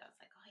excited. I was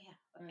like, oh yeah,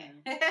 okay.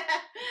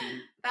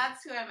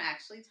 That's who I'm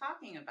actually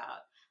talking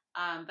about.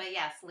 But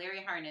yes,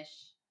 Larry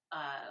Harnish,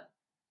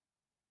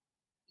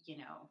 you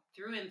know,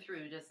 through and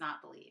through does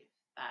not believe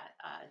that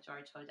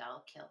George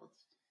Hodel killed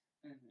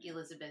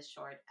Elizabeth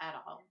Short at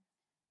all.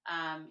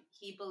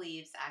 He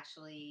believes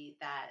actually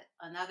that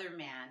another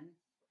man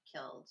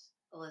killed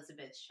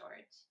Elizabeth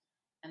Short,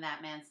 and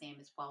that man's name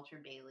is Walter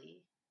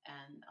Bailey,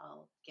 and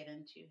I'll get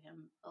into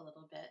him a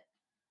little bit.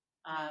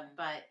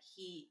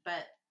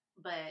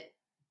 But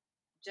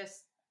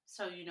just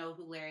so you know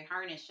who Larry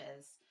Harnish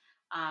is,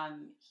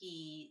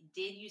 he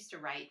did used to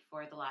write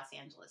for the Los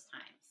Angeles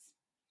Times,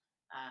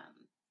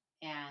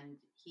 and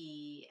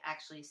he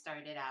actually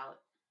started out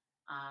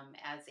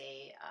as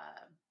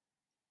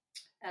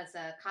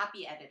a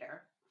copy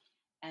editor,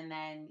 and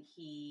then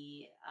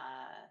he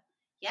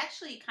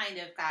actually kind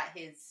of got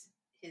his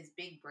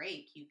big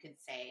break, you could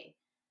say,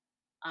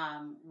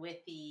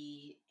 with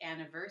the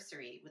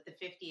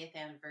 50th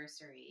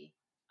anniversary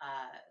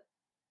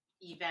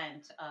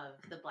event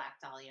of the Black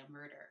Dahlia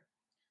murder.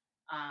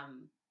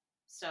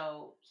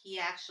 So he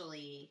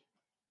actually,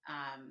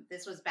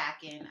 this was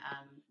back in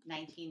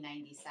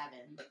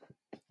 1997.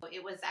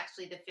 It was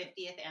actually the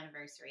 50th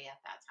anniversary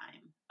at that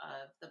time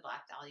of the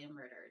Black Dahlia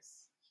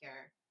murders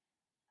here.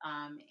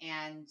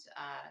 And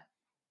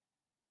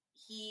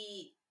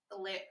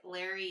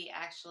Larry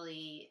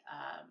actually,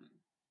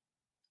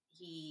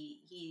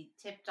 he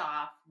tipped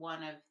off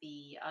one of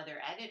the other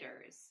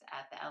editors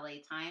at the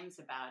LA Times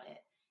about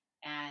it.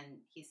 And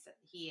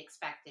he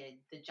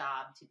expected the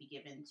job to be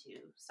given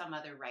to some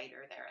other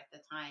writer there at the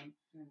time.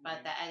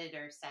 But the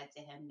editor said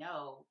to him,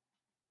 no,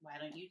 why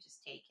don't you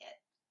just take it?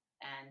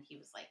 And he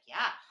was like,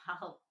 yeah,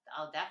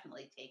 I'll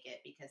definitely take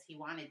it, because he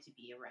wanted to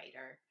be a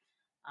writer,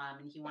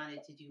 and he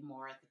wanted to do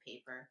more at the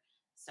paper.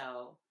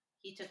 So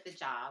he took the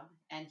job,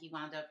 and he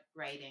wound up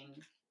writing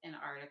an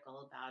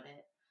article about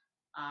it.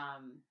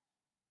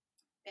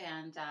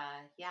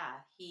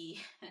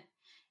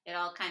 It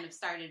all kind of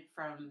started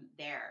from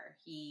there.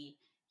 He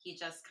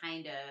just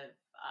kind of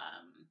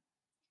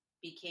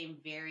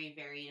became very,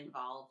 very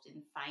involved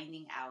in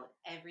finding out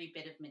every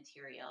bit of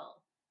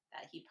material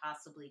that he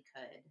possibly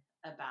could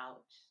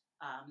about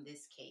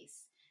this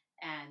case.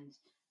 And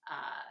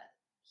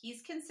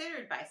he's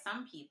considered by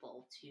some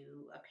people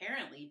to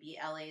apparently be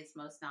LA's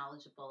most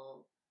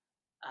knowledgeable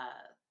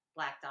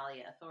Black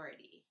Dahlia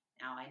authority.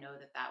 Now, I know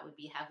that would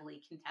be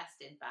heavily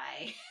contested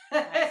by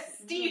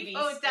Steve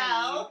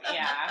Hodel.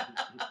 Yeah.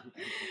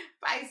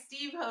 By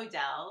Steve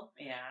Hodel.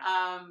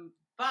 Yeah.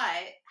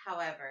 But,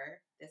 however,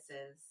 this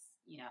is,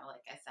 you know,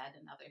 like I said,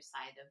 another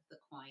side of the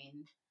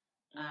coin.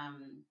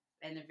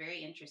 And they're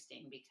very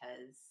interesting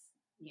because,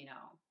 you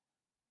know,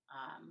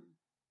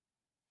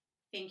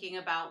 thinking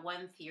about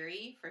one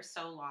theory for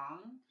so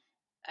long,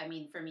 I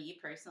mean, for me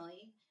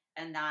personally,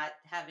 and not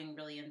having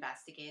really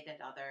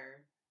investigated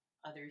other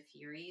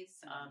theories,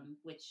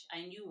 which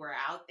I knew were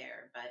out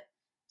there, but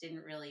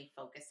didn't really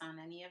focus on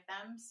any of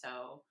them.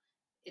 So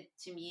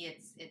to me,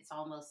 it's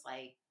almost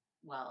like,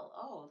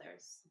 well,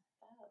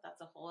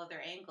 that's a whole other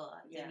angle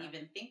I didn't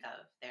even think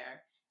of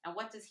there. And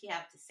what does he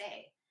have to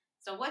say?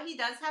 So what he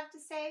does have to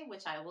say,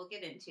 which I will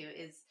get into,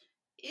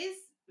 is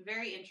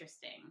very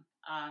interesting.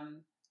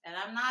 And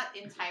I'm not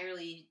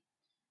entirely,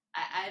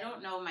 I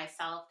don't know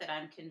myself that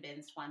I'm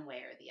convinced one way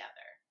or the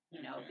other,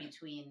 you know,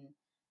 between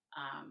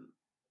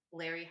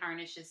Larry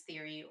Harnish's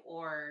theory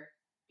or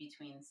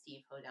between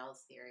Steve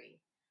Hodel's theory.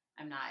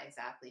 I'm not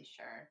exactly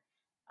sure.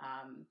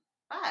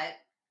 But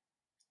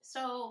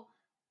so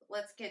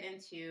let's get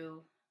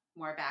into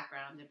more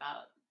background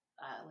about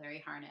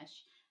Larry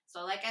Harnish.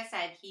 So like I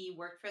said, he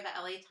worked for the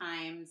LA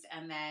Times,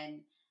 and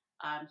then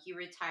he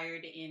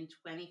retired in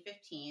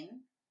 2015.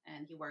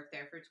 and he worked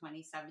there for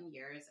 27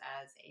 years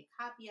as a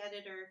copy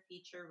editor,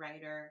 feature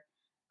writer,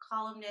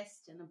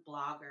 columnist, and a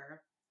blogger.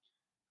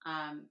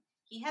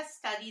 He has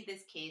studied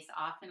this case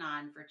off and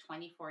on for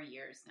 24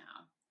 years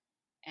now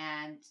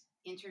and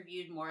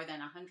interviewed more than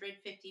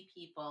 150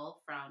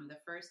 people, from the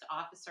first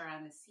officer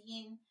on the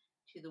scene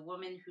to the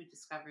woman who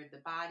discovered the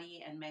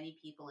body and many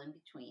people in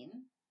between.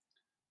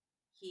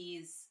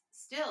 He's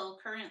still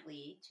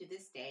currently, to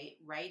this day,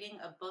 writing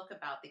a book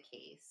about the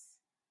case,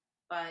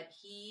 but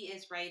he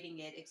is writing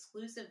it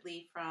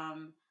exclusively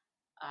from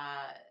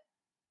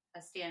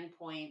a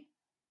standpoint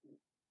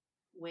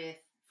with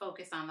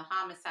focus on the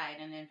homicide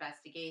and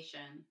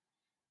investigation.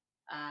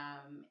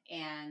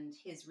 And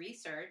his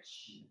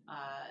research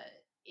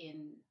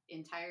in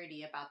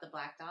entirety about the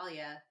Black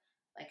Dahlia,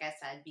 like I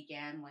said,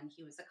 began when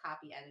he was a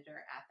copy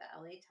editor at the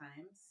LA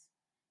Times,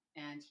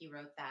 and he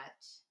wrote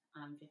that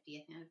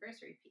 50th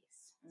anniversary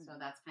piece. Mm-hmm. So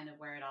that's kind of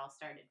where it all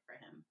started for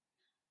him.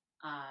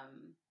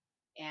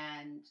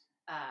 And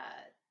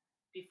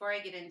before I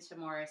get into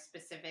more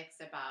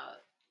specifics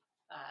about,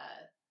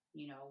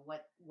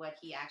 what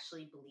he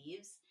actually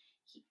believes,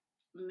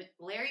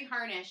 Larry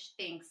Harnish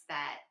thinks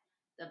that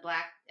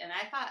and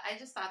I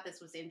just thought this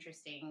was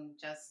interesting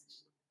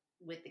just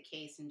with the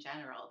case in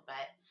general,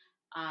 but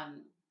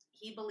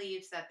he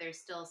believes that there's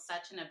still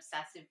such an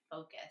obsessive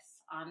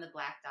focus on the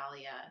Black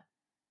Dahlia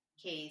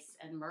case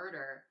and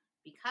murder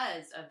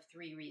because of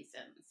 3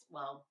 reasons.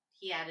 Well,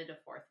 he added a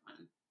 4th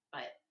one,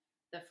 but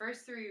the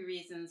first 3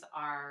 reasons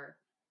are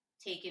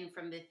taken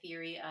from the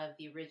theory of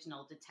the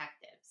original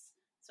detectives.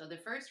 So the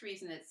first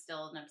reason it's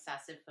still an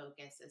obsessive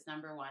focus is,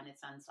 number 1,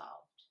 it's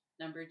unsolved.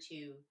 Number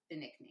 2, the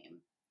nickname.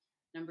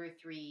 Number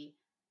 3,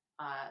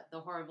 the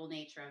horrible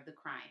nature of the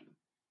crime.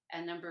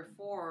 And number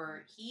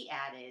 4, he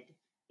added,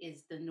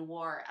 is the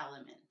noir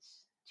element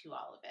to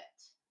all of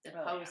it.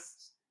 The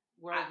post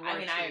World War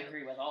II. I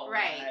agree with all of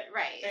that.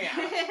 Right. Yeah.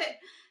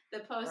 The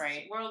post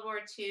World War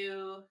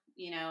II,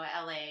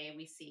 LA,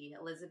 we see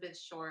Elizabeth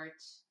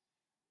Short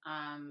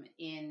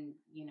in,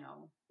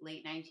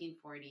 late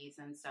 1940s.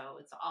 And so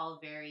it's all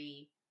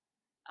very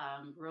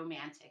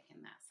romantic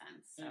in that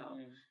sense.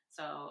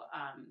 So,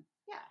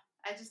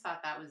 I just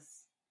thought that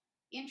was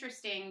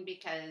interesting,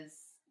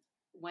 because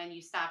when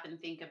you stop and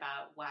think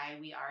about why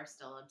we are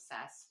still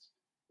obsessed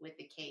with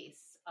the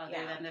case, other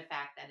than the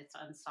fact that it's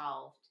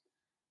unsolved,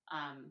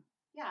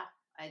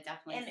 I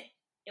definitely... And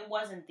it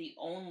wasn't the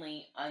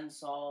only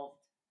unsolved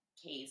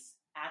case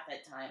at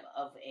that time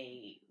of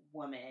a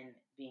woman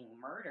being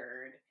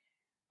murdered.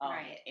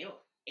 Right.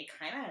 It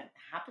kind of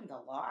happened a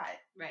lot,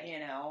 right?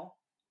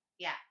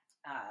 Yeah.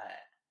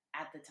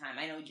 At the time,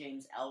 I know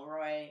James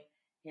Ellroy,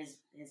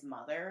 his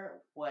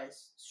mother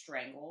was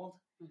strangled,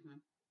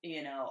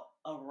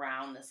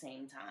 around the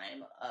same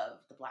time of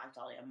the Black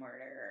Dahlia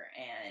murder,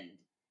 and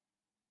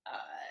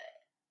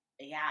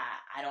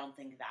I don't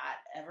think that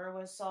ever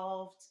was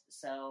solved.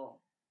 So,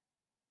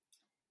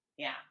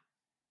 yeah.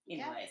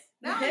 Anyways.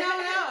 No,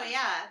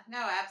 yeah.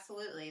 No,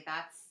 absolutely.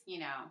 That's,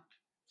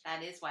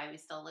 that is why we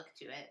still look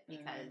to it,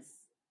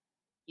 because,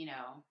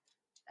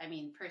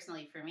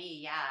 personally for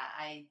me,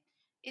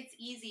 it's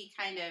easy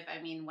kind of,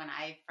 when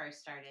I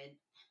first started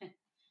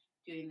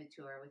doing the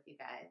tour with you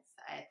guys,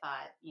 I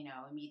thought,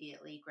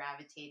 immediately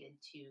gravitated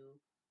to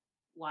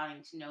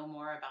wanting to know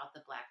more about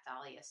the Black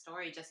Dahlia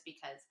story, just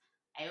because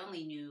I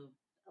only knew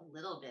a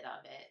little bit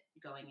of it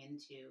going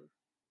into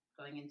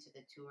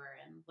the tour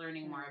and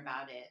learning more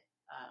about it.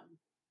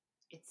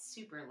 It's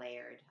super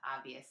layered,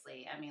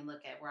 obviously.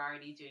 We're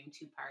already doing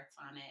 2 parts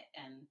on it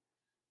and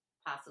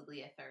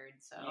possibly a 3rd.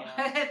 So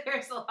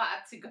there's a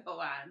lot to go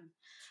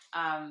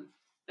on.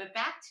 But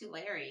back to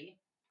Larry.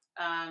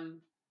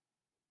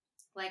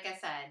 Like I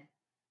said,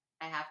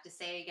 I have to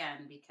say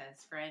again,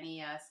 because for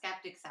any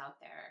skeptics out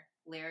there,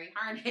 Larry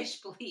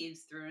Harnish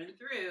believes through and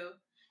through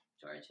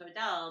George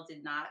Hodel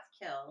did not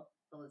kill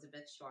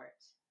Elizabeth Short.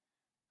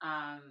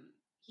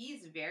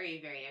 He's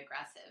very, very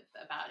aggressive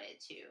about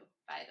it too,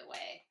 by the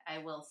way, I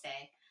will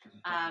say.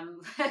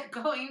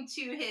 Going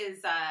to his,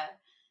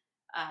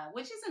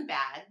 which isn't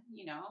bad,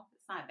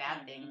 it's not a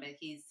bad thing, but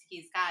he's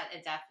got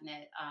a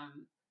definite,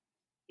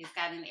 he's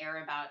got an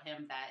air about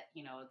him that,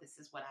 this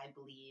is what I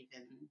believe,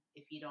 and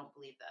if you don't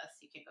believe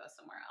this, you can go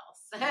somewhere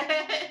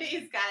else.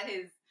 He's got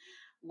his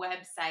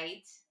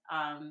website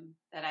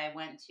that I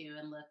went to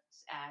and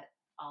looked at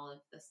all of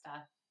the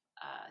stuff.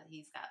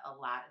 He's got a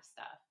lot of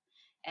stuff.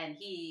 And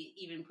he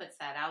even puts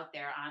that out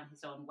there on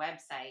his own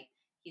website.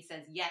 He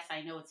says, yes,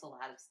 I know it's a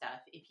lot of stuff.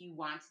 If you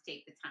want to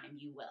take the time,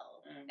 you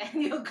will.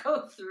 And you'll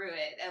go through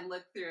it and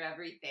look through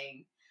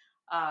everything,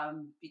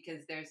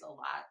 because there's a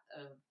lot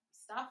of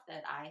stuff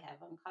that I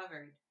have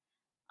uncovered.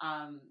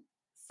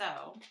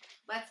 So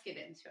let's get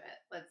into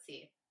it. Let's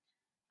see.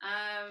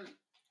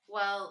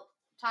 Well,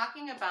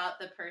 talking about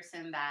the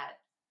person that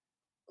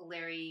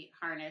Larry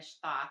Harnish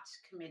thought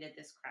committed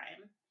this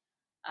crime,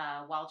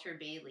 Walter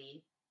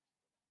Bailey,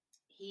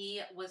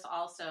 he was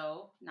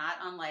also, not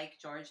unlike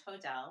George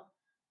Hodel,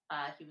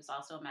 he was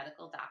also a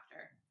medical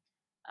doctor.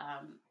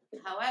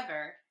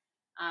 However,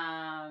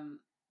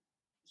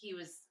 he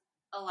was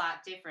a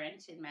lot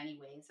different in many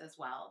ways as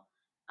well.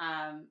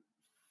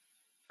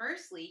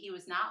 Firstly, he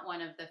was not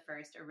one of the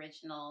first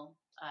original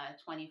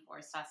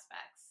 24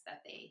 suspects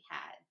that they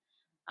had.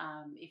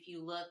 If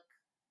you look,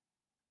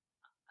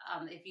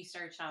 if you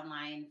search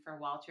online for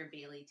Walter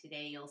Bailey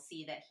today, you'll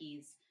see that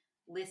he's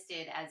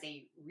listed as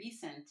a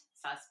recent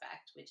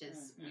suspect, which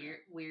is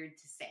weird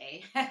to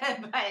say,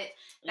 but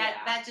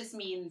that just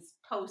means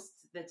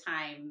post the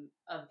time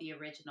of the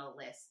original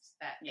list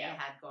that they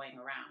had going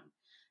around.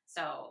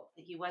 So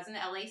he was an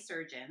LA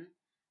surgeon.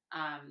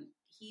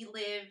 He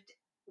lived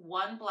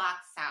 1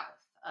 block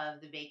south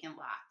of the vacant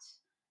lot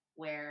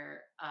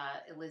where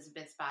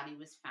Elizabeth's body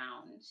was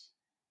found.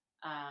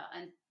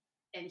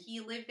 And he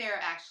lived there,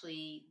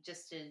 actually,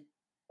 just to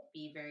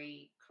be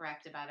very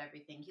correct about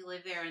everything, he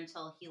lived there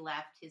until he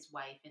left his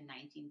wife in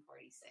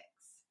 1946.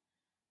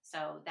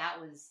 So that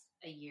was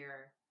a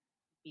year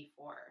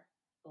before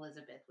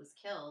Elizabeth was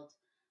killed.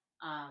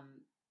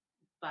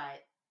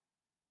 But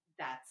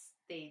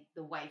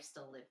the wife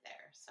still lived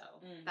there. So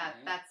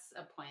that's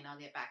a point I'll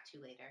get back to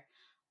later.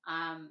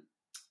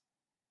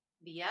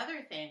 The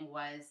other thing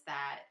was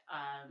that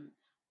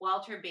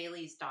Walter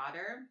Bailey's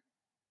daughter,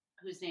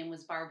 whose name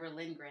was Barbara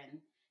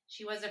Lindgren,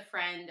 she was a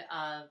friend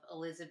of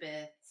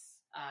Elizabeth's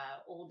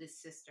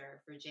oldest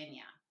sister,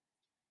 Virginia.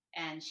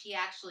 And she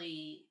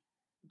actually,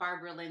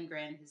 Barbara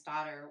Lindgren, his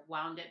daughter,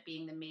 wound up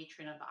being the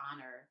matron of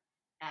honor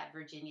at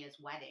Virginia's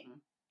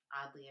wedding,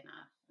 oddly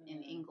enough,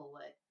 in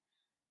Inglewood.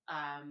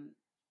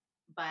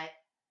 But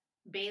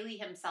Bailey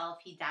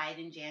himself, he died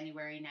in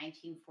January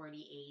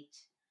 1948.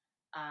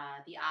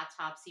 The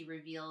autopsy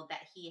revealed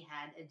that he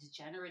had a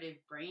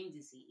degenerative brain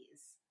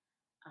disease.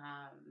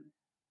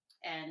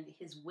 And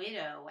his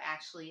widow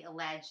actually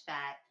alleged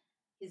that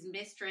his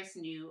mistress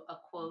knew a,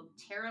 quote,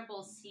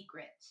 terrible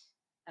secret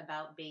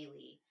about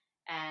Bailey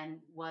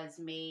and was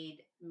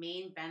made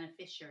main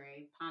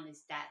beneficiary upon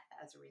his death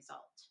as a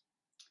result.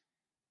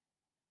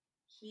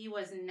 He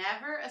was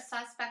never a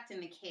suspect in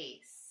the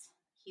case.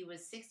 He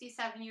was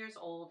 67 years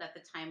old at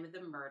the time of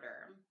the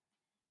murder.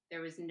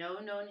 There was no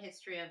known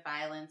history of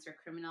violence or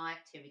criminal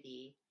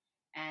activity,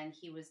 and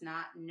he was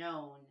not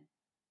known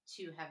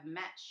to have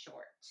met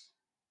Short.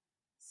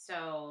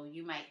 So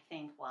you might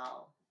think,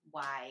 well,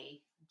 why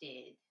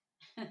did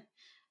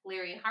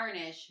Larry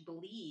Harnish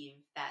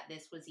believe that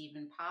this was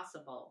even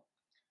possible?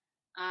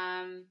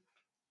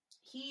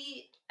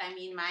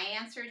 My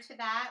answer to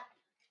that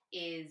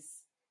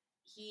is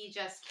he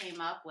just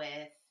came up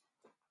with,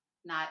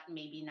 not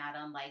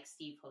unlike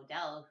Steve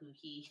Hodel, who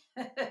he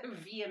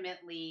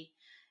vehemently,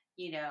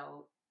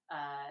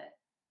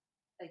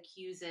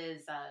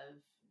 accuses of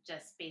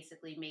just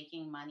basically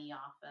making money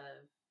off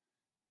of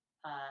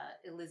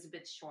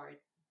Elizabeth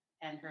Short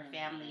and her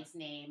family's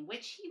name,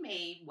 which he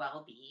may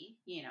well be,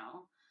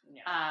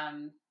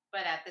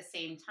 but at the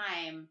same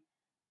time,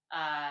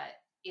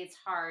 it's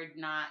hard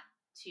not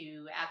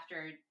to,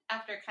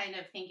 after kind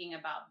of thinking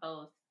about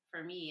both,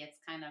 for me, it's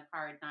kind of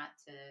hard not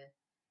to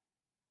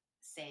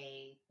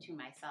say to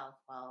myself,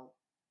 well,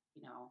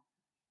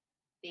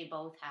 they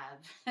both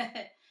have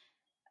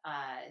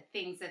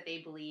things that they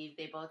believe,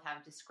 they both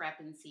have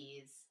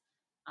discrepancies.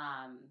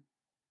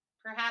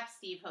 Perhaps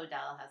Steve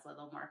Hodel has a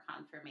little more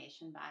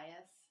confirmation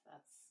bias.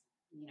 That's,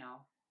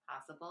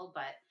 possible.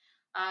 But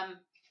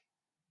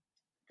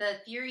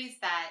the theories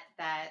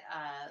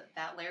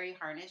that Larry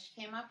Harnish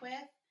came up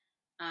with,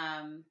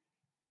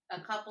 a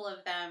couple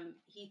of them,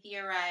 he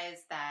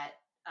theorized that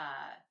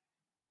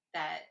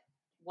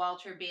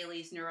Walter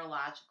Bailey's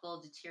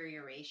neurological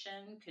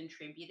deterioration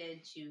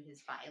contributed to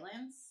his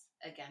violence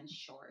against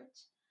Short.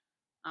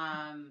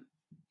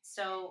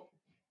 So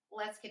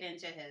let's get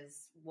into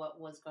what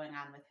was going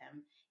on with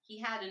him.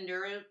 He had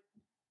a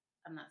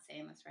I'm not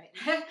saying this right,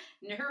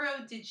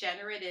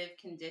 neurodegenerative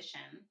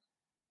condition,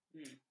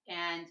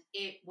 and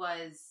it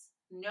was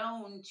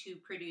known to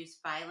produce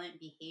violent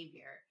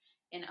behavior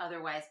in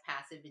otherwise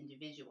passive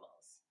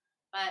individuals.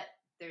 But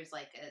there's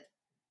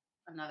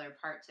another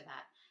part to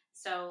that.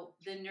 So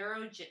the I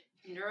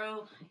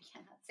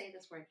cannot say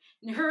this word,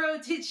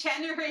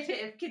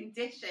 neurodegenerative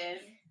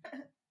condition,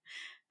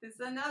 this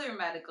is another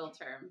medical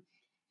term,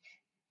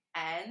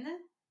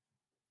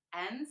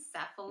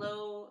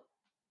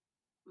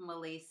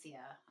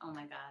 encephalomalacia. Oh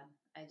my God,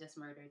 I just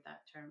murdered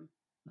that term.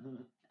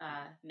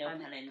 No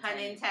pun intended. Pun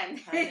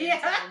intended. Pun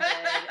intended.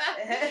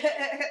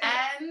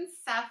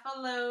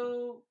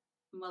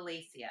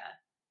 Encephalomalacia.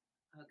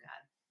 Oh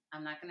God,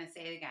 I'm not going to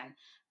say it again.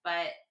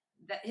 But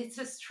it's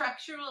a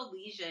structural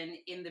lesion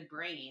in the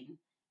brain,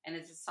 and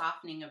it's a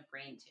softening of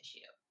brain tissue.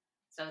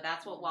 So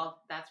that's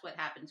what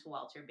happened to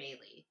Walter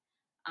Bailey.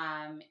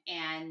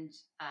 And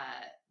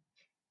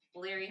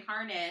Larry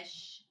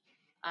Harnish.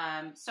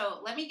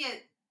 So let me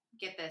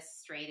get this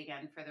straight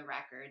again for the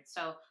record.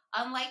 So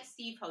unlike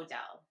Steve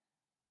Hodel,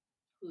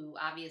 who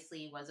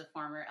obviously was a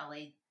former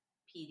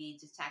LAPD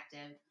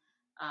detective,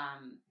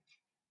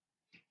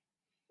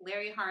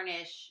 Larry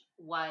Harnish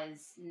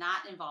was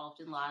not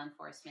involved in law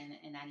enforcement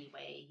in any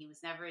way. He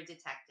was never a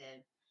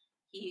detective.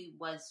 He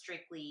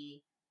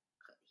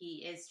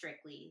is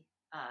strictly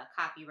a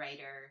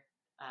copywriter,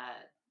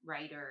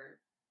 writer,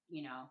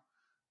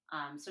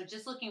 so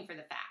just looking for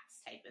the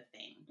facts type of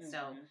thing. Mm-hmm.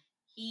 So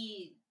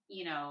he,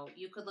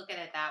 you could look at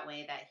it that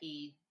way, that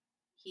he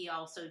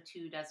also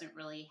too doesn't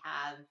really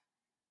have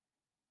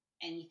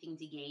anything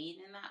to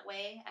gain in that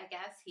way. I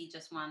guess he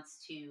just wants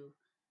to,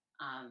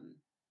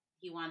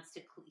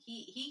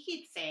 he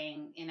keeps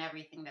saying in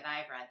everything that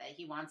I've read that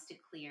he wants to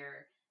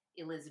clear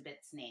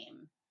Elizabeth's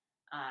name,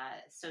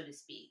 so to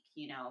speak,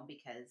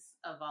 because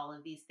of all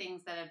of these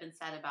things that have been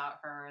said about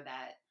her,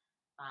 that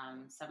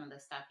some of the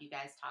stuff you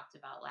guys talked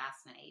about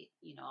last night,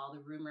 all the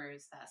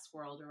rumors that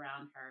swirled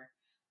around her.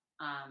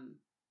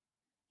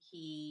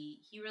 He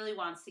really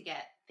wants to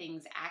get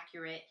things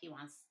accurate. He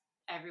wants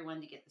everyone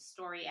to get the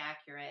story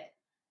accurate,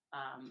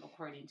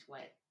 according to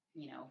what,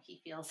 he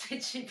feels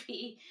it should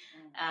be.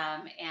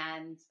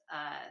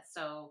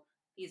 So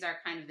these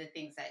are kind of the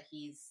things that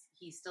he's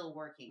still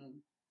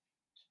working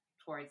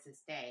towards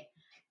this day.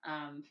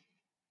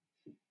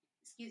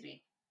 Excuse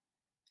me.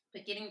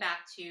 But getting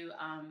back to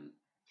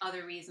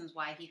other reasons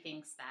why he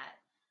thinks that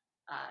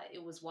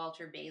it was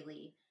Walter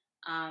Bailey.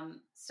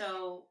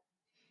 So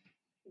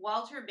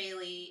Walter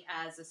Bailey,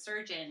 as a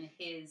surgeon,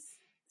 his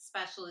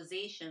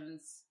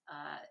specializations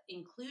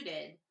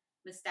included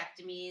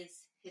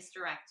mastectomies,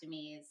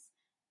 hysterectomies,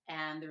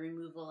 and the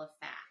removal of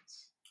fat.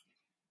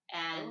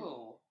 And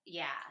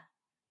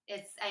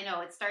I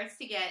know it starts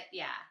to get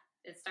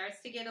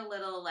a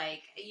little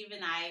like,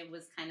 even I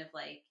was kind of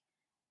like,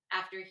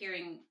 after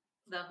hearing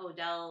the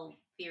Hodel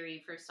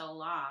theory for so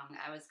long,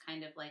 I was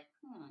kind of like,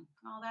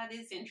 that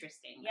is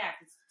interesting. Yeah,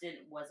 because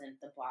wasn't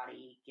the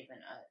body given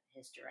a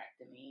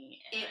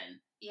hysterectomy? And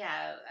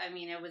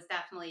it was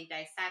definitely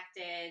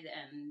dissected,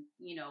 and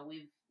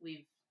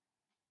we've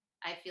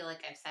I feel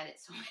like I've said it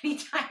so many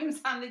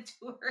times on the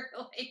tour,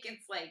 like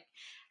it's like,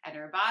 and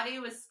her body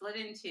was split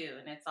in two,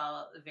 and it's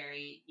all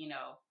very,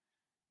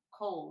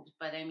 cold,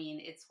 but I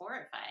mean, it's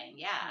horrifying.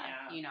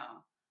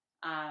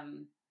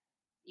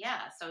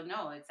 So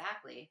no,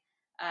 exactly.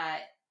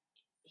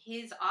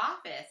 His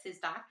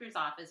doctor's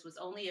office was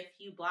only a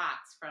few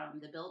blocks from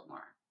the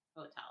Biltmore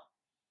Hotel.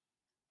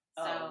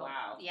 So, oh,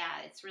 wow.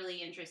 Yeah, it's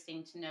really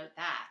interesting to note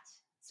that.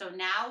 So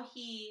now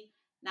he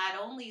not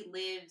only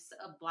lives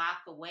a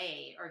block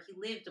away, or he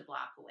lived a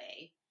block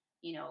away,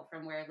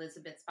 from where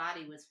Elizabeth's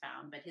body was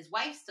found, but his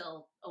wife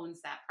still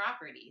owns that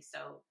property.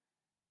 So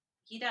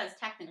he does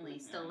technically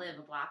still live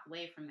a block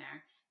away from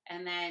there.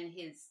 And then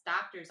his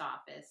doctor's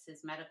office,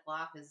 his medical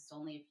office, is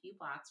only a few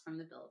blocks from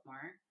the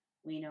Biltmore.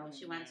 We know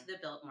she went to the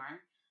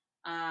Biltmore.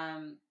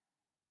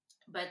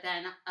 But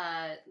then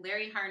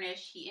Larry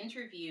Harnish, he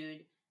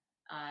interviewed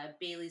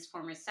Bailey's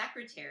former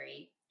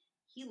secretary.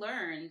 He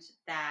learned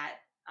that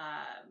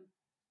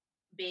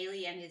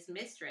Bailey and his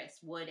mistress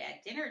would,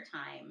 at dinner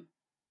time,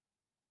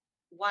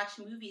 watch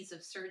movies of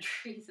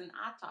surgeries and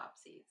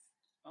autopsies.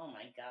 Oh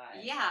my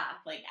God. Yeah.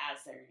 Like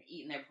as they're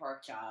eating their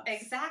pork chops.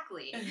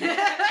 Exactly.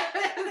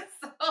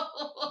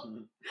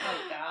 Oh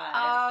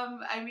God.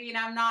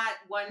 I'm not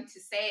one to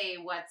say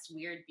what's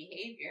weird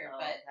behavior,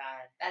 but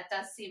God. That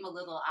does seem a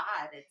little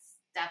odd. It's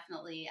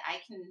definitely,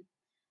 I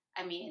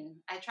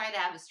try to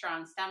have a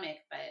strong stomach,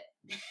 but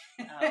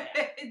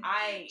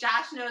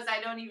Josh knows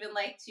I don't even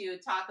like to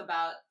talk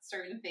about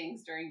certain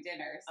things during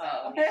dinner. So.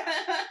 Oh, yeah.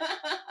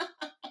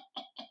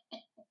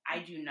 I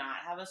do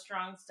not have a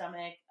strong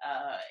stomach.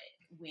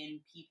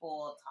 When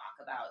people talk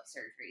about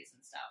surgeries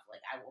and stuff, like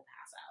I will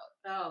pass out.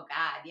 Oh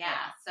God,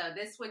 yeah. So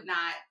this would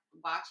not,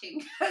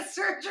 watching a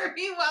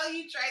surgery while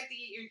you tried to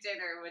eat your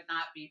dinner would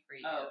not be for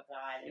you. Oh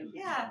God, it would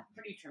be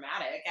pretty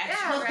traumatic.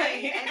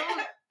 Actually. Yeah,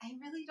 right. I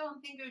really don't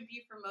think it would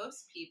be for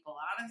most people,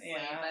 honestly.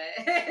 Yeah.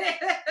 But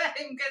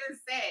I'm gonna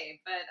say,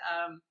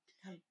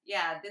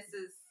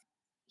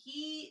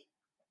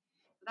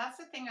 that's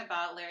the thing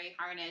about Larry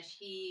Harnish.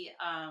 He,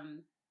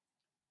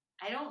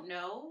 I don't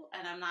know,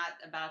 and I'm not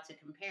about to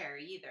compare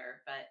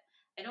either, but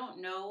I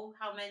don't know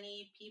how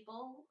many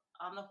people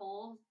on the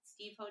whole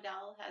Steve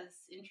Hodel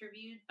has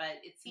interviewed, but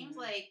it seems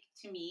like,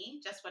 to me,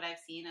 just what I've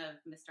seen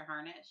of Mr.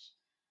 Harnish,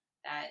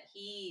 that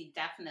he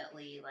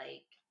definitely,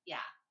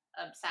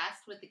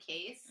 obsessed with the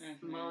case,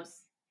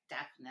 most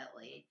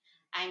definitely.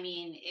 I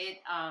mean,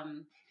 it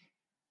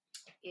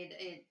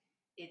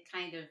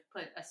kind of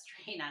put a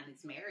strain on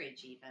his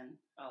marriage even.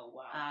 Oh,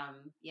 wow. I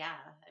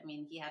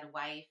mean, he had a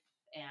wife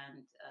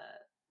and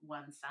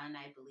one son,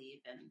 I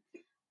believe, and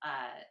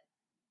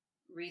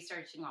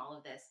researching all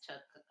of this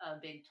took a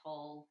big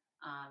toll.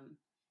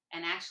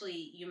 And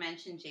actually, you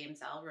mentioned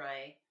James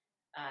Ellroy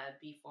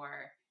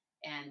before,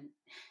 and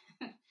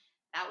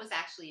that was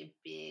actually a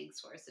big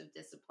source of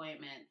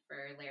disappointment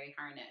for Larry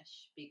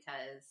Harnish,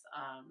 because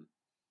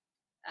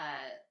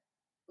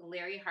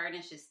Larry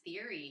Harnish's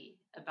theory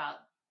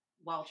about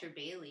Walter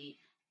Bailey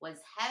was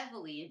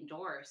heavily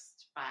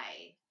endorsed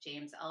by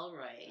James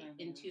Ellroy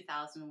in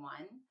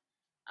 2001.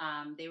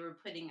 They were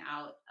putting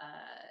out,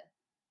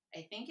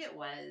 I think it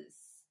was,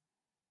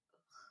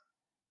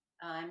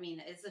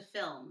 it's a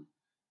film,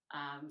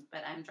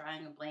 but I'm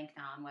drawing a blank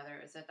now on whether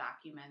it was a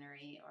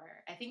documentary,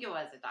 or I think it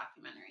was a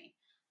documentary,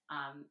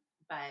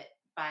 but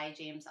by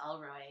James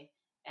Ellroy.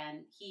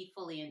 and he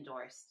fully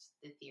endorsed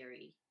the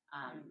theory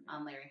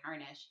on Larry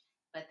Harnish.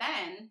 But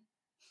then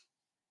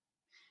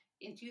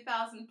in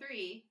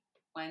 2003,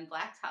 when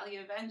Black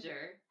Dahlia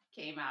Avenger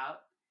came out,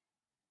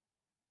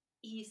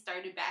 he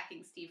started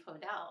backing Steve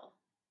Hodel.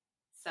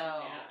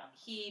 So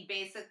he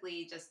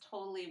basically just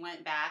totally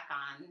went back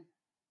on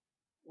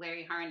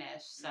Larry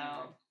Harnish.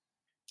 So,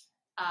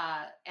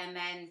 and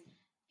then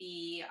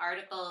the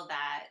article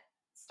that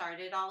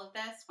started all of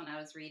this, when I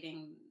was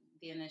reading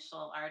the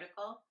initial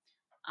article,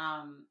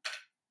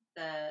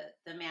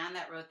 the man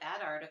that wrote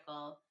that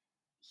article,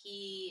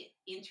 he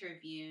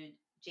interviewed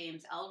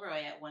James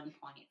Ellroy at one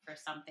point for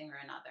something or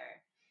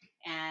another.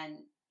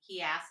 And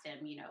he asked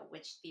him, you know,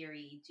 which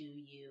theory do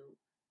you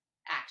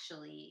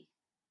actually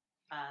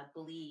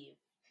believe?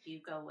 Do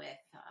you go with,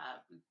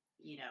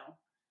 you know,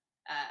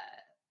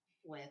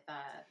 with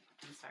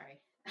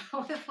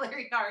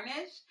Larry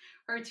Harnish,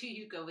 or do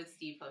you go with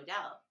Steve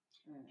Hodel?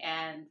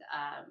 And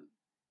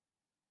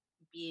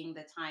being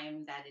the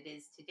time that it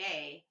is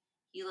today,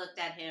 he looked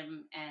at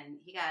him and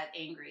he got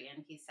angry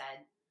and he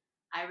said,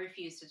 I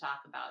refuse to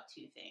talk about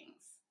two things.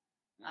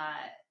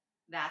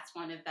 That's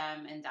one of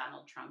them, and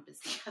Donald Trump is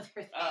the other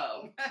thing.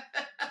 Oh.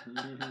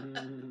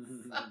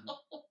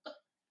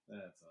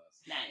 That's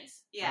awesome.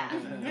 Nice. Yeah.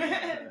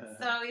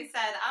 So he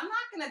said, I'm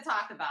not going to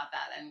talk about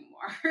that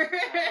anymore.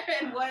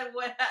 And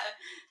what,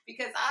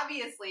 because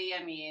obviously,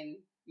 I mean,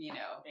 you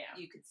know,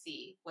 you could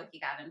see what he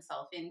got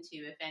himself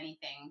into, if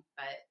anything.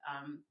 But,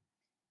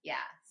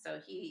 yeah, so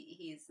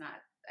he's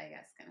not, I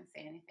guess, going to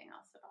say anything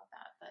else about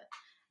that. But,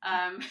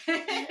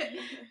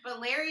 but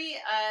Larry,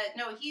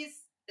 no,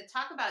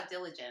 talk about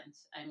diligent.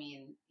 I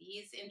mean,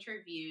 he's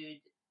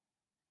interviewed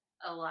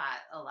a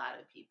lot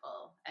of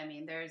people. I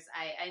mean,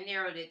 I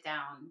narrowed it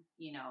down,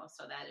 you know,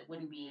 so that it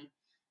wouldn't be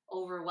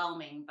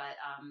overwhelming. But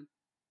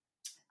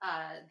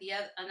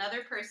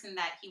another person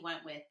that he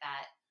went with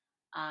that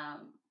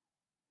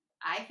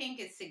I think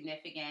is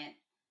significant,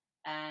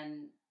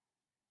 and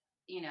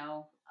you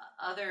know,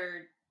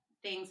 other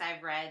things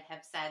I've read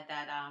have said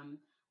that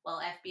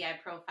well, FBI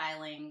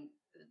profiling,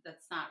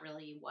 that's not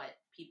really what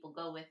people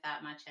go with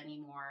that much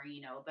anymore,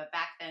 you know, but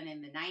back then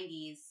in the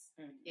 90s,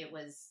 it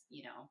was,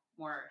 you know,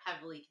 more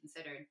heavily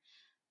considered.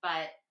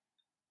 But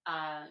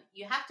I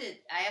have to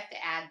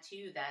add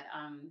too that,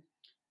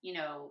 you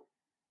know,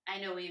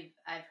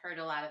 I've heard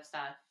a lot of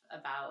stuff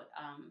about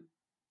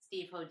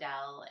Steve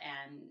Hodel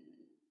and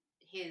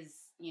his,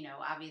 you know,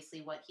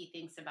 obviously what he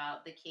thinks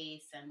about the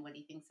case and what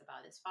he thinks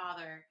about his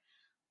father.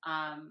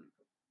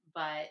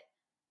 But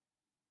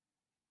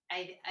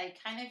I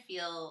kind of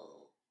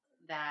feel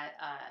that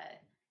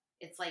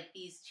it's like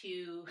these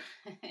two,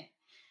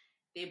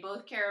 they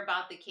both care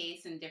about the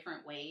case in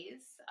different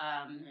ways.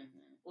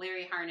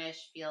 Larry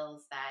Harnish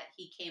feels that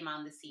he came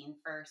on the scene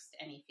first,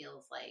 and he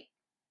feels like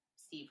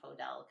Steve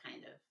Hodel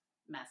kind of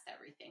messed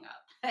everything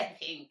up. I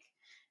think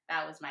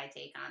that was my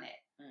take on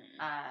it.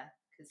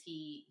 Because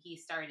he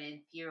started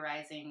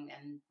theorizing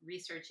and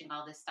researching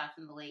all this stuff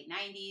in the late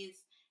 90s,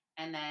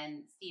 and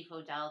then Steve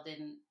Hodel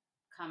didn't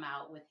come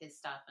out with his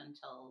stuff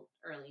until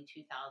early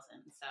 2000.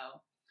 So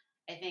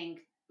I think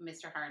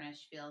Mr.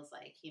 Harnish feels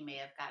like he may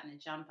have gotten a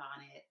jump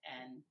on it,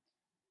 and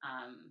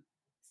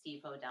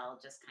Steve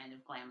Hodel just kind of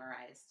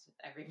glamorized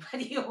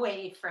everybody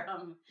away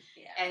from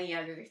any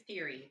other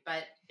theory.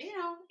 But, you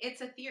know,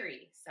 it's a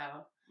theory.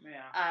 So,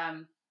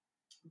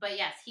 but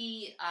yes,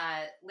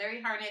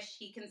 Larry Harnish,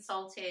 he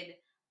consulted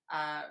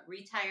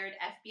retired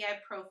FBI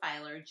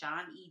profiler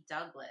John E.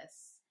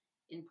 Douglas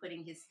in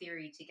putting his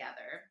theory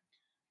together.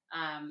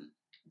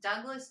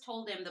 Douglas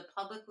told him the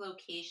public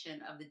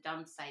location of the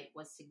dump site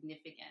was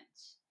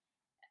significant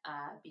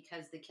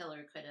because the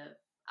killer could have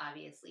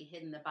obviously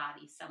hidden the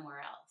body somewhere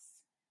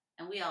else.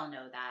 And we all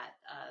know that,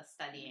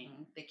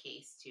 studying the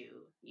case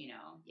too, you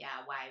know,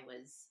 why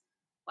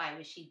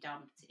was she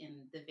dumped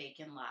in the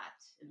vacant lot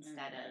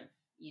instead of,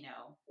 you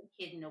know,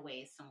 hidden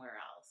away somewhere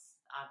else?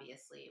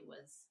 Obviously it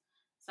was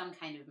some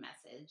kind of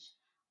message.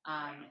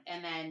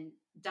 And then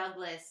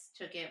Douglas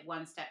took it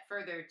one step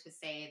further to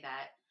say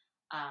that,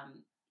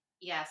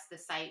 yes, the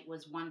site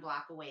was 1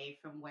 block away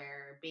from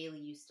where Bailey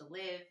used to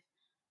live,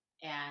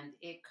 and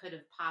it could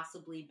have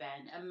possibly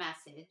been a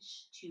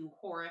message to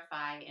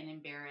horrify and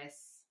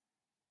embarrass,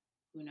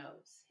 who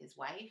knows, his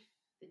wife,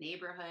 the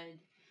neighborhood.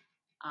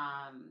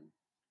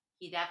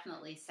 He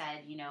definitely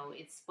said, you know,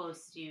 it's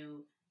supposed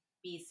to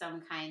be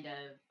some kind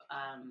of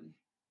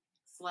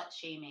slut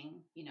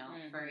shaming, you know,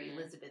 for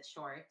Elizabeth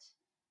Short.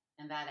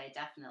 And that I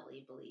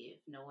definitely believe.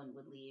 No one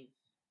would leave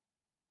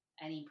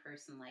any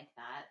person like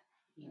that,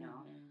 you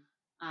know.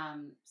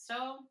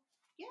 So,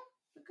 yeah,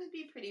 it could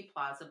be pretty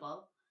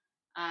plausible.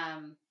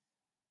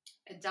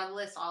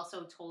 Douglas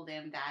also told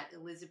him that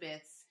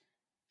Elizabeth's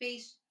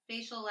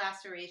facial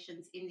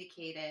lacerations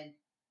indicated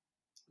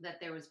that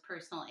there was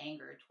personal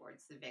anger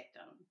towards the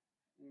victim,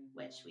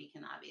 which we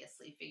can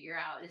obviously figure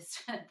out is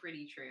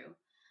pretty true.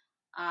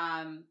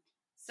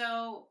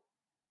 So,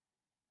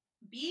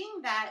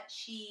 being that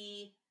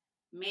she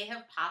may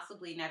have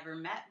possibly never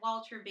met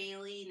Walter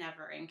Bailey,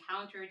 never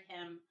encountered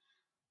him,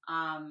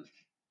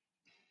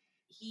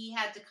 he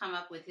had to come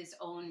up with his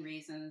own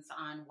reasons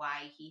on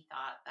why he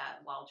thought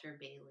that Walter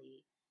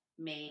Bailey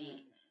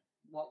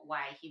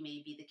why he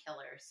may be the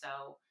killer.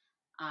 So,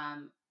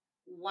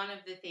 one of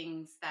the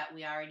things that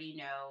we already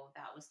know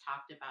that was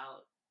talked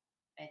about,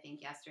 I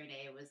think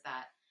yesterday, was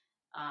that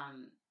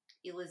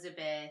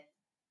Elizabeth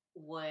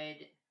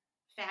would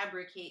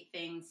fabricate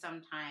things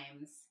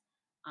sometimes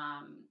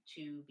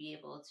to be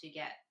able to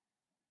get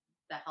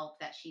the help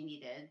that she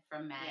needed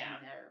from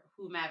men or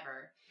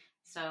whomever.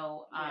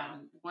 So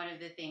one of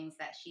the things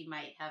that she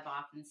might have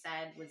often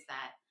said was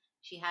that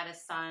she had a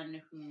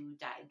son who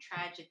died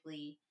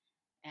tragically.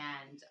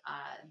 And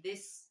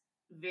this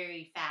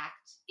very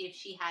fact, if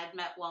she had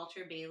met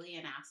Walter Bailey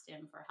and asked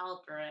him for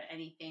help or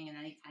anything in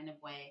any kind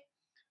of way,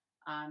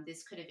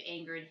 this could have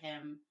angered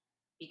him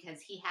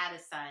because he had a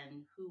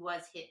son who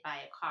was hit by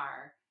a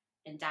car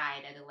and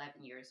died at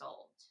 11 years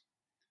old.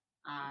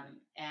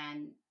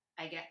 And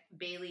I get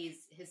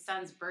his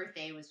son's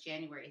birthday was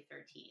January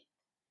 13th.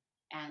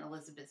 And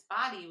Elizabeth's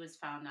body was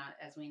found out,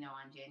 as we know,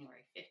 on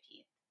January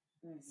 15th.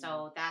 Mm-hmm.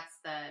 So that's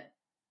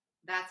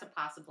a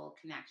possible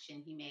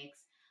connection he makes.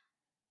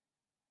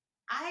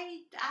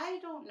 I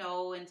don't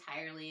know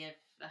entirely if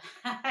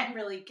I'm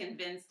really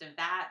convinced of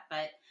that,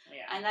 but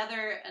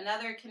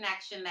another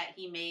connection that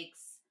he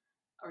makes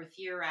or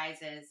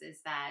theorizes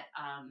is that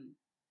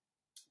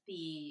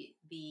the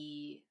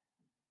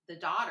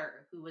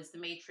daughter who was the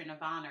matron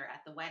of honor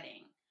at the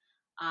wedding,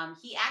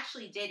 he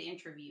actually did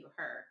interview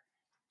her.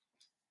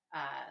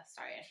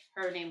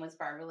 Her name was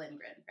Barbara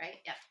Lindgren, right?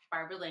 Yep,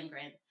 Barbara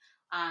Lindgren.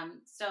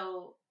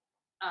 So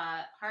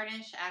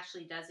Harnish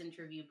actually does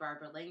interview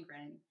Barbara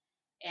Lindgren,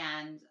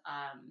 and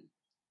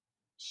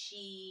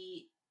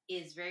she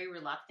is very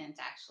reluctant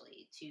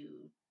actually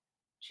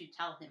to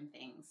tell him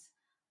things.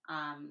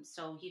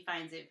 So he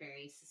finds it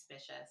very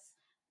suspicious.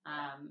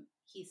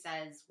 He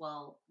says,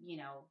 well,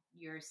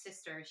 your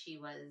sister, she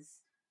was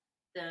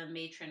the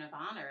matron of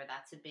honor.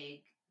 That's a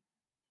big,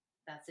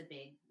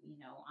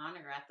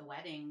 honor at the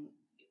wedding.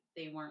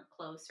 They weren't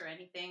close or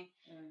anything.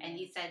 Mm-hmm. And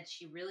he said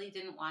she really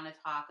didn't want to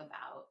talk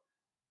about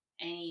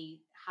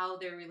how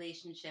their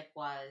relationship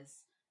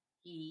was.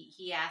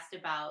 He asked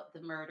about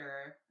the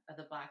murder of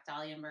the Black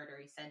Dahlia murder.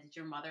 He said, did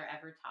your mother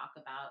ever talk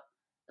about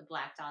the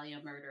Black Dahlia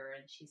murder?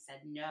 And she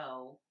said,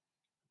 no.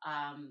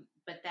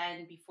 But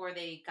then before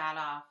they got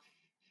off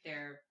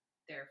their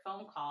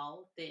phone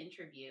call, the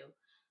interview,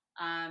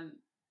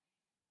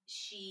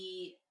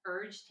 she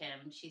urged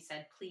him, she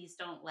said, please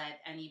don't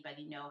let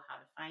anybody know how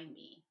to find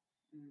me.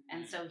 Mm-hmm.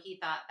 And so he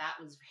thought that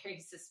was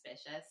very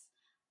suspicious.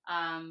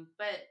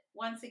 But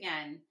once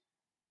again,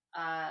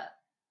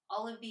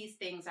 all of these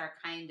things are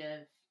kind of,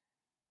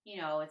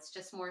 it's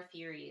just more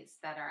theories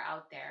that are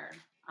out there.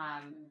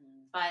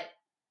 But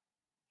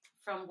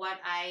from what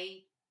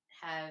I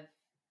have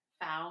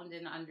found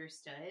and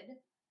understood,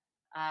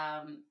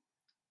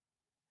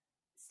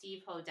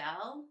 Steve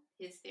Hodel,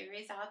 his theory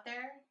is out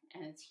there,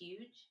 and it's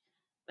huge.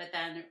 But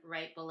then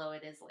right below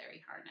it is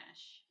Larry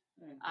Harnish.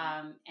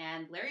 Mm-hmm.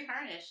 And Larry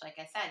Harnish, like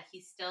I said,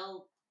 he's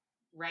still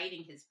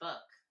writing his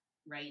book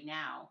right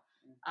now.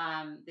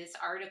 Mm-hmm. This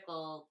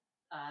article,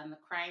 the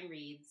Crime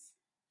Reads,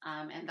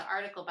 and the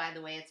article, by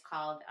the way, it's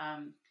called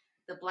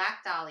The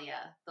Black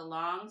Dahlia, The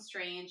Long,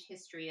 Strange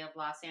History of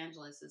Los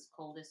Angeles'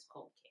 Coldest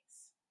Cold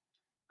Case.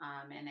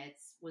 And it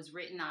was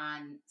written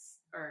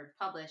or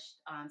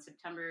published on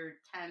September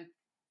 10th,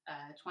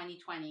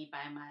 2020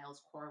 by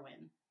Miles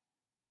Corwin.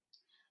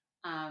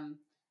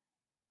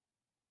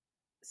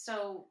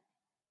 So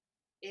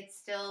it's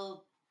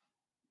still,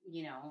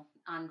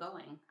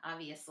 ongoing,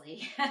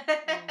 obviously.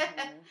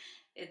 Mm-hmm.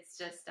 It's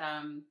just,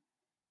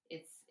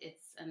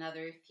 it's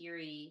another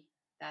theory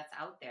that's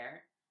out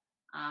there.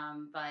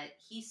 But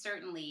he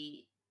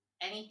certainly,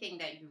 anything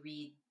that you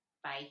read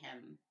by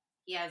him,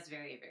 he has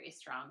very, very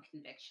strong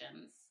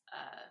convictions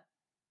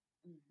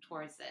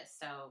towards this.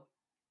 So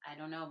I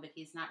don't know, but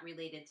he's not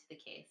related to the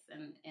case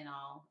in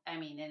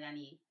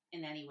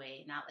any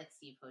way, not like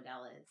Steve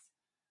Hodel is.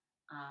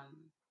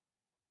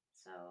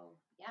 So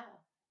yeah,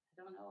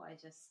 I don't know. I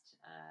just,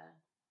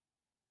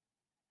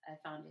 I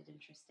found it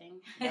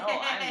interesting. No,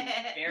 I'm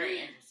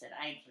very interested.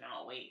 I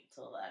cannot wait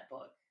till that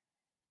book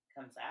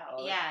comes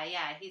out.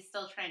 Yeah. He's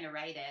still trying to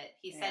write it.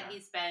 He said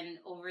he's been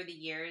over the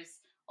years.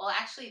 Well,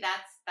 actually,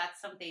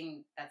 that's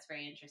something that's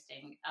very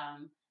interesting.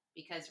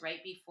 Because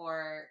right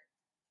before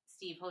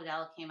Steve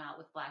Hodel came out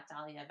with Black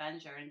Dahlia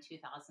Avenger in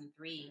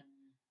 2003,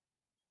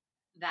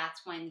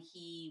 that's when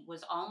he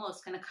was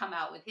almost going to come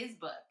out with his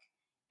book.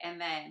 And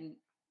then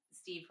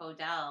Steve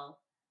Hodel,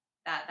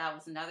 that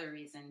was another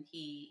reason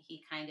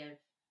he kind of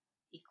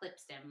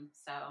eclipsed him.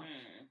 So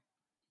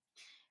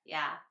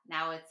yeah,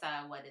 now it's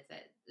what is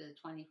it,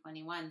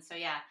 2021. So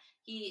yeah,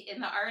 he,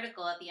 in the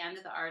article, at the end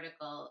of the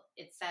article,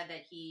 it said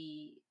that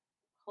he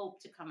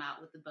hoped to come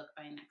out with the book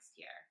by next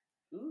year.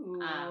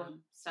 Ooh.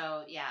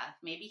 So yeah,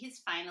 maybe he's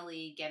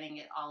finally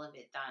getting all of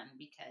it done,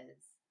 because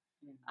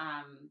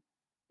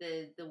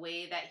the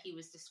way that he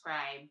was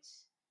described,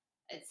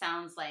 it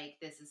sounds like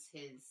this is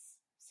his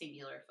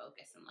singular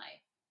focus in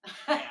life.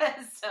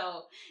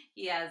 So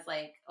he has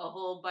like a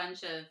whole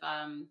bunch of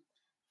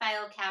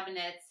file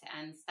cabinets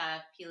and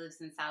stuff. He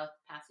lives in South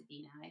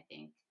Pasadena, I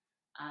think.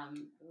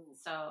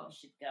 So we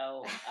should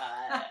go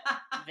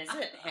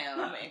visit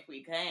him if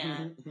we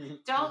can.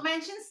 Don't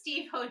mention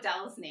Steve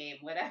Hodell's name,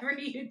 whatever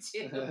you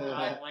do.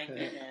 Oh my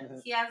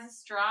goodness. He has a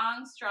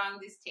strong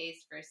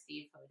distaste for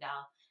Steve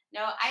Hodell.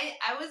 No,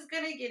 I was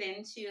gonna get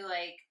into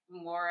like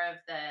more of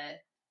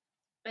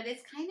but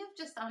it's kind of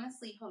just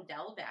honestly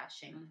Hodell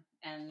bashing,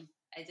 and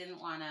I didn't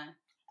want to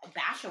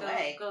bash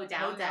away. Go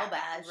down Hodell that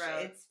bash.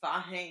 road. It's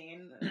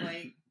fine.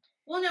 Like,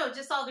 well, no,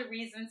 just all the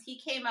reasons. He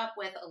came up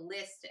with a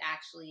list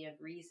actually of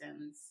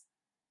reasons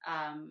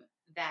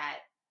that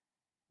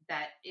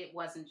it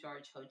wasn't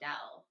George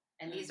Hodell,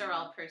 and these are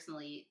all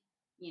personally,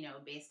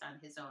 based on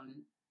his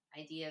own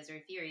ideas or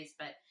theories.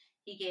 But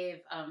he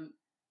gave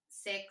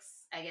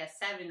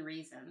 7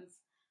 reasons.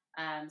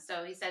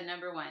 So he said,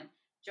 number 1,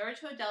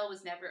 George Hodell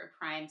was never a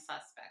prime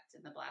suspect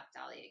in the Black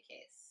Dahlia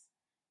case.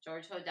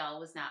 George Hodell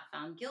was not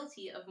found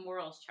guilty of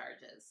morals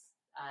charges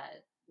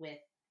with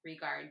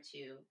regard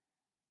to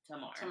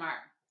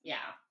Tamar.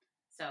 Yeah.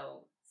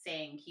 So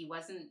saying he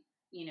wasn't,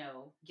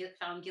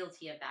 found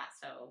guilty of that,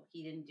 so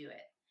he didn't do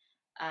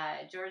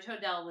it. George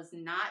Hodell was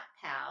not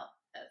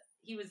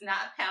he was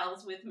not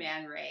pals with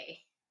Man Ray.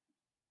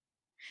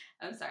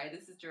 I'm sorry,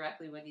 this is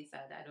directly what he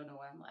said. I don't know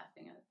why I'm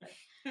laughing at it. But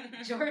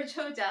George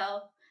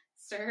Hodell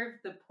served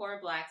the poor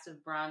blacks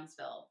of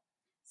Bronzeville.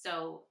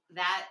 So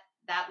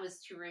that was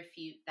to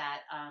refute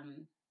that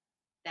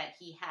that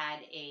he had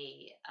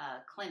a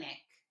clinic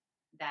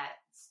that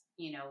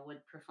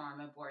would perform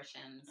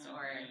abortions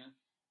or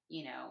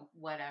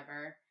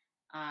whatever.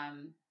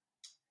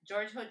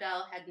 George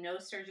Hodell had no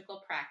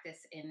surgical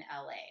practice in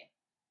LA.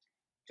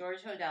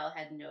 George Hodell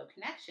had no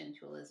connection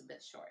to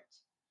Elizabeth Short.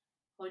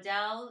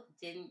 Hodell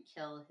didn't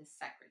kill his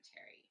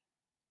secretary.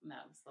 And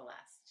that was the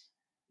last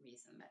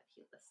reason that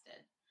he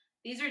listed.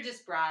 These are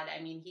just broad.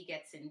 I mean, he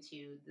gets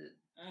into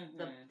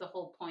the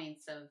whole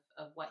points of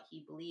what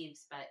he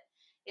believes, but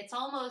it's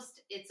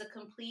a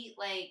complete,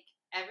 like,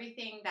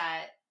 everything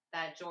that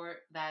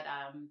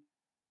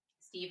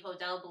Steve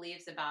Hodell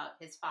believes about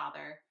his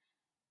father.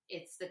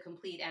 It's the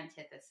complete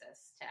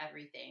antithesis to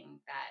everything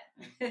that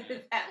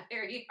that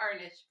Larry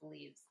Harnish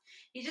believes.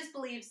 He just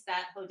believes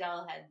that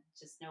Hodell had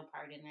just no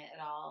part in it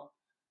at all.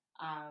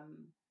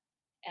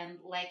 And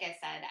like I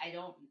said, I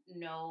don't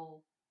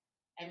know.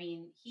 I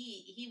mean,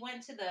 he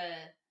went to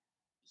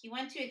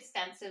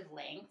extensive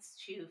lengths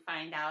to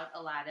find out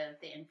a lot of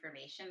the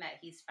information that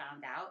he's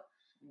found out.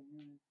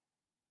 Mm-hmm.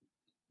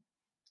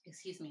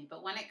 Excuse me,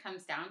 but when it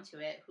comes down to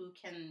it, who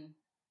can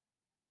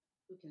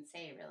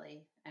say,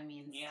 really? I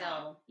mean,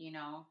 still,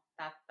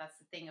 that's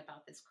the thing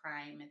about this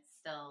crime. It's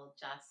still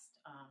just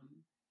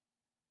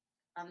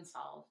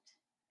unsolved,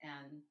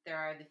 and there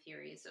are the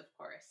theories, of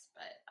course,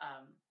 but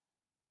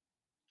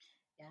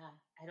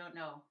I don't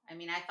know. I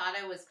mean, I thought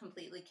I was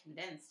completely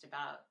convinced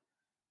about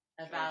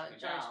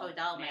George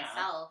Hodell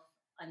myself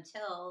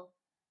until,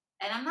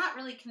 and I'm not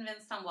really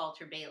convinced on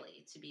Walter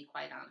Bailey, to be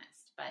quite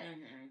honest, but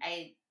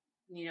I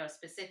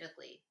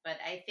specifically, but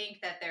I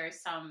think that there are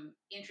some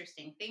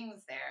interesting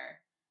things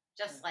there,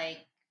 just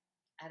like,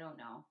 I don't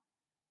know.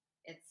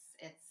 It's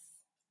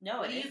no,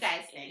 what do you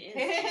guys think?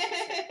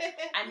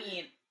 I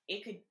mean,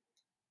 it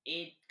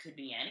could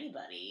be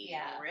anybody,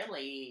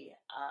 really.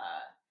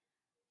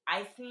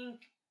 I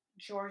think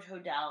George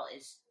Hodell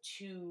is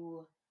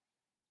too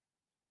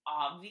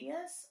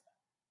obvious.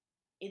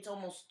 It's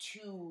almost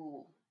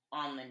too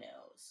on the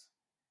nose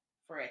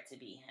for it to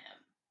be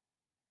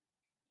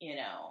him,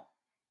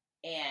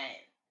 and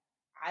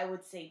I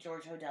would say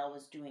George Hodell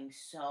was doing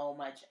so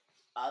much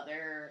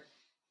other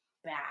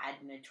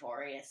bad,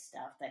 notorious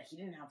stuff that he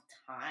didn't have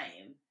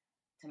time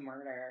to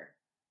murder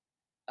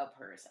a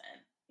person.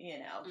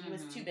 He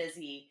was too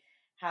busy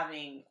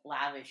having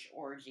lavish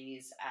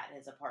orgies at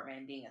his apartment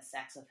and being a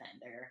sex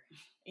offender,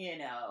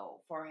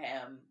 for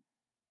him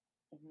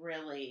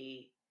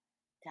really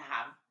to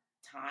have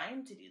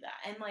time to do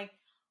that. And, like,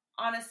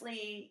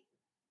 honestly,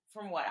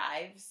 from what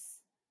I've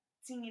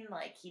seen,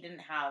 like, he didn't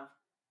have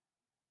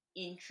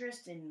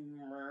interest in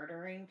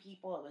murdering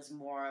people. It was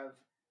more of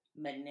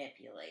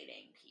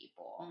manipulating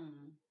people.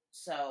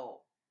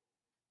 So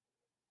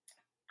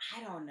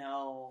I don't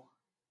know.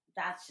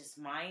 That's just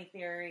my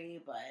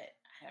theory, but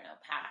I don't know.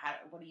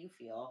 Pat, what do you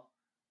feel?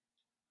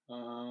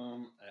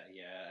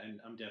 Yeah, and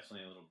I'm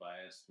definitely a little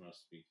biased,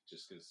 mostly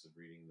just because of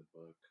reading the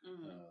book,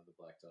 The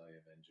Black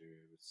Dahlia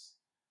Avengers.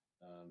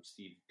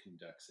 Steve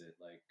conducts it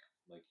like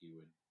you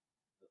would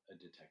a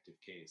detective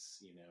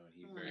case, and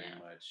he very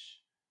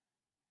much.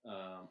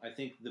 I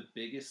think the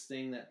biggest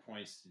thing that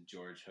points to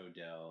George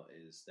Hodell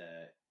is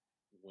that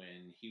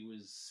when he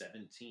was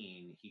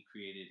 17, he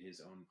created his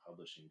own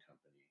publishing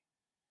company.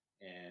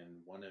 And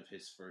one of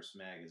his first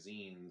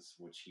magazines,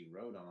 which he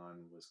wrote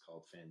on, was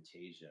called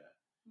Fantasia.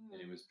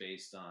 And it was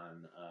based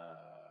on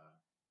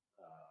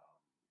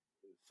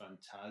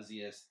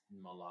Fantasias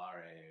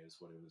Malare is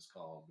what it was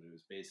called. But it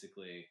was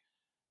basically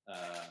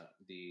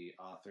the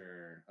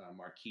author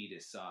Marquis de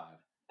Sade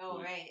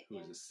who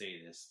was a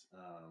sadist,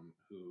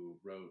 who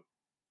wrote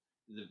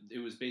it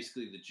was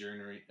basically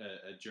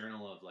a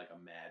journal of like a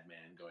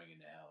madman going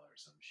into hell or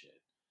some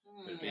shit.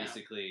 But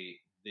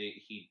basically,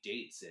 he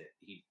dates it.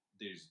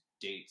 There's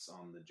dates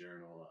on the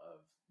journal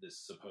of this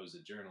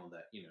supposed journal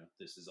that, you know,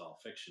 this is all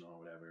fictional or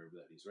whatever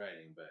that he's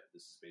writing, but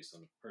this is based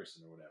on a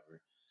person or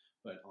whatever.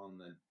 But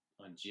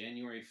on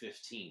January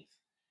 15th,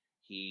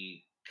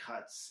 he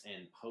cuts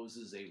and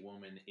poses a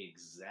woman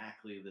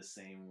exactly the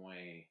same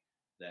way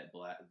that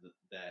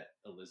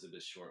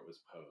Elizabeth Short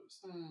was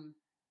posed.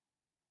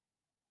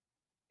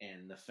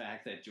 And the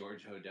fact that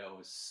George Hodel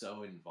was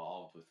so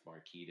involved with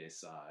Marquis de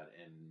Sade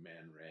and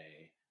Man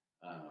Ray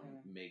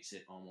makes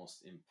it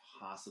almost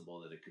impossible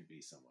that it could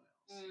be someone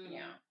else.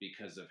 Yeah.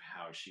 Because of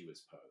how she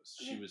was posed.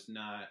 She was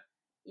not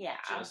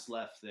just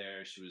left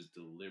there. She was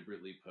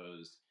deliberately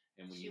posed.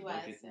 And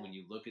when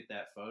you look at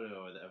that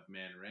photo of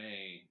Man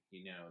Ray,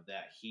 you know,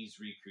 that he's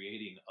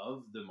recreating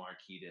of the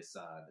Marquis de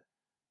Sade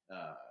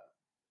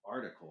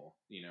article,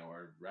 you know,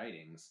 or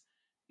writings,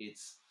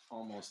 it's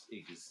almost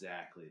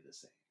exactly the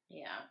same.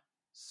 Yeah.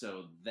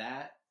 So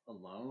that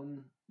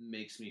alone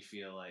makes me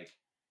feel like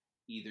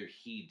either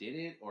he did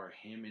it or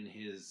him and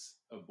his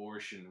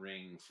abortion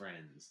ring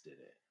friends did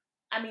it.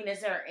 I mean, is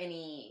there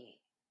any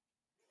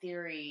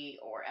theory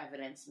or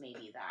evidence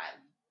maybe that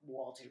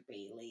Walter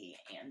Bailey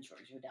and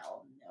George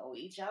Hodel know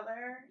each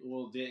other?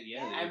 Well,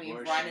 I mean,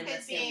 running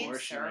the same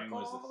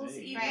circles,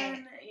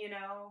 even, you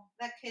know?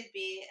 That could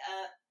be.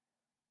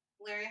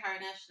 Larry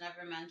Harnish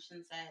never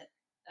mentions it,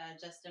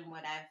 just in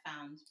what I've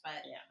found,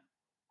 but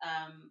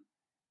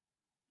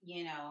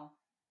you know,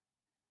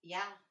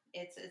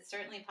 it's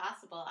certainly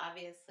possible.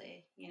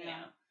 Obviously, you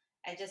know,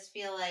 I just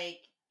feel like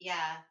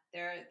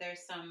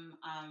there's some.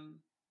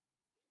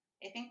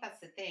 I think that's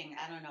the thing.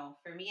 I don't know.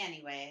 For me,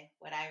 anyway,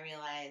 what I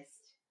realized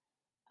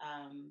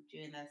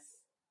doing this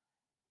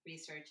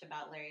research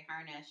about Larry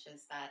Harnish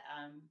is that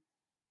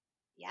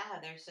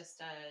there's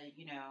just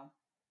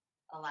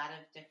a lot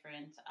of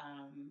different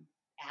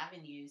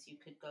avenues you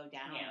could go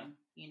down. Yeah.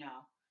 You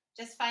know,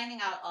 just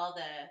finding out all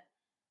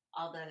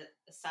the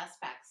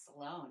suspects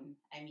alone.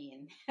 I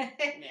mean,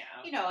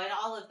 you know, and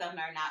all of them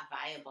are not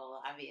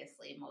viable.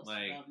 Obviously, most of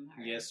them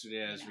are.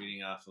 Yesterday, I was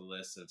reading off a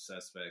list of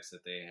suspects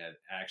that they had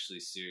actually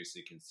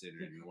seriously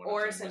considered. And one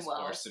Orson of them was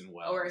Welles. Orson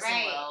Welles.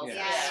 Orson Welles.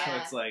 Yeah. So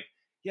it's like,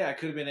 it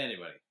could have been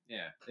anybody.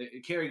 Yeah,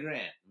 Cary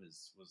Grant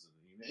was.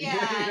 Yeah,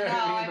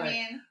 I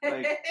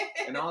mean,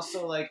 and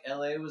also like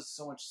LA was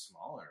so much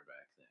smaller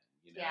back then.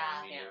 You know,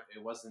 Yeah. I mean,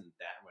 it wasn't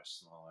that much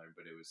smaller,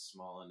 but it was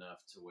small enough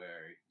to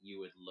where you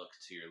would look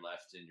to your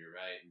left and your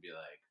right and be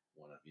like,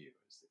 one of you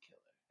is the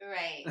killer.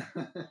 Right.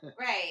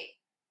 Right.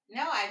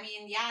 No, I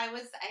mean,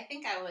 I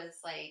think I was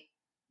like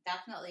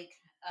definitely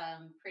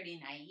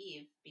pretty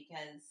naive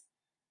because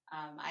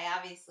I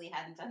obviously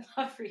hadn't done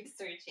enough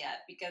research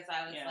yet because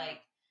I was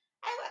like,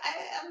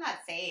 I'm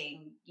not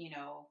saying, you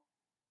know,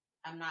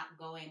 I'm not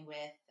going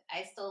with,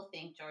 I still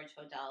think George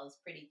Hodel is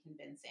pretty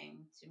convincing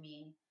to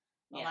me.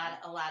 A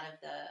lot of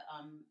the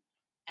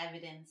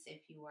evidence,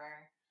 if you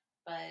were,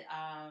 but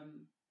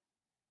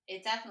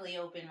it definitely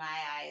opened my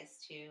eyes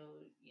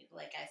to,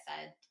 like I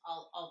said,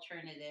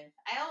 alternative.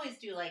 I always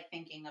do like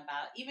thinking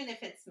about, even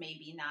if it's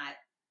maybe not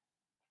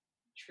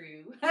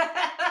true,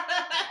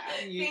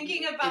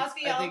 thinking about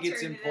the alternative. I think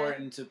it's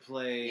important to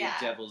play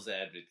devil's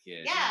advocate,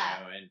 you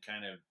know, and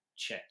kind of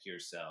check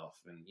yourself,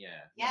 and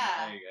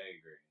I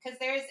agree. Because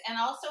and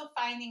also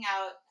finding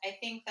out, I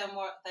think the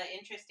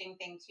interesting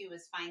thing too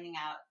is finding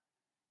out,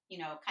 you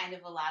know, kind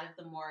of a lot of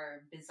the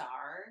more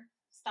bizarre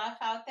stuff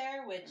out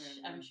there, which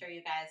I'm sure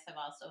you guys have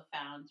also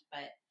found.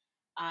 But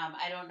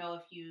I don't know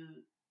if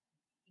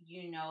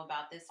you know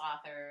about this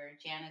author,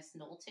 Janice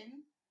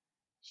Knowlton.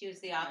 She was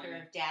the author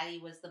of Daddy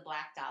Was the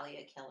Black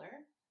Dahlia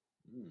Killer.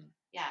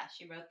 Yeah,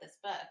 she wrote this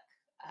book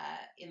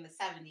in the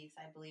 70s,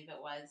 I believe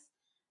it was.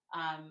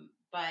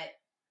 But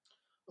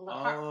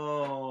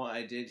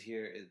I did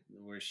hear it,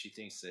 where she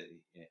thinks that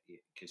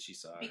because she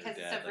saw her because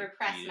dad, it's of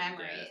repressed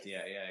memories.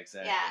 Yeah,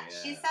 exactly. Yeah,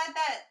 she said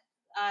that.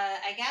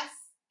 I guess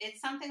it's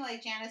something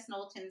like Janice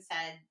Knowlton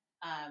said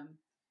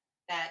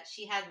that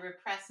she had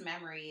repressed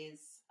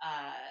memories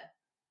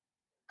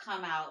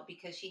come out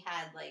because she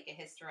had like a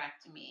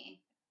hysterectomy,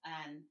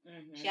 and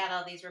she had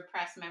all these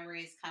repressed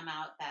memories come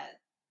out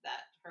that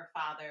her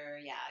father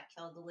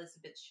killed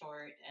Elizabeth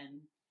Short, and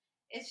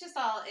it's just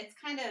all, it's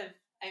kind of,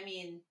 I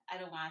mean, I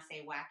don't want to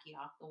say wacky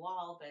off the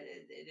wall, but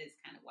it is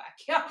kind of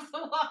wacky off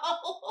the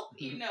wall,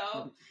 you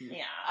know?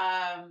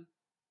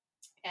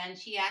 And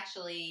she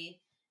actually,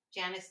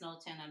 Janice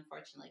Knowlton,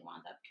 unfortunately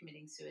wound up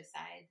committing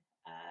suicide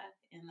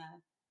in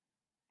the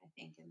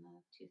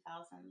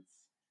 2000s.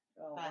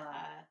 Oh, but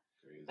wow.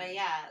 But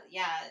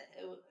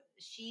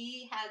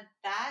she had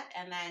that,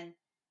 and then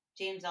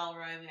James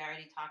Ellroy, we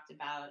already talked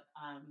about,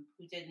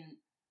 who didn't,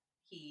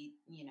 he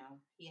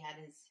had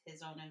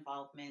his own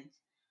involvement.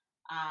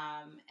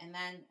 And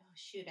then,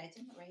 I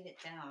didn't write it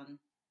down.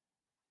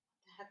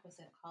 What the heck was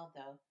it called,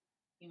 though?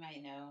 You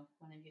might know,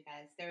 one of you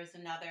guys. There was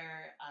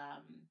another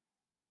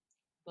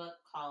book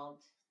called,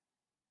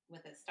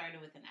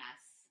 started with an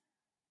S.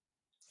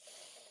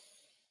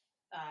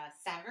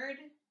 Severed?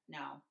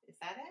 No, is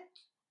that it?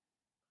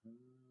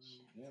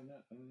 Yeah,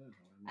 I don't know.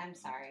 I'm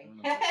sorry.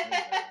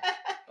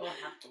 We'll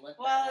have to look.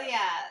 Well,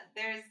 yeah,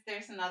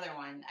 there's another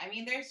one. I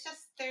mean, there's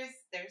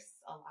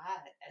a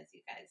lot, as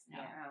you guys know.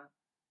 Yeah.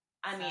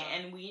 I mean,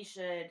 and we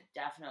should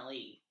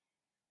definitely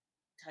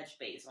touch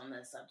base on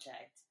this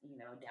subject,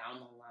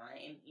 down the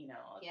line, in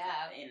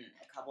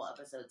a couple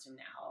episodes from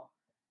now,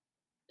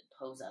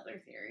 pose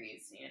other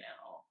theories, and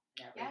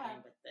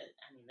everything. But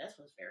this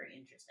was very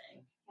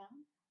interesting.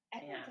 Yeah, I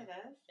think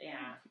it is.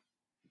 Yeah.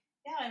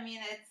 Yeah, I mean,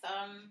 it's,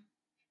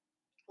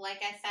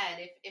 like I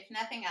said, if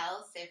nothing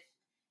else, if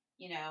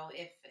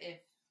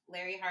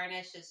Larry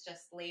Harnish is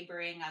just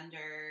laboring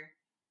under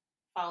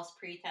false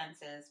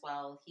pretenses,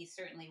 well, he's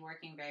certainly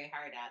working very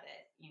hard at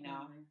it,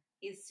 Mm-hmm.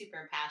 He's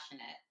super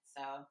passionate.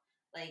 So,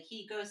 like,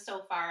 he goes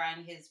so far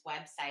on his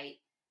website,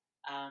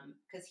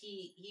 because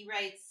he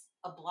writes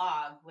a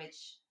blog,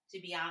 which, to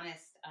be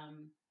honest,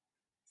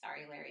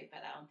 sorry, Larry,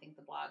 but I don't think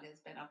the blog has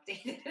been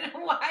updated in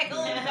a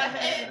while.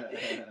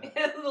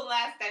 The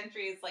last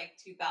entry is like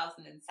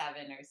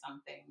 2007 or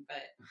something.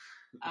 But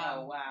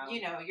oh wow,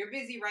 you're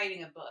busy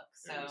writing a book,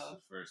 so it was the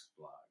first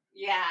blog.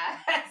 Yeah,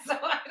 so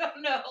I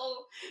don't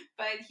know,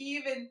 but he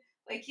even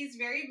he's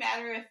very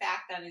matter of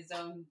fact on his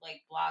own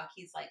blog.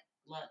 He's like,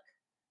 look,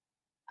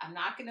 I'm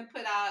not going to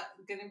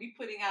be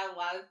putting out a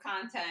lot of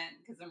content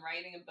because I'm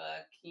writing a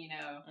book,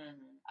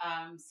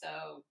 Mm-hmm.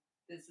 So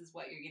this is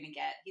what you're going to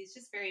get. He's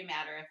just very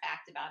matter of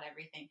fact about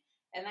everything.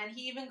 And then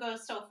he even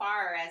goes so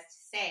far as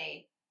to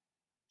say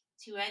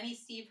to any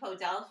Steve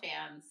Hodel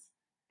fans,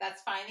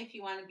 that's fine if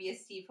you want to be a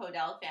Steve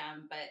Hodel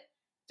fan, but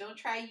don't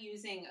try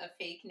using a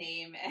fake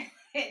name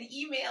and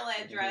email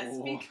address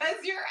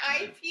because your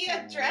IP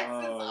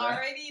address is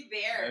already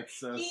there. That's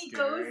so he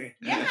scary.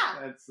 Goes, yeah.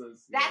 That's so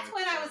scary. That's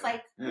when I was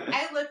like,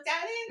 I looked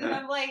at it and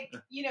I'm like,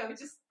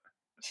 just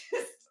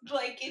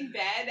like in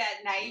bed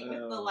at night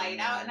with the light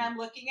out, and I'm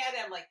looking at it,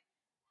 I'm like,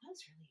 that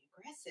was really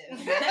aggressive.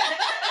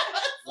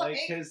 Like,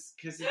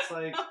 because it's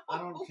like, I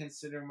don't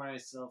consider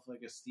myself like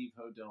a Steve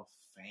Hodel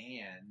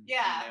fan.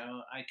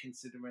 Yeah. I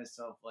consider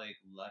myself like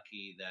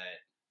lucky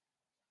that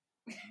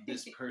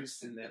this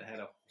person that had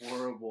a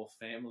horrible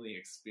family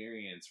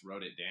experience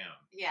wrote it down.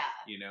 Yeah.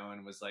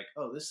 And was like,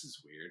 oh, this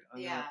is weird.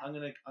 I'm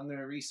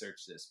gonna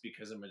research this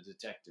because I'm a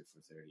detective for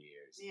 30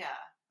 years. Yeah.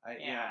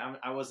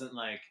 I wasn't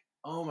like,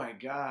 oh my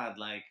God,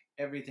 like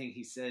everything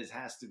he says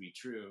has to be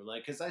true.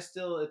 Like, cause I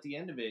still, at the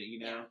end of it,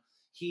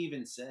 he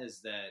even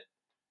says that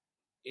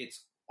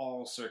it's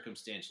all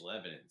circumstantial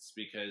evidence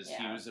because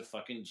he was a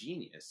fucking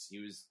genius. He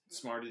was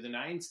smarter than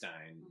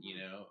Einstein,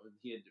 Mm-hmm.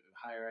 He had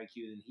higher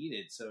IQ than he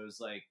did. So it was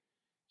like,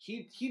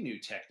 he knew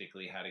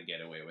technically how to get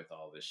away with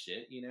all this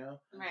shit,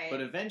 Right.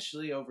 But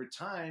eventually over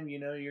time,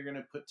 you're going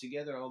to put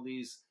together all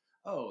these,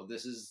 oh,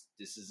 this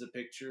is a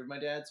picture of my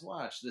dad's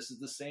watch. This is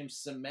the same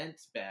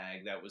cement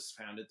bag that was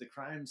found at the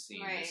crime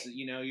scene. Right. This is,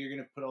 you're going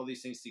to put all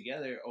these things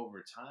together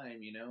over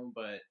time,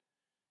 but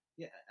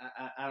yeah,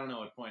 I don't know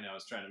what point I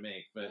was trying to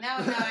make, but no,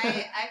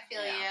 I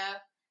feel you.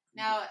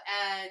 No,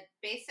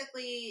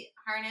 basically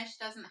Harnish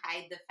doesn't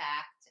hide the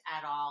fact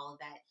at all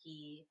that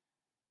he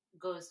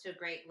goes to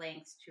great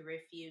lengths to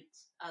refute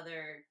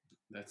other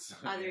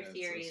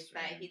theories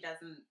that he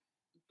doesn't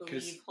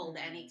believe hold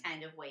any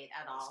kind of weight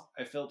at all.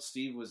 I felt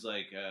Steve was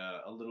like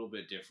a little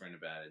bit different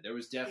about it. There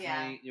was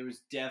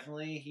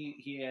definitely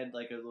he had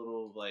like a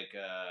little like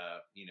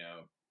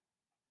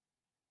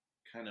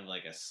kind of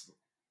like a,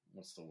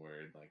 what's the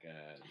word, like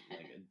a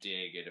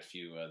dig at a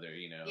few other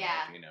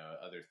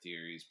other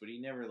theories, but he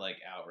never like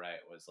outright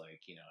was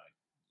like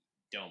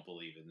don't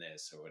believe in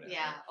this or whatever.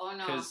 Yeah. Oh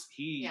no. Because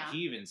he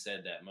even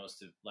said that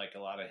most of like a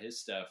lot of his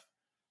stuff,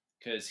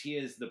 because he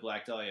is the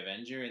Black Dahlia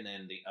Avenger and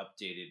then the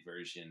updated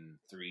version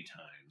 3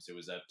 times. It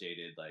was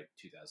updated like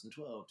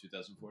 2012,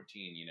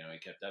 2014. He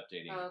kept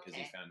updating it because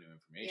he found new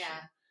information.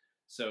 Yeah.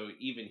 So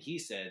even he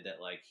said that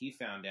like he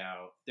found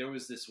out there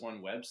was this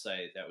one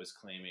website that was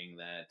claiming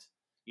that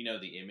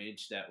the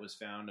image that was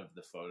found of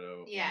the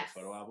photo in the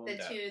photo album,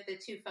 the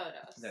two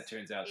photos that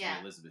turns out to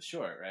be Elizabeth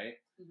Short, right?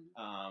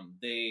 Mm-hmm.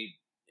 They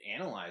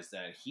analyzed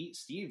that.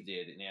 Steve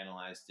did and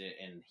analyzed it,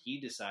 and he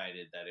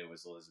decided that it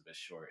was Elizabeth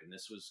Short. And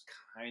this was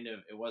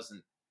it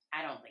wasn't.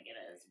 I don't think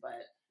it is, but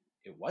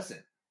it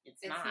wasn't. It's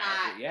not.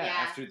 Yeah,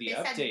 after the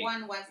update, said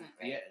one wasn't.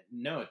 Right? Yeah,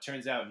 no. It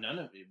turns out none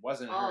of it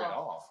wasn't her at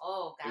all.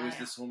 Oh, God. It was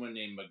this woman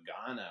named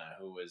Magana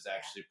who was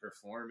actually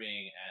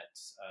performing at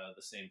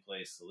the same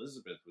place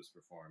Elizabeth was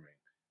performing.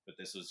 But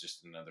this was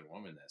just another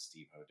woman that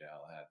Steve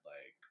Hodel had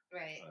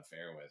like an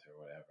affair with or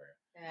whatever.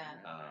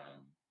 Yeah.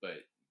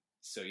 But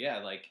so yeah,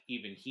 like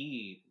even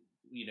he,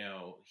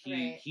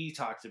 he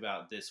talked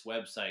about this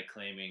website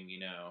claiming,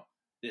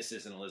 this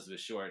isn't Elizabeth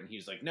Short, and he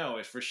was like, no,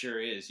 it for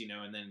sure is,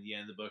 and then at the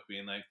end of the book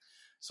being like,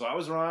 so I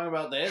was wrong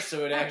about this,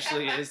 so it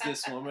actually is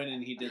this woman,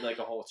 and he did like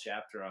a whole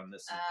chapter on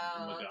this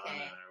Madonna or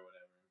whatever.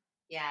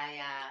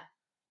 Yeah.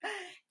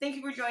 Thank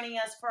you for joining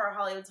us for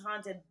Hollywood's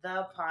Haunted,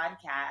 the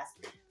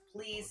podcast.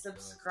 Please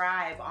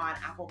subscribe on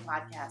Apple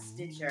Podcasts,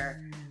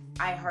 Stitcher,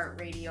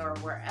 iHeartRadio, or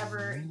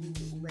wherever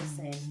you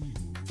listen.